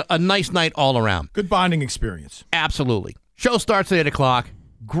a nice night all around. Good bonding experience. Absolutely. Show starts at 8 o'clock.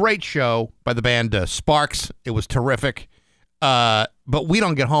 Great show by the band Sparks. It was terrific. But we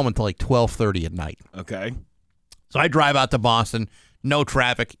don't get home until like 12:30 at night. Okay. So I drive out to Boston, no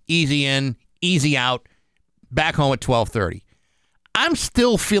traffic, easy in, easy out, back home at 12:30. I'm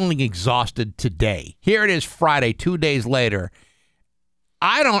still feeling exhausted today. Here it is Friday, 2 days later.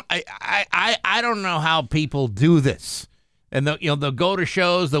 I don't know how people do this. And they'll go to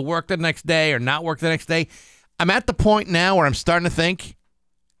shows, they'll work the next day or not work the next day. I'm at the point now where I'm starting to think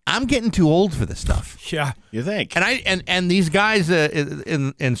I'm getting too old for this stuff. Yeah, you think? And these guys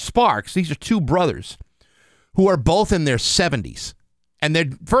in Sparks, these are two brothers who are both in their 70s. And they're,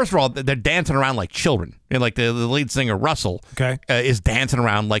 first of all, they're dancing around like children. And like the lead singer, Russell, is dancing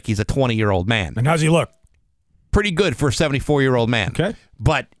around like he's a 20-year-old man. And how's he look? Pretty good for a 74-year-old man. Okay.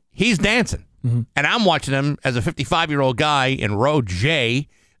 But he's dancing. Mm-hmm. And I'm watching him as a 55-year-old guy in row J,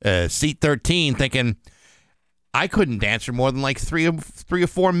 seat 13, thinking I couldn't dance for more than like 3 or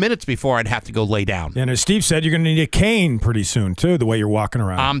 4 minutes before I'd have to go lay down. And as Steve said, you're going to need a cane pretty soon, too, the way you're walking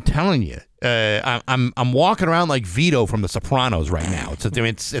around. I'm telling you. I'm walking around like Vito from The Sopranos right now.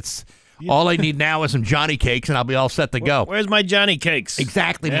 It's all I need now is some Johnny cakes and I'll be all set to go. Where's my Johnny cakes?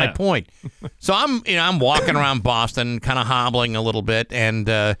 Exactly my point. So I'm walking around Boston, kind of hobbling a little bit, and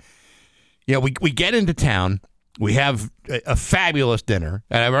we get into town. We have a fabulous dinner,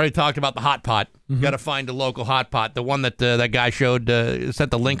 and I've already talked about the hot pot. Mm-hmm. Got to find a local hot pot, the one that that guy showed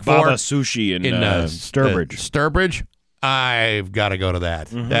sent the link for. Baba Sushi in Sturbridge. Sturbridge. I've got to go to that.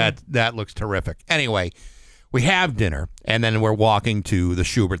 Mm-hmm. That looks terrific. Anyway, we have dinner, and then we're walking to the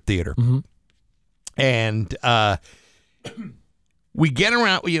Schubert Theater. Mm-hmm. And we get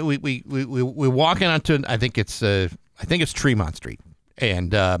around. We're walking onto. I think it's Tremont Street,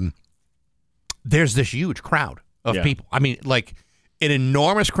 and there's this huge crowd of people. I mean, like an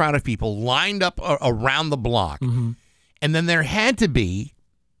enormous crowd of people lined up around the block, mm-hmm. and then there had to be.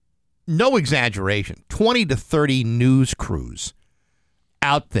 No exaggeration, 20 to 30 news crews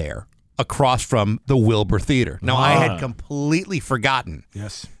out there across from the Wilbur Theater. Now, I had completely forgotten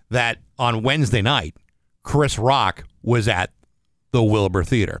that on Wednesday night, Chris Rock was at the Wilbur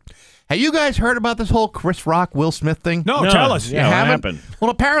Theater. Have you guys heard about this whole Chris Rock, Will Smith thing? No, tell us. Yeah, what happened? Well,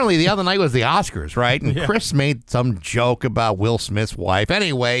 apparently the other night was the Oscars, right? And Chris made some joke about Will Smith's wife.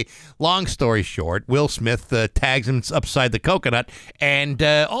 Anyway, long story short, Will Smith tags him upside the coconut, and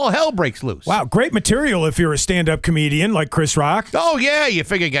all hell breaks loose. Wow, great material if you're a stand-up comedian like Chris Rock. Oh, yeah, you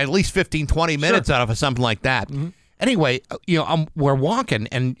figure you get at least 15, 20 minutes out of something like that. Mm-hmm. Anyway, we're walking,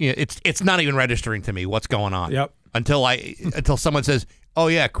 and it's not even registering to me what's going on. Yep. Until someone says, "Oh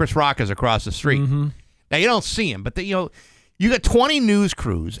yeah, Chris Rock is across the street." Mm-hmm. Now you don't see him, but you got 20 news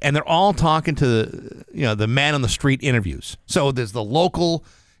crews, and they're all talking to the man on the street interviews. So there's the local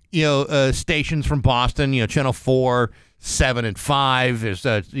stations from Boston, Channel 4, 7, and 5. There's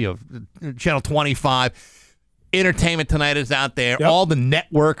Channel 25. Entertainment Tonight is out there. Yep. All the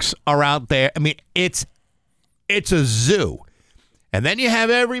networks are out there. I mean, it's a zoo. And then you have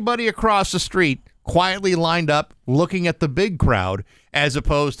everybody across the street quietly lined up looking at the big crowd as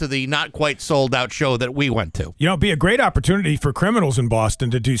opposed to the not quite sold out show that we went to. It'd be a great opportunity for criminals in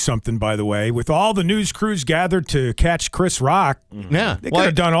Boston to do something, by the way, with all the news crews gathered to catch Chris Rock. Yeah. They could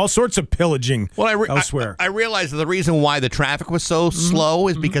have done all sorts of pillaging elsewhere. I realized that the reason why the traffic was so slow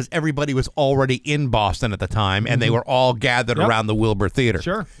is because everybody was already in Boston at the time, and they were all gathered around the Wilbur Theater.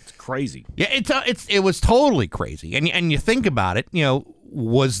 Sure. It's crazy. Yeah, it was totally crazy. And you think about it,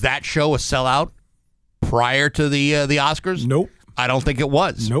 was that show a sellout prior to the Oscars? Nope. I don't think it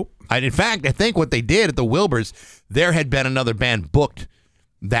was. Nope. In fact, I think what they did at the Wilburs, there had been another band booked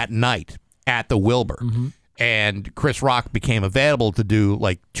that night at the Wilbur. Mm-hmm. And Chris Rock became available to do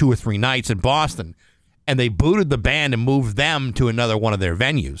like 2 or 3 nights in Boston. And they booted the band and moved them to another one of their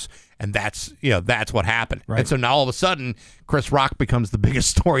venues. And that's what happened. Right. And so now all of a sudden, Chris Rock becomes the biggest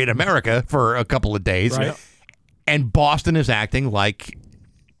story in America for a couple of days. Right. And Boston is acting like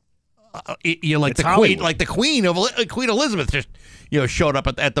Queen Elizabeth just showed up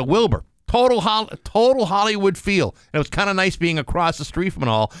at the Wilbur. Total Hollywood feel. And it was kind of nice being across the street from it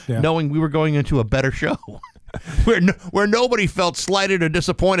all, knowing we were going into a better show, where nobody felt slighted or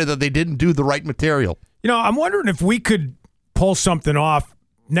disappointed that they didn't do the right material. I'm wondering if we could pull something off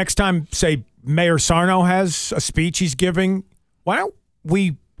next time. Say Mayor Sarno has a speech he's giving. Why don't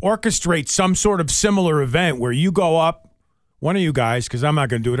we orchestrate some sort of similar event where you go up? One of you guys, because I'm not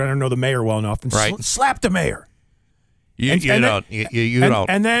going to do it. I don't know the mayor well enough. And slap the mayor. You don't.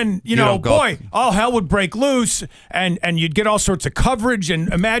 And then, boy, all hell would break loose, and you'd get all sorts of coverage.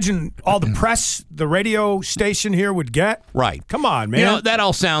 And imagine all the press the radio station here would get. Right. Come on, man. That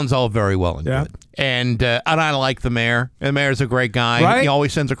all sounds all very well and good. And I like the mayor. The mayor's a great guy. Right? He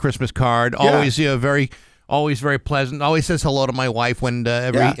always sends a Christmas card. Always always very pleasant. Always says hello to my wife when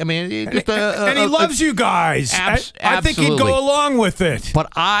I mean, and he loves you guys. I think he'd go along with it.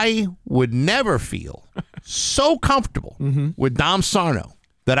 But I would never feel so comfortable with Dom Sarno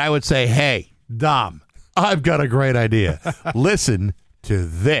that I would say, "Hey, Dom, I've got a great idea. Listen to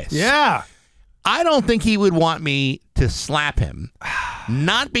this." Yeah. I don't think he would want me to slap him,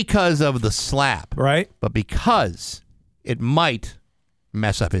 not because of the slap, right, but because it might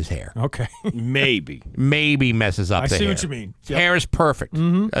mess up his hair. Okay. Maybe messes up I the see hair. what you mean. His hair is perfect.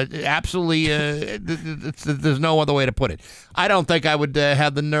 Absolutely. There's no other way to put it. I don't think I would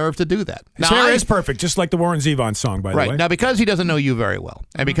have the nerve to do that. His hair is perfect, just like the Warren Zevon song, by the way. Right. Now, because he doesn't know you very well,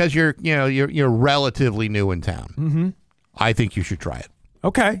 and because you're relatively new in town, I think you should try it.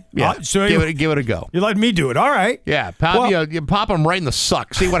 Okay. Yeah. So give it a go. You let me do it. All right. Yeah. You pop him right in the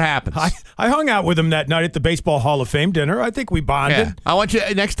suck. See what happens. I hung out with him that night at the Baseball Hall of Fame dinner. I think we bonded. Yeah. I want you,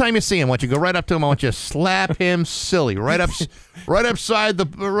 next time you see him, I want you to go right up to him. I want you to slap him silly right upside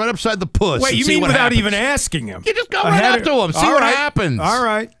the puss. Wait, you mean without even asking him? You just go right up to him. See what happens. All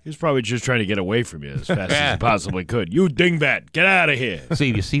right. He's probably just trying to get away from you as fast as he possibly could. You dingbat, get out of here.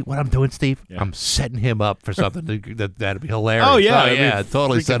 Steve, you see what I'm doing, Steve? Yeah. I'm setting him up for something that'd be hilarious. Oh, yeah. Yeah,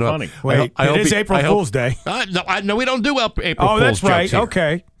 totally set him up. Wait, it is April Fool's Day. No, we don't do April Fool's. Oh, that's right. Here.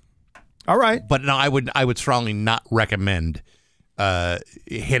 Okay. All right. But no, I would strongly not recommend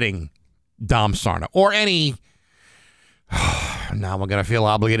hitting Dom Sarna or any. Now I'm going to feel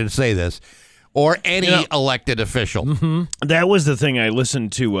obligated to say this. Or any elected official. That was the thing I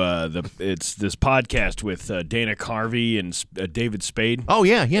listened to. It's this podcast with Dana Carvey and David Spade. Oh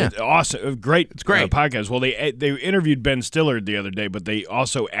yeah. Awesome, great. It's great podcast. Well, they interviewed Ben Stiller the other day, but they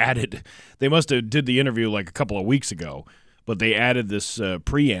also added. They must have did the interview like a couple of weeks ago, but they added this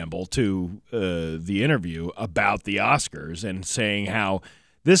preamble to the interview about the Oscars and saying how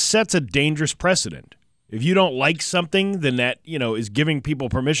this sets a dangerous precedent. If you don't like something, then that, is giving people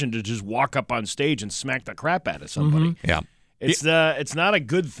permission to just walk up on stage and smack the crap out of somebody. Yeah. It's not a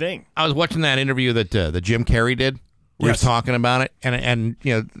good thing. I was watching that interview that Jim Carrey did. We were talking about it, and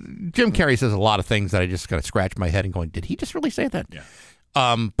Jim Carrey says a lot of things that I just kind of scratch my head and going, did he just really say that? Yeah.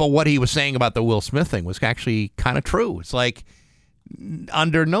 But what he was saying about the Will Smith thing was actually kind of true. It's like,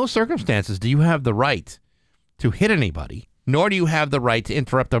 under no circumstances do you have the right to hit anybody, nor do you have the right to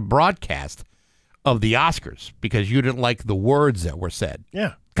interrupt a broadcast of the Oscars because you didn't like the words that were said.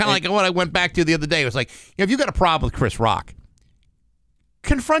 Yeah. Kind of like what I went back to the other day. It was like, if you got a problem with Chris Rock,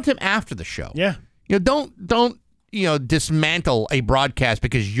 confront him after the show. Yeah. Don't dismantle a broadcast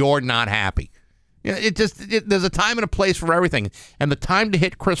because you're not happy. There's a time and a place for everything, and the time to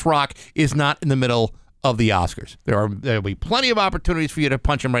hit Chris Rock is not in the middle of the Oscars. There'll be plenty of opportunities for you to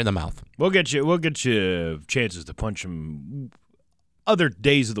punch him right in the mouth. We'll get you chances to punch him other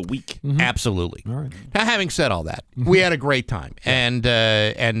days of the week. Absolutely. All right. Now, having said all that, we had a great time, and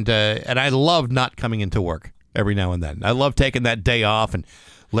I love not coming into work every now and then. I love taking that day off and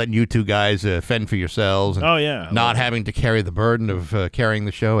letting you two guys fend for yourselves. And not having to carry the burden of carrying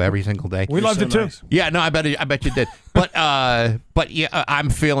the show every single day. We loved it too. Nice. Yeah, no, I bet you did. But yeah, I'm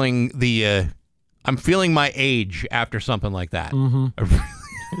feeling my age after something like that.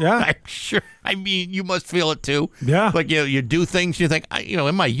 Yeah. I'm sure. I mean, you must feel it too. Yeah. Like, you do things, you think,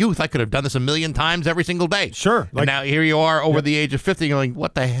 in my youth, I could have done this 1,000,000 times every single day. Sure. And now here you are over the age of 50, you're like,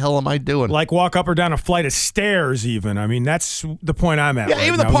 what the hell am I doing? Like walk up or down a flight of stairs even. I mean, that's the point I'm at. Yeah, right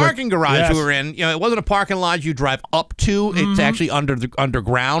even now. the parking garage yes. we were in, it wasn't a parking lot you drive up to. It's actually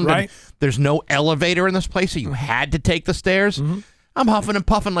underground. Right. And there's no elevator in this place, so you had to take the stairs. I'm huffing and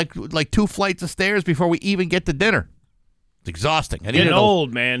puffing like 2 flights of stairs before we even get to dinner. It's exhausting. Getting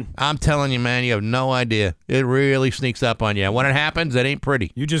old, man. I'm telling you, man, you have no idea. It really sneaks up on you. And when it happens, it ain't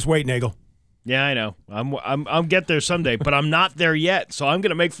pretty. You just wait, Nagel. Yeah, I know. I'll get there someday, but I'm not there yet. So I'm going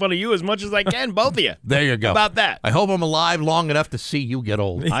to make fun of you as much as I can, both of you. There you go. How about that? I hope I'm alive long enough to see you get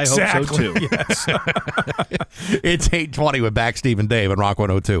old. Exactly. I hope so, too. Yes. It's 8:20 with Back Steve and Dave on Rock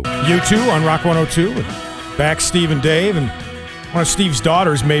 102. You too on Rock 102 with Back Steve and Dave. And one of Steve's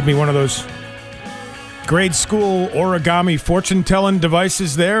daughters made me one of those grade school origami fortune-telling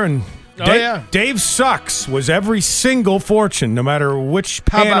devices there, and Dave Sucks was every single fortune, no matter which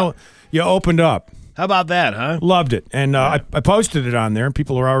panel you opened up. How about that, huh? Loved it, and I posted it on there, and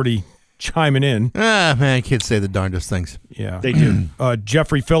people are already chiming in. Man, kids say the darndest things. Yeah, they do.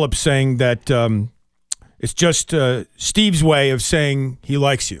 Jeffrey Phillips saying that it's just Steve's way of saying he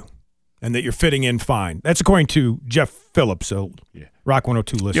likes you, and that you're fitting in fine. That's according to Jeff Phillips, so Rock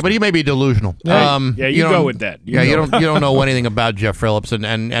 102 listener. Yeah, but he may be delusional. You go with that. You don't know anything about Jeff Phillips,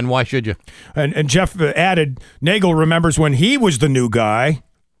 and why should you? And Jeff added, Nagel remembers when he was the new guy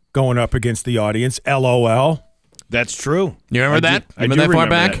going up against the audience. LOL. That's true. You remember that? I do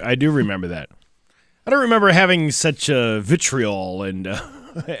remember that. I do remember that. I don't remember having such vitriol and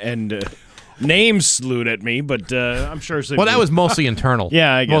names slewed at me, but I'm sure. Well, that was mostly internal.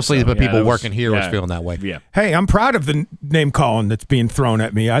 Yeah, I guess mostly so. the people was, working here was feeling that way. Yeah. Hey, I'm proud of the name calling that's being thrown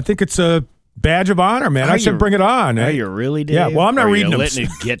at me. I think it's Badge of honor, man. I said bring it on. Are you really, Dave? Yeah. Well, I'm not reading them. Letting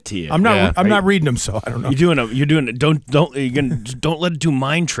it get to you. I'm not reading them, so I don't know. You're doing it. Don't let it do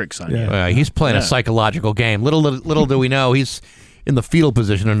mind tricks on you. He's playing a psychological game. Little do we know, he's in the fetal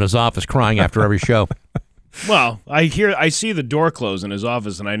position in his office crying after every show. Well, I see the door close in his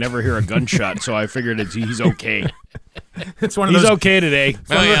office, and I never hear a gunshot, so I figured he's okay. It's one of those. He's okay today.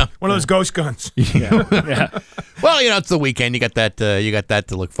 One of those ghost guns. Yeah. Well, it's the weekend. You got that. You got that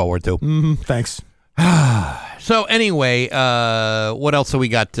to look forward to. Thanks. So anyway, what else have we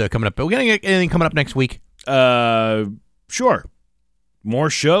got coming up? Are we getting anything coming up next week? Sure. More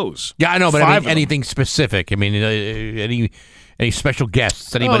shows. Yeah, I know, but anything specific? I mean, any special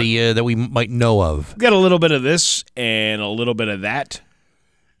guests? Anybody that we might know of? We've got a little bit of this and a little bit of that.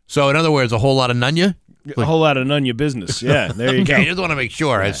 So, in other words, a whole lot of Nunya? A whole lot of Nunya business. Yeah, there you go. I just want to make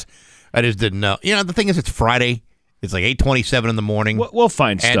sure. I just didn't know. The thing is, it's Friday. It's like 8:27 in the morning. We'll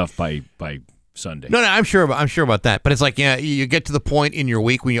find stuff by Sunday. No, I'm sure about that. But it's like, you get to the point in your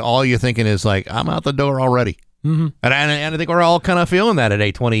week when all you're thinking is like, I'm out the door already. Mm-hmm. And I think we're all kind of feeling that at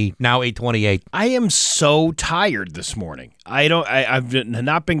 8:20, now 8:28. I am so tired this morning. I've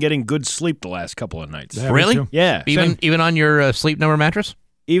not been getting good sleep the last couple of nights. Yeah, really? Yeah. Even on your Sleep Number mattress?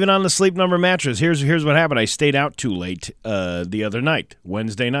 Even on the Sleep Number mattress. Here's what happened. I stayed out too late the other night,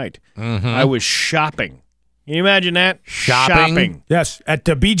 Wednesday night. Mm-hmm. I was shopping. Can you imagine that? Shopping? Yes, at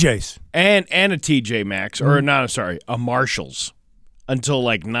the BJ's. And a TJ Maxx, a Marshall's until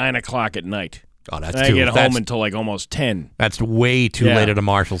like 9 o'clock at night. Oh, that's and I get home until like almost 10. That's way too late at a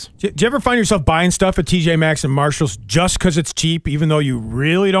Marshall's. Do you ever find yourself buying stuff at TJ Maxx and Marshall's just because it's cheap, even though you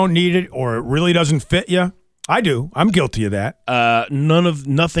really don't need it or it really doesn't fit you? I do. I'm guilty of that.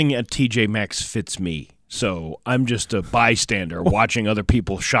 Nothing at TJ Maxx fits me. So I'm just a bystander watching other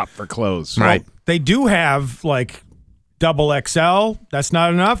people shop for clothes. Right. Well, they do have like double XL. That's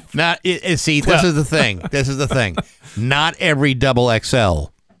not enough. This is the thing. This is the thing. Not every double XL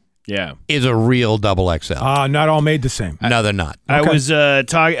is a real double XL. Not all made the same. No, they're not. Okay. I was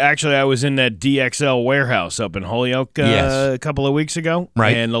I was in that DXL warehouse up in Holyoke a couple of weeks ago.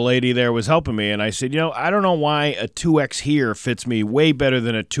 Right. And the lady there was helping me, and I said, I don't know why a 2X here fits me way better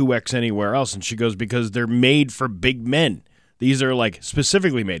than a 2X anywhere else. And she goes, because they're made for big men. These are like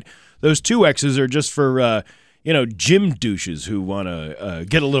specifically made. Those 2Xs are just for gym douches who want to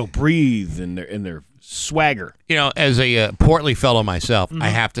get a little breathe in their swagger. As a portly fellow myself, I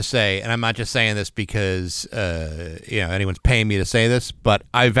have to say, and I'm not just saying this because anyone's paying me to say this, but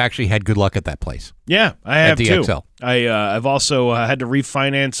I've actually had good luck at that place. Yeah, I have at DXL. Too. I've also had to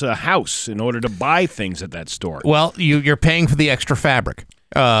refinance a house in order to buy things at that store. Well, you're paying for the extra fabric.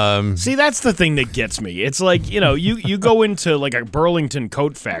 See, that's the thing that gets me. It's like, you go into like a Burlington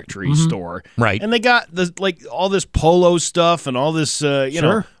coat factory store, right? And they got all this polo stuff and all this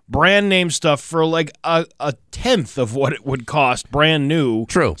brand name stuff for like a tenth of what it would cost brand new.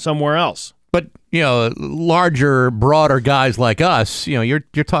 True. Somewhere else. But larger, broader guys like us, you're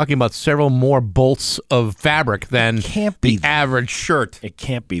talking about several more bolts of fabric than the average shirt. It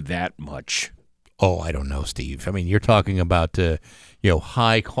can't be that much. Oh, I don't know, Steve. I mean, you're talking about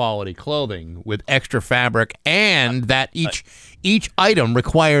high quality clothing with extra fabric, and that each item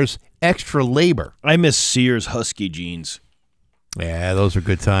requires extra labor. I miss Sears Husky jeans. Yeah, those are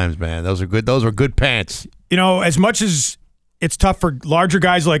good times, man. Those are good. Those are good pants. As much as it's tough for larger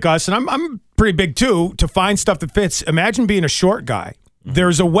guys like us, and I'm pretty big too, to find stuff that fits. Imagine being a short guy.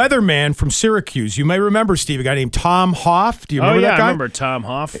 There's a weatherman from Syracuse. You may remember, Steve, a guy named Tom Hoff. Do you remember that guy? I remember Tom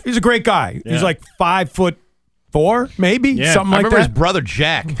Hoff. He's a great guy. Yeah. He's like 5'4", maybe, something like that. I remember his brother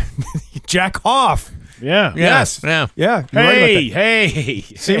Jack. Jack Hoff. Yeah. Yes. Yeah. Yeah. Hey.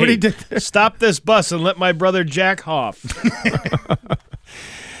 See what he did? Stop this bus and let my brother Jack Hoff.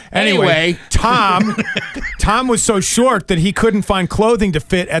 Anyway, Tom was so short that he couldn't find clothing to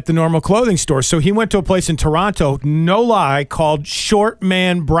fit at the normal clothing store. So he went to a place in Toronto, no lie, called Short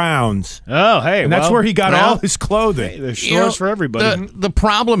Man Brown's. Oh, hey. And that's where he got all his clothing. Hey, there's stores for everybody. The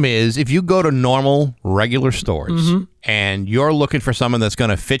problem is, if you go to normal, regular stores and you're looking for someone that's going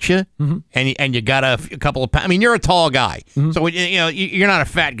to fit you, and you got a couple of pounds. I mean, you're a tall guy. So, you're not a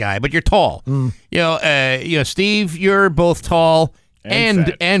fat guy, but you're tall. Steve, you're both tall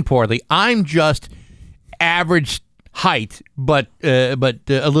and portly. I'm just average height, but a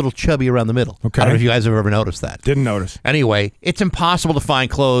little chubby around the middle. Okay. I don't know if you guys have ever noticed that. Didn't notice. Anyway, it's impossible to find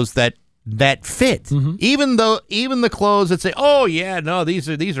clothes that fit. Even the clothes that say, "Oh yeah, no, these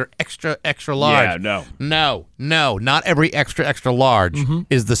are extra large." Yeah, no, not every extra large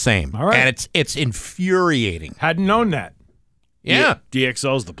is the same. All right. And it's infuriating. Hadn't known that. Yeah.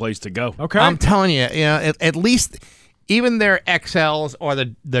 DXL's the place to go. Okay. I'm telling you, at least even their XLs or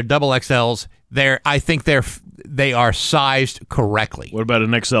their double XLs, I think they are sized correctly. What about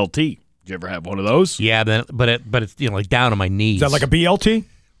an XLT? Did you ever have one of those? Yeah, but it's like down on my knees. Is that like a BLT?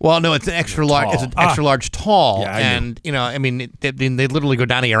 Well, no, it's an extra large. It's an extra large tall, Yeah, and they literally go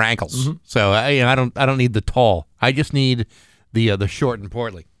down to your ankles. So I don't need the tall. I just need the short and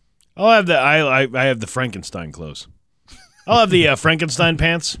portly. I'll have I have the Frankenstein clothes. I'll have the Frankenstein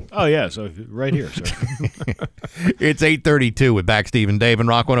pants. Oh yeah, so right here. Sir. It's 8:32 with Back Steve and Dave and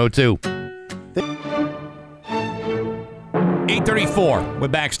Rock 102. 8:34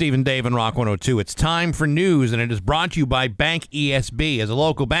 with Back Steve and Dave and Rock 102. It's time for news, and it is brought to you by Bank ESB. As a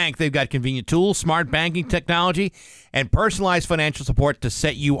local bank, they've got convenient tools, smart banking technology, and personalized financial support to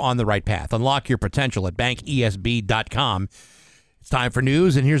set you on the right path. Unlock your potential at bankesb.com. It's time for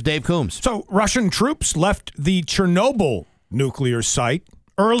news, and here's Dave Coombs. So Russian troops left the Chernobyl nuclear site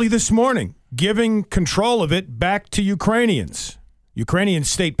early this morning, giving control of it back to Ukrainians. Ukrainian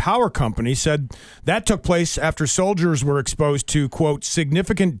state power company said that took place after soldiers were exposed to, quote,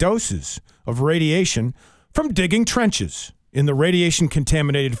 significant doses of radiation from digging trenches in the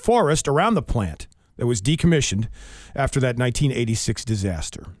radiation-contaminated forest around the plant that was decommissioned after that 1986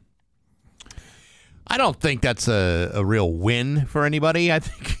 disaster. I don't think that's a real win for anybody. I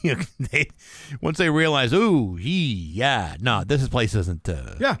think once they realize, this place isn't.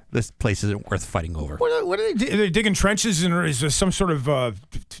 This place isn't worth fighting over. What are they? Are they digging trenches, and is there some sort of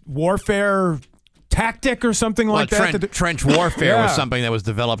warfare tactic or something like that? Trench warfare was something that was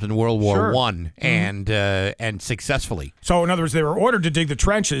developed in World War I and successfully. So, in other words, they were ordered to dig the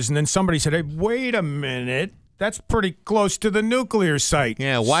trenches, and then somebody said, "Hey, wait a minute." That's pretty close to the nuclear site.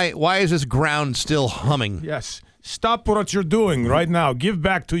 Yeah, why is this ground still humming? Yes. Stop what you're doing right now. Give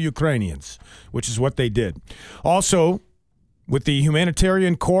back to Ukrainians, which is what they did. Also, with the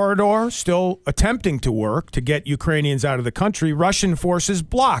humanitarian corridor still attempting to work to get Ukrainians out of the country, Russian forces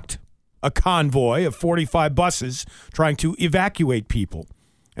blocked a convoy of 45 buses trying to evacuate people.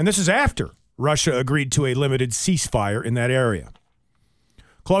 And this is after Russia agreed to a limited ceasefire in that area.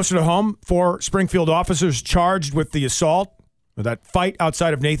 Closer to home, 4 Springfield officers charged with the assault, or that fight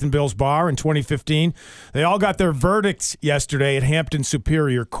outside of Nathan Bill's bar in 2015. They all got their verdicts yesterday at Hampton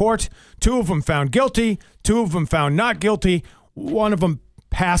Superior Court. 2 of them found guilty, 2 of them found not guilty. One of them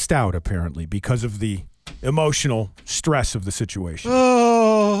passed out, apparently, because of the emotional stress of the situation.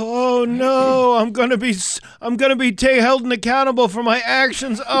 Oh no! I'm gonna be held accountable for my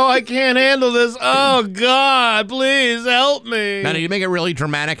actions. Oh, I can't handle this. Oh God, please help me. Now, did you make it really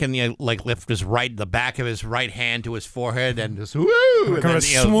dramatic and lift the back of his right hand to his forehead and just woo? Kind of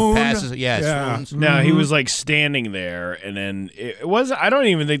swoon. Passes, swoons. No, he was standing there, and then it was. I don't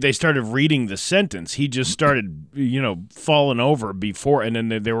even think they started reading the sentence. He just started, falling over before, and then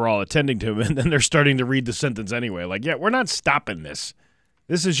they were all attending to him, and then they're starting to read the sentence anyway. We're not stopping this.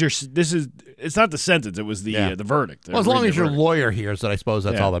 It's not the sentence. It was the verdict. Well, as long as your lawyer hears it, I suppose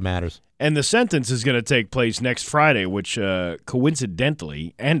that's all that matters. And the sentence is going to take place next Friday, which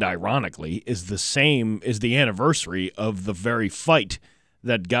coincidentally and ironically is the anniversary of the very fight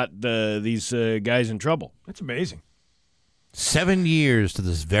that got these guys in trouble. That's amazing. 7 years to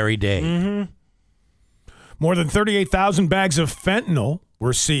this very day. Mm-hmm. More than 38,000 bags of fentanyl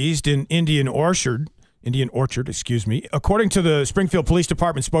were seized in Indian Orchard, according to the Springfield Police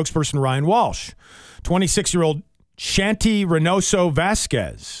Department spokesperson Ryan Walsh. 26-year-old Shanti Reynoso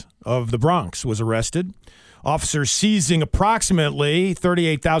Vasquez of the Bronx was arrested. Officers seizing approximately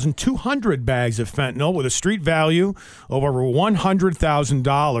 38,200 bags of fentanyl with a street value of over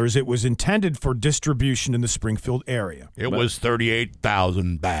 $100,000. It was intended for distribution in the Springfield area. It was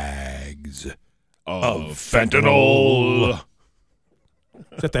 38,000 bags of fentanyl.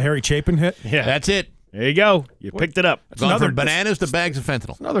 Is that the Harry Chapin hit? Yeah. That's it. There you go. You picked it up. It's another from bananas to bags of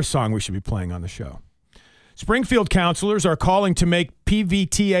fentanyl. Another song we should be playing on the show. Springfield counselors are calling to make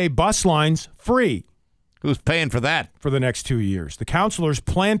PVTA bus lines free. Who's paying for that? For the next 2 years. The counselors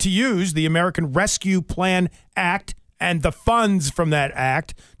plan to use the American Rescue Plan Act and the funds from that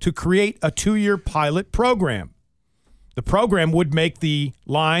act to create a 2-year pilot program. The program would make the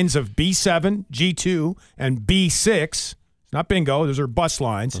lines of B7, G2, and B6, not bingo, those are bus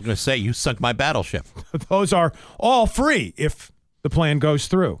lines. I was going to say, you sunk my battleship. Those are all free if the plan goes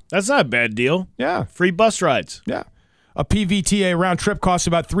through. That's not a bad deal. Yeah. Free bus rides. Yeah. A PVTA round trip costs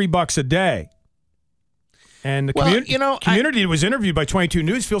about $3 a day. And the community that was interviewed by 22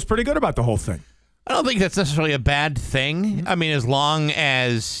 News feels pretty good about the whole thing. I don't think that's necessarily a bad thing. Mm-hmm. I mean, as long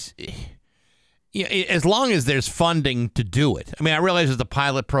as there's funding to do it. I mean, I realize it's a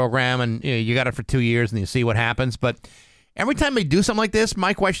pilot program and you got it for 2 years and you see what happens. But every time they do something like this,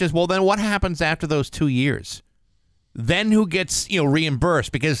 my question is, well, then what happens after those 2 years? then who gets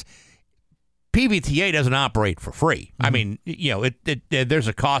reimbursed? Because PVTA doesn't operate for free. I mean, there's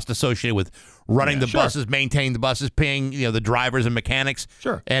a cost associated with running the buses, maintaining the buses, paying the drivers and mechanics,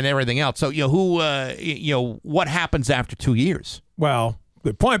 and everything else. So what happens after 2 years? Well,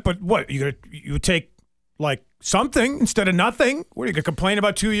 good point. But what you take like something instead of nothing? What are you gonna complain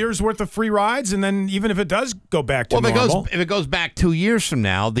about 2 years worth of free rides, and then even if it does go back to normal? If it goes back 2 years from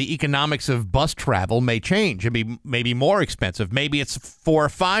now, the economics of bus travel may change. It'd be maybe more expensive. Maybe it's $4 or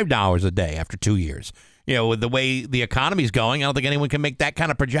 $5 a day after 2 years. With the way the economy's going, I don't think anyone can make that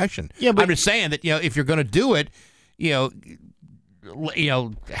kind of projection. Yeah, but I'm just saying that if you're going to do it, I'm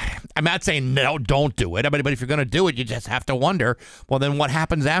not saying no, don't do it. But if you're going to do it, you just have to wonder, well, then what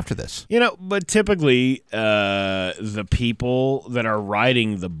happens after this? But typically the people that are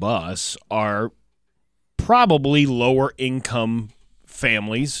riding the bus are probably lower income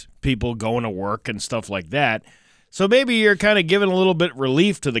families, people going to work and stuff like that. So maybe you're kind of giving a little bit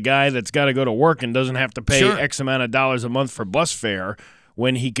relief to the guy that's got to go to work and doesn't have to pay X amount of dollars a month for bus fare,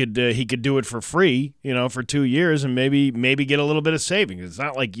 when he could do it for free, for 2 years, and maybe get a little bit of savings. It's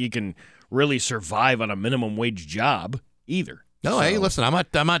not like you can really survive on a minimum wage job either. No, hey, listen,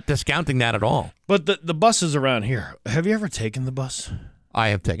 I'm not discounting that at all. But the buses around here, have you ever taken the bus? I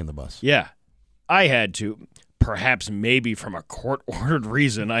have taken the bus. Yeah, I had to. Perhaps maybe from a court-ordered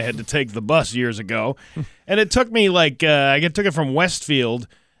reason, I had to take the bus years ago, and it took me I took it from Westfield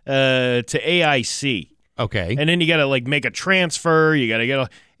to AIC. Okay. And then you got to make a transfer. You got to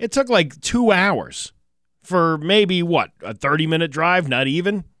it took 2 hours for maybe a 30-minute drive, not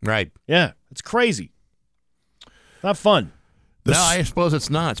even. Right. Yeah, it's crazy. Not fun. No, I suppose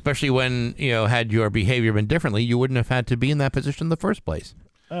it's not, especially when, had your behavior been differently, you wouldn't have had to be in that position in the first place.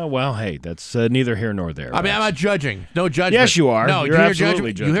 Well, hey, that's neither here nor there. I mean, I'm not judging. No judgment. Yes, you are. No, you're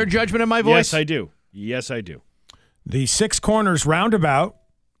absolutely judging. You hear judgment in my voice? Yes, I do. The Six Corners roundabout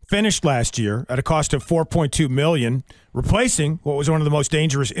finished last year at a cost of $4.2 million, replacing what was one of the most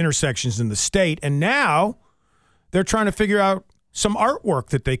dangerous intersections in the state. And now they're trying to figure out some artwork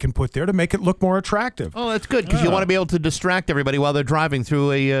that they can put there to make it look more attractive. Oh, that's good, because you want to be able to distract everybody while they're driving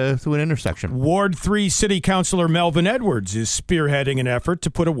through an intersection. Ward 3 City Councilor Melvin Edwards is spearheading an effort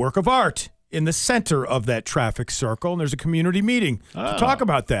to put a work of art in the center of that traffic circle, and there's a community meeting to talk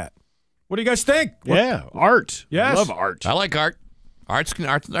about that. What do you guys think? Yeah, art. Yes. I love art. I like art.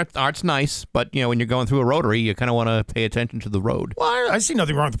 Art's nice, but when you're going through a rotary, you kind of want to pay attention to the road. Well, I see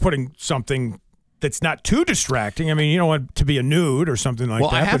nothing wrong with putting something that's not too distracting. I mean, you don't want it to be a nude or something like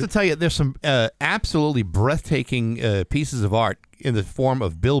that. Well, I have to tell you, there's some absolutely breathtaking pieces of art in the form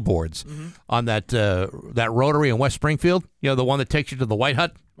of billboards on that rotary in West Springfield. The one that takes you to the White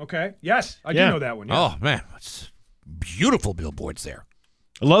Hut. Okay. Yes, I do know that one. Yeah. Oh man, it's beautiful billboards there.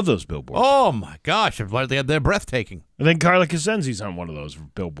 I love those billboards. Oh, my gosh. They're breathtaking. I think Carla Cosenzi's on one of those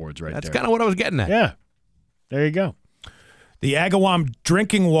billboards right That's there. kind of what I was getting at. Yeah. There you go. The Agawam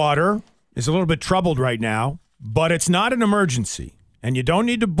drinking water is a little bit troubled right now, but it's not an emergency, and you don't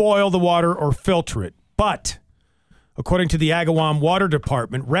need to boil the water or filter it. But according to the Agawam Water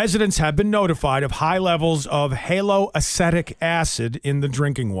Department, residents have been notified of high levels of haloacetic acid in the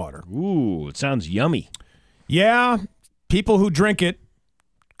drinking water. Ooh, it sounds yummy. Yeah, people who drink it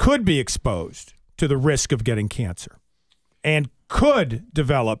could be exposed to the risk of getting cancer and could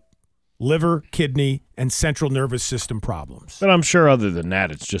develop liver, kidney, and central nervous system problems. But I'm sure other than that,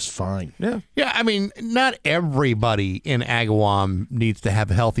 it's just fine. Yeah. Yeah, I mean, not everybody in Agawam needs to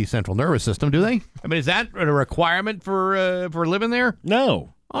have a healthy central nervous system, do they? I mean, is that a requirement for living there?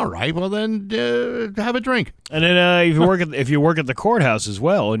 No. All right, well then, have a drink. And then if you work at the courthouse as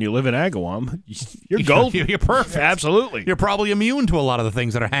well, and you live in Agawam, you're golden. You're perfect. Absolutely. You're probably immune to a lot of the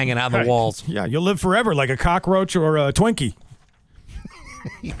things that are hanging out on the walls. Yeah, you'll live forever like a cockroach or a Twinkie.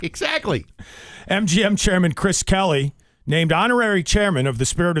 Exactly. MGM Chairman Chris Kelly named honorary chairman of the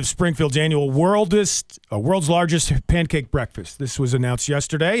Spirit of Springfield's annual world's largest pancake breakfast. This was announced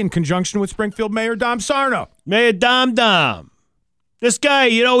yesterday in conjunction with Springfield Mayor Dom Sarno. Mayor Dom. This guy,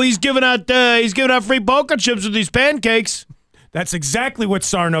 he's giving out free poker chips with these pancakes. That's exactly what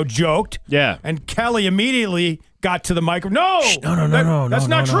Sarno joked. Yeah. And Kelly immediately got to the microphone. No, no, that's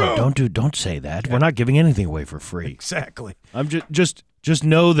not true. Don't say that. Yeah. We're not giving anything away for free. Exactly. I'm just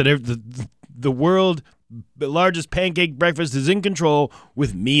know that the world largest pancake breakfast is in control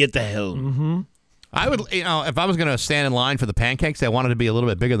with me at the helm. Mm-hmm. I would, if I was going to stand in line for the pancakes, I wanted to be a little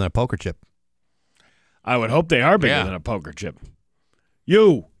bit bigger than a poker chip. I would hope they are bigger than a poker chip.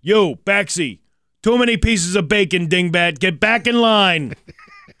 You, Baxi, too many pieces of bacon, dingbat. Get back in line.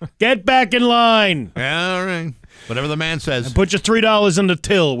 Get back in line. Yeah, all right. Whatever the man says. And put your $3 in the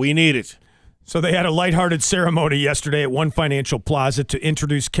till. We need it. So they had a lighthearted ceremony yesterday at One Financial Plaza to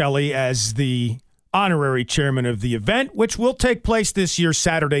introduce Kelly as the honorary chairman of the event, which will take place this year,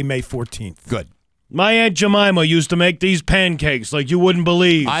 Saturday, May 14th. Good. My Aunt Jemima used to make these pancakes like you wouldn't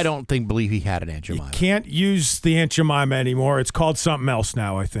believe. I don't believe he had an Aunt Jemima. You can't use the Aunt Jemima anymore. It's called something else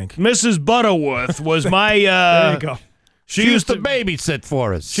now, I think. Mrs. Butterworth was my... there you go. She used to babysit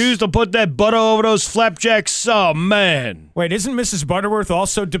for us. She used to put that butter over those flapjacks. Oh, man. Wait, isn't Mrs. Butterworth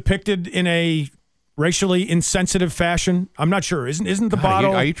also depicted in a racially insensitive fashion? I'm not sure. Isn't the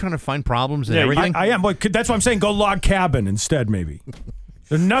bottle... Are you trying to find problems in everything? I am, but that's why I'm saying go Log Cabin instead, maybe.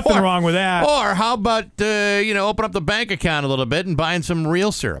 There's nothing wrong with that. Or how about, open up the bank account a little bit and buying some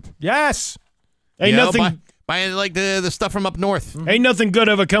real syrup? Yes. Ain't nothing... Buying like the stuff from up north. Ain't nothing good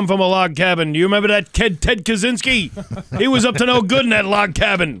ever come from a log cabin. Do you remember that kid, Ted Kaczynski? He was up to no good in that log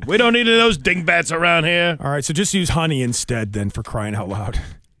cabin. We don't need any of those dingbats around here. All right, so just use honey instead then, for crying out loud.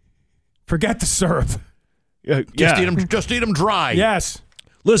 Forget the syrup. Just eat them dry. Yes.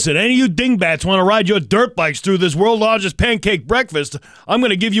 Listen, any of you dingbats want to ride your dirt bikes through this world's largest pancake breakfast, I'm going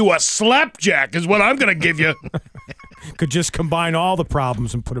to give you a slapjack is what I'm going to give you. Could just combine all the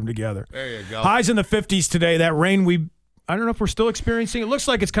problems and put them together. There you go. Highs in the 50s today. That rain I don't know if we're still experiencing. It looks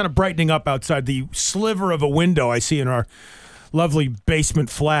like it's kind of brightening up outside the sliver of a window I see in our lovely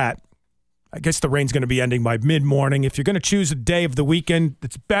basement flat. I guess the rain's going to be ending by mid-morning. If you're going to choose a day of the weekend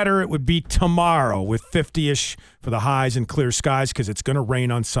that's better, it would be tomorrow with 50-ish for the highs and clear skies because it's going to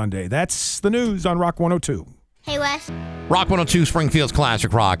rain on Sunday. That's the news on Rock 102. Hey, Wes. Rock 102, Springfield's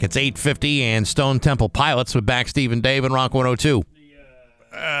Classic Rock. It's 8:50 and Stone Temple Pilots with back Steve and Dave and Rock 102.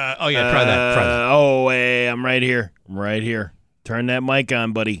 Try that. Hey, I'm right here. Turn that mic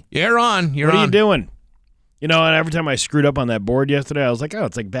on, buddy. You're on. What are you doing? You know, and every time I screwed up on that board yesterday, I was like,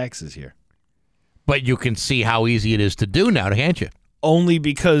 it's like Bax is here. But you can see how easy it is to do now, can't you? Only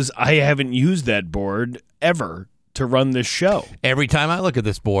because I haven't used that board ever to run this show. Every time I look at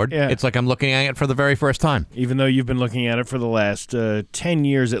this board, it's like I'm looking at it for the very first time. Even though you've been looking at it for the last 10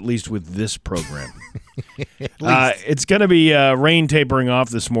 years at least with this program. It's going to be rain tapering off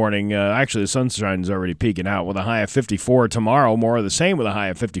this morning. Actually, the sunshine's already peeking out with a high of 54 tomorrow. More of the same with a high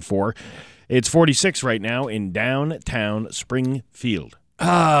of 54. It's 46 right now in downtown Springfield.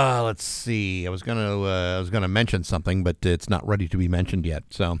 Let's see. I was gonna mention something, but it's not ready to be mentioned yet.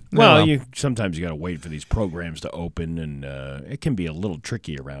 So sometimes you got to wait for these programs to open, and it can be a little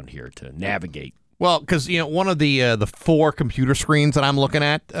tricky around here to navigate. Well, because one of the 4 computer screens that I'm looking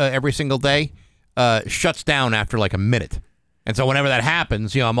at every single day shuts down after like a minute, and so whenever that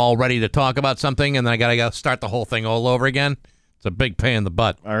happens, I'm all ready to talk about something, and then I gotta start the whole thing all over again. It's a big pain in the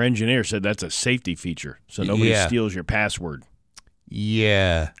butt. Our engineer said that's a safety feature, so nobody steals your password.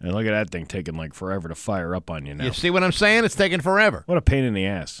 Yeah. And look at that thing taking like forever to fire up on you now. You see what I'm saying? It's taking forever. What a pain in the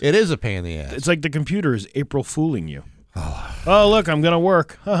ass. It is a pain in the ass. It's like the computer is April fooling you. Oh, look, I'm going to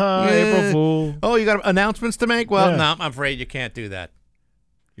work. April Fool. Oh, you got announcements to make? Well, no, I'm afraid you can't do that.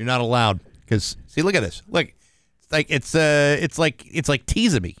 You're not allowed. Because, see, look at this. Look, it's like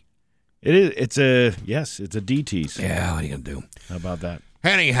teasing me. It is. It's a D-tease. Yeah, what are you going to do? How about that?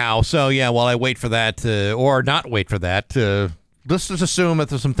 Anyhow, so while I wait for that, or not wait for that, let's just assume that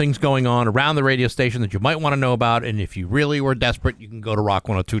there's some things going on around the radio station that you might want to know about, and if you really were desperate, you can go to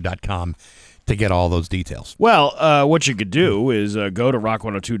rock102.com to get all those details. Well, what you could do is go to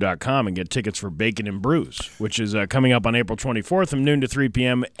rock102.com and get tickets for Bacon and Brews, which is coming up on April 24th from noon to 3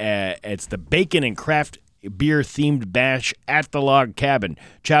 p.m. It's the Bacon and Craft Beer-themed bash at the Log Cabin.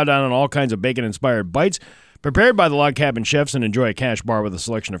 Chow down on all kinds of bacon-inspired bites prepared by the Log Cabin chefs and enjoy a cash bar with a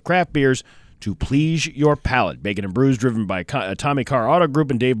selection of craft beers to please your palate. Bacon and Brews, driven by Tommy Carr Auto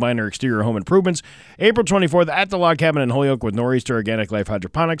Group and Dave Miner Exterior Home Improvements. April 24th at the Log Cabin in Holyoke with Nor'easter Organic Life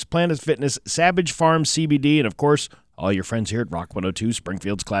Hydroponics, Planet Fitness, Savage Farm CBD, and, of course, all your friends here at Rock 102,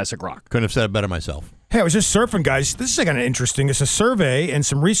 Springfield's Classic Rock. Couldn't have said it better myself. Hey, I was just surfing, guys. This is kind of interesting. It's a survey and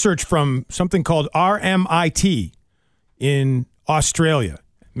some research from something called RMIT in Australia.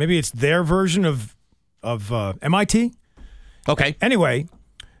 Maybe it's their version of MIT? Okay. Anyway,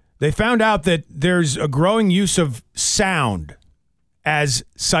 they found out that there's a growing use of sound as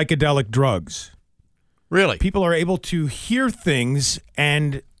psychedelic drugs. Really? People are able to hear things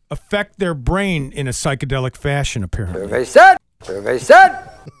and affect their brain in a psychedelic fashion, apparently. Survey said. Survey said.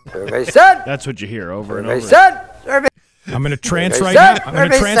 Survey said. That's what you hear over and Survey over. Said. Survey. I'm in a trance right now. I'm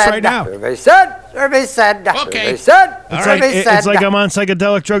in a trance right now. Survey said. Survey said. Okay. Survey said. It's like I'm on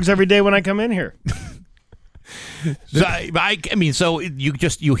psychedelic drugs every day when I come in here. So, I mean, so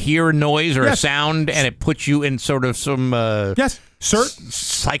you hear a noise or a sound, and it puts you in sort of some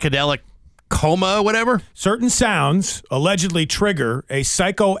psychedelic coma, whatever. Certain sounds allegedly trigger a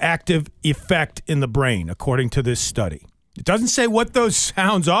psychoactive effect in the brain, according to this study. It doesn't say what those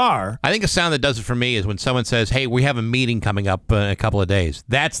sounds are. I think a sound that does it for me is when someone says, "Hey, we have a meeting coming up in a couple of days."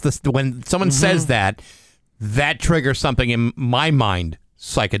 That's when someone says that triggers something in my mind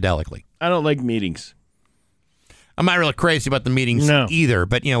psychedelically. I don't like meetings. I'm not really crazy about the meetings either,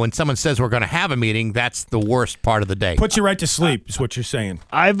 but when someone says we're going to have a meeting, that's the worst part of the day. Puts you right to sleep, is what you're saying.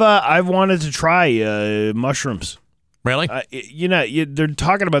 I've wanted to try mushrooms. Really? They're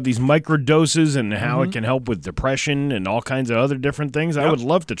talking about these microdoses and how it can help with depression and all kinds of other different things. Yep. I would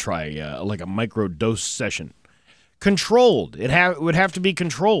love to try like a microdose session. Controlled. It would have to be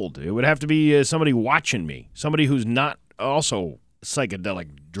controlled. It would have to be somebody watching me, somebody who's not also psychedelic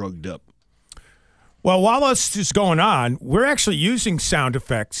drugged up. Well, while this is going on, we're actually using sound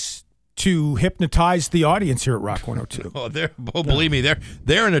effects to hypnotize the audience here at Rock 102. Believe me,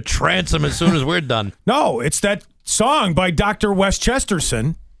 they're in a trance as soon as we're done. No, it's that song by Dr. Wes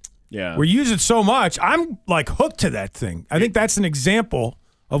Chesterton. Yeah. We use it so much. I'm like hooked to that thing. I think that's an example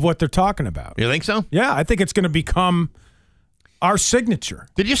of what they're talking about. You think so? Yeah, I think it's going to become our signature.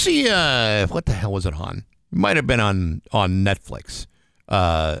 Did you see, what the hell was it on? It might have been on Netflix.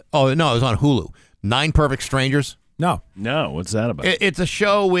 No, it was on Hulu. 9 Perfect Strangers. No, what's that about? It's a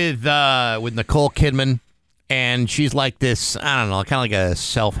show with Nicole Kidman, and she's like this, I don't know, kind of like a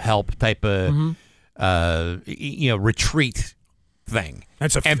self-help type of retreat thing.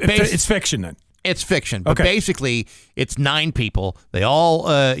 It's fiction then. It's fiction, but Okay. basically it's 9 people. They all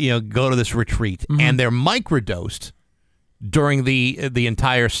go to this retreat, and they're microdosed during the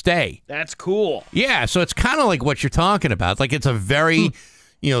entire stay. That's cool. Yeah, so it's kind of like what you're talking about. Like it's a very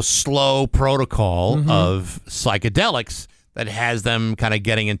slow protocol of psychedelics that has them kind of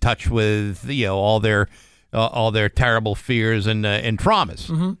getting in touch with all their terrible fears and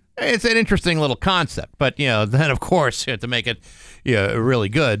traumas. It's an interesting little concept, but then of course to make it really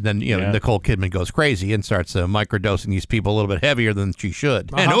good, then Nicole Kidman goes crazy and starts microdosing these people a little bit heavier than she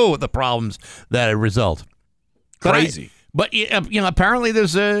should, and the problems that result. Crazy. But apparently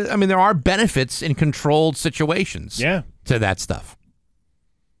there are benefits in controlled situations. Yeah. To that stuff.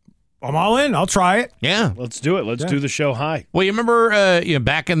 I'm all in. I'll try it. Yeah, let's do it. Let's do the show high. Well, you remember,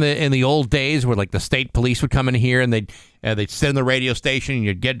 back in the old days where like the state police would come in here and they'd sit in the radio station and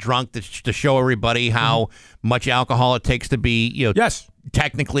you'd get drunk to show everybody how much alcohol it takes to be yes,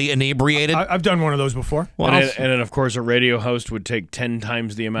 technically inebriated. I've done one of those before. Well, and then of course a radio host would take 10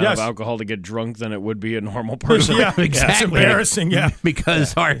 times the amount of alcohol to get drunk than it would be a normal person. Yeah, exactly. It's embarrassing. Yeah,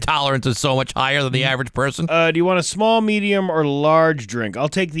 because our tolerance is so much higher than the average person. Do you want a small, medium, or large drink? I'll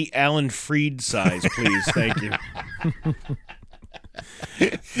take the Alan Freed size, please. Thank you.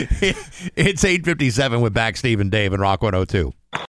 It's 8:57 with Back Steve and Dave and Rock 102.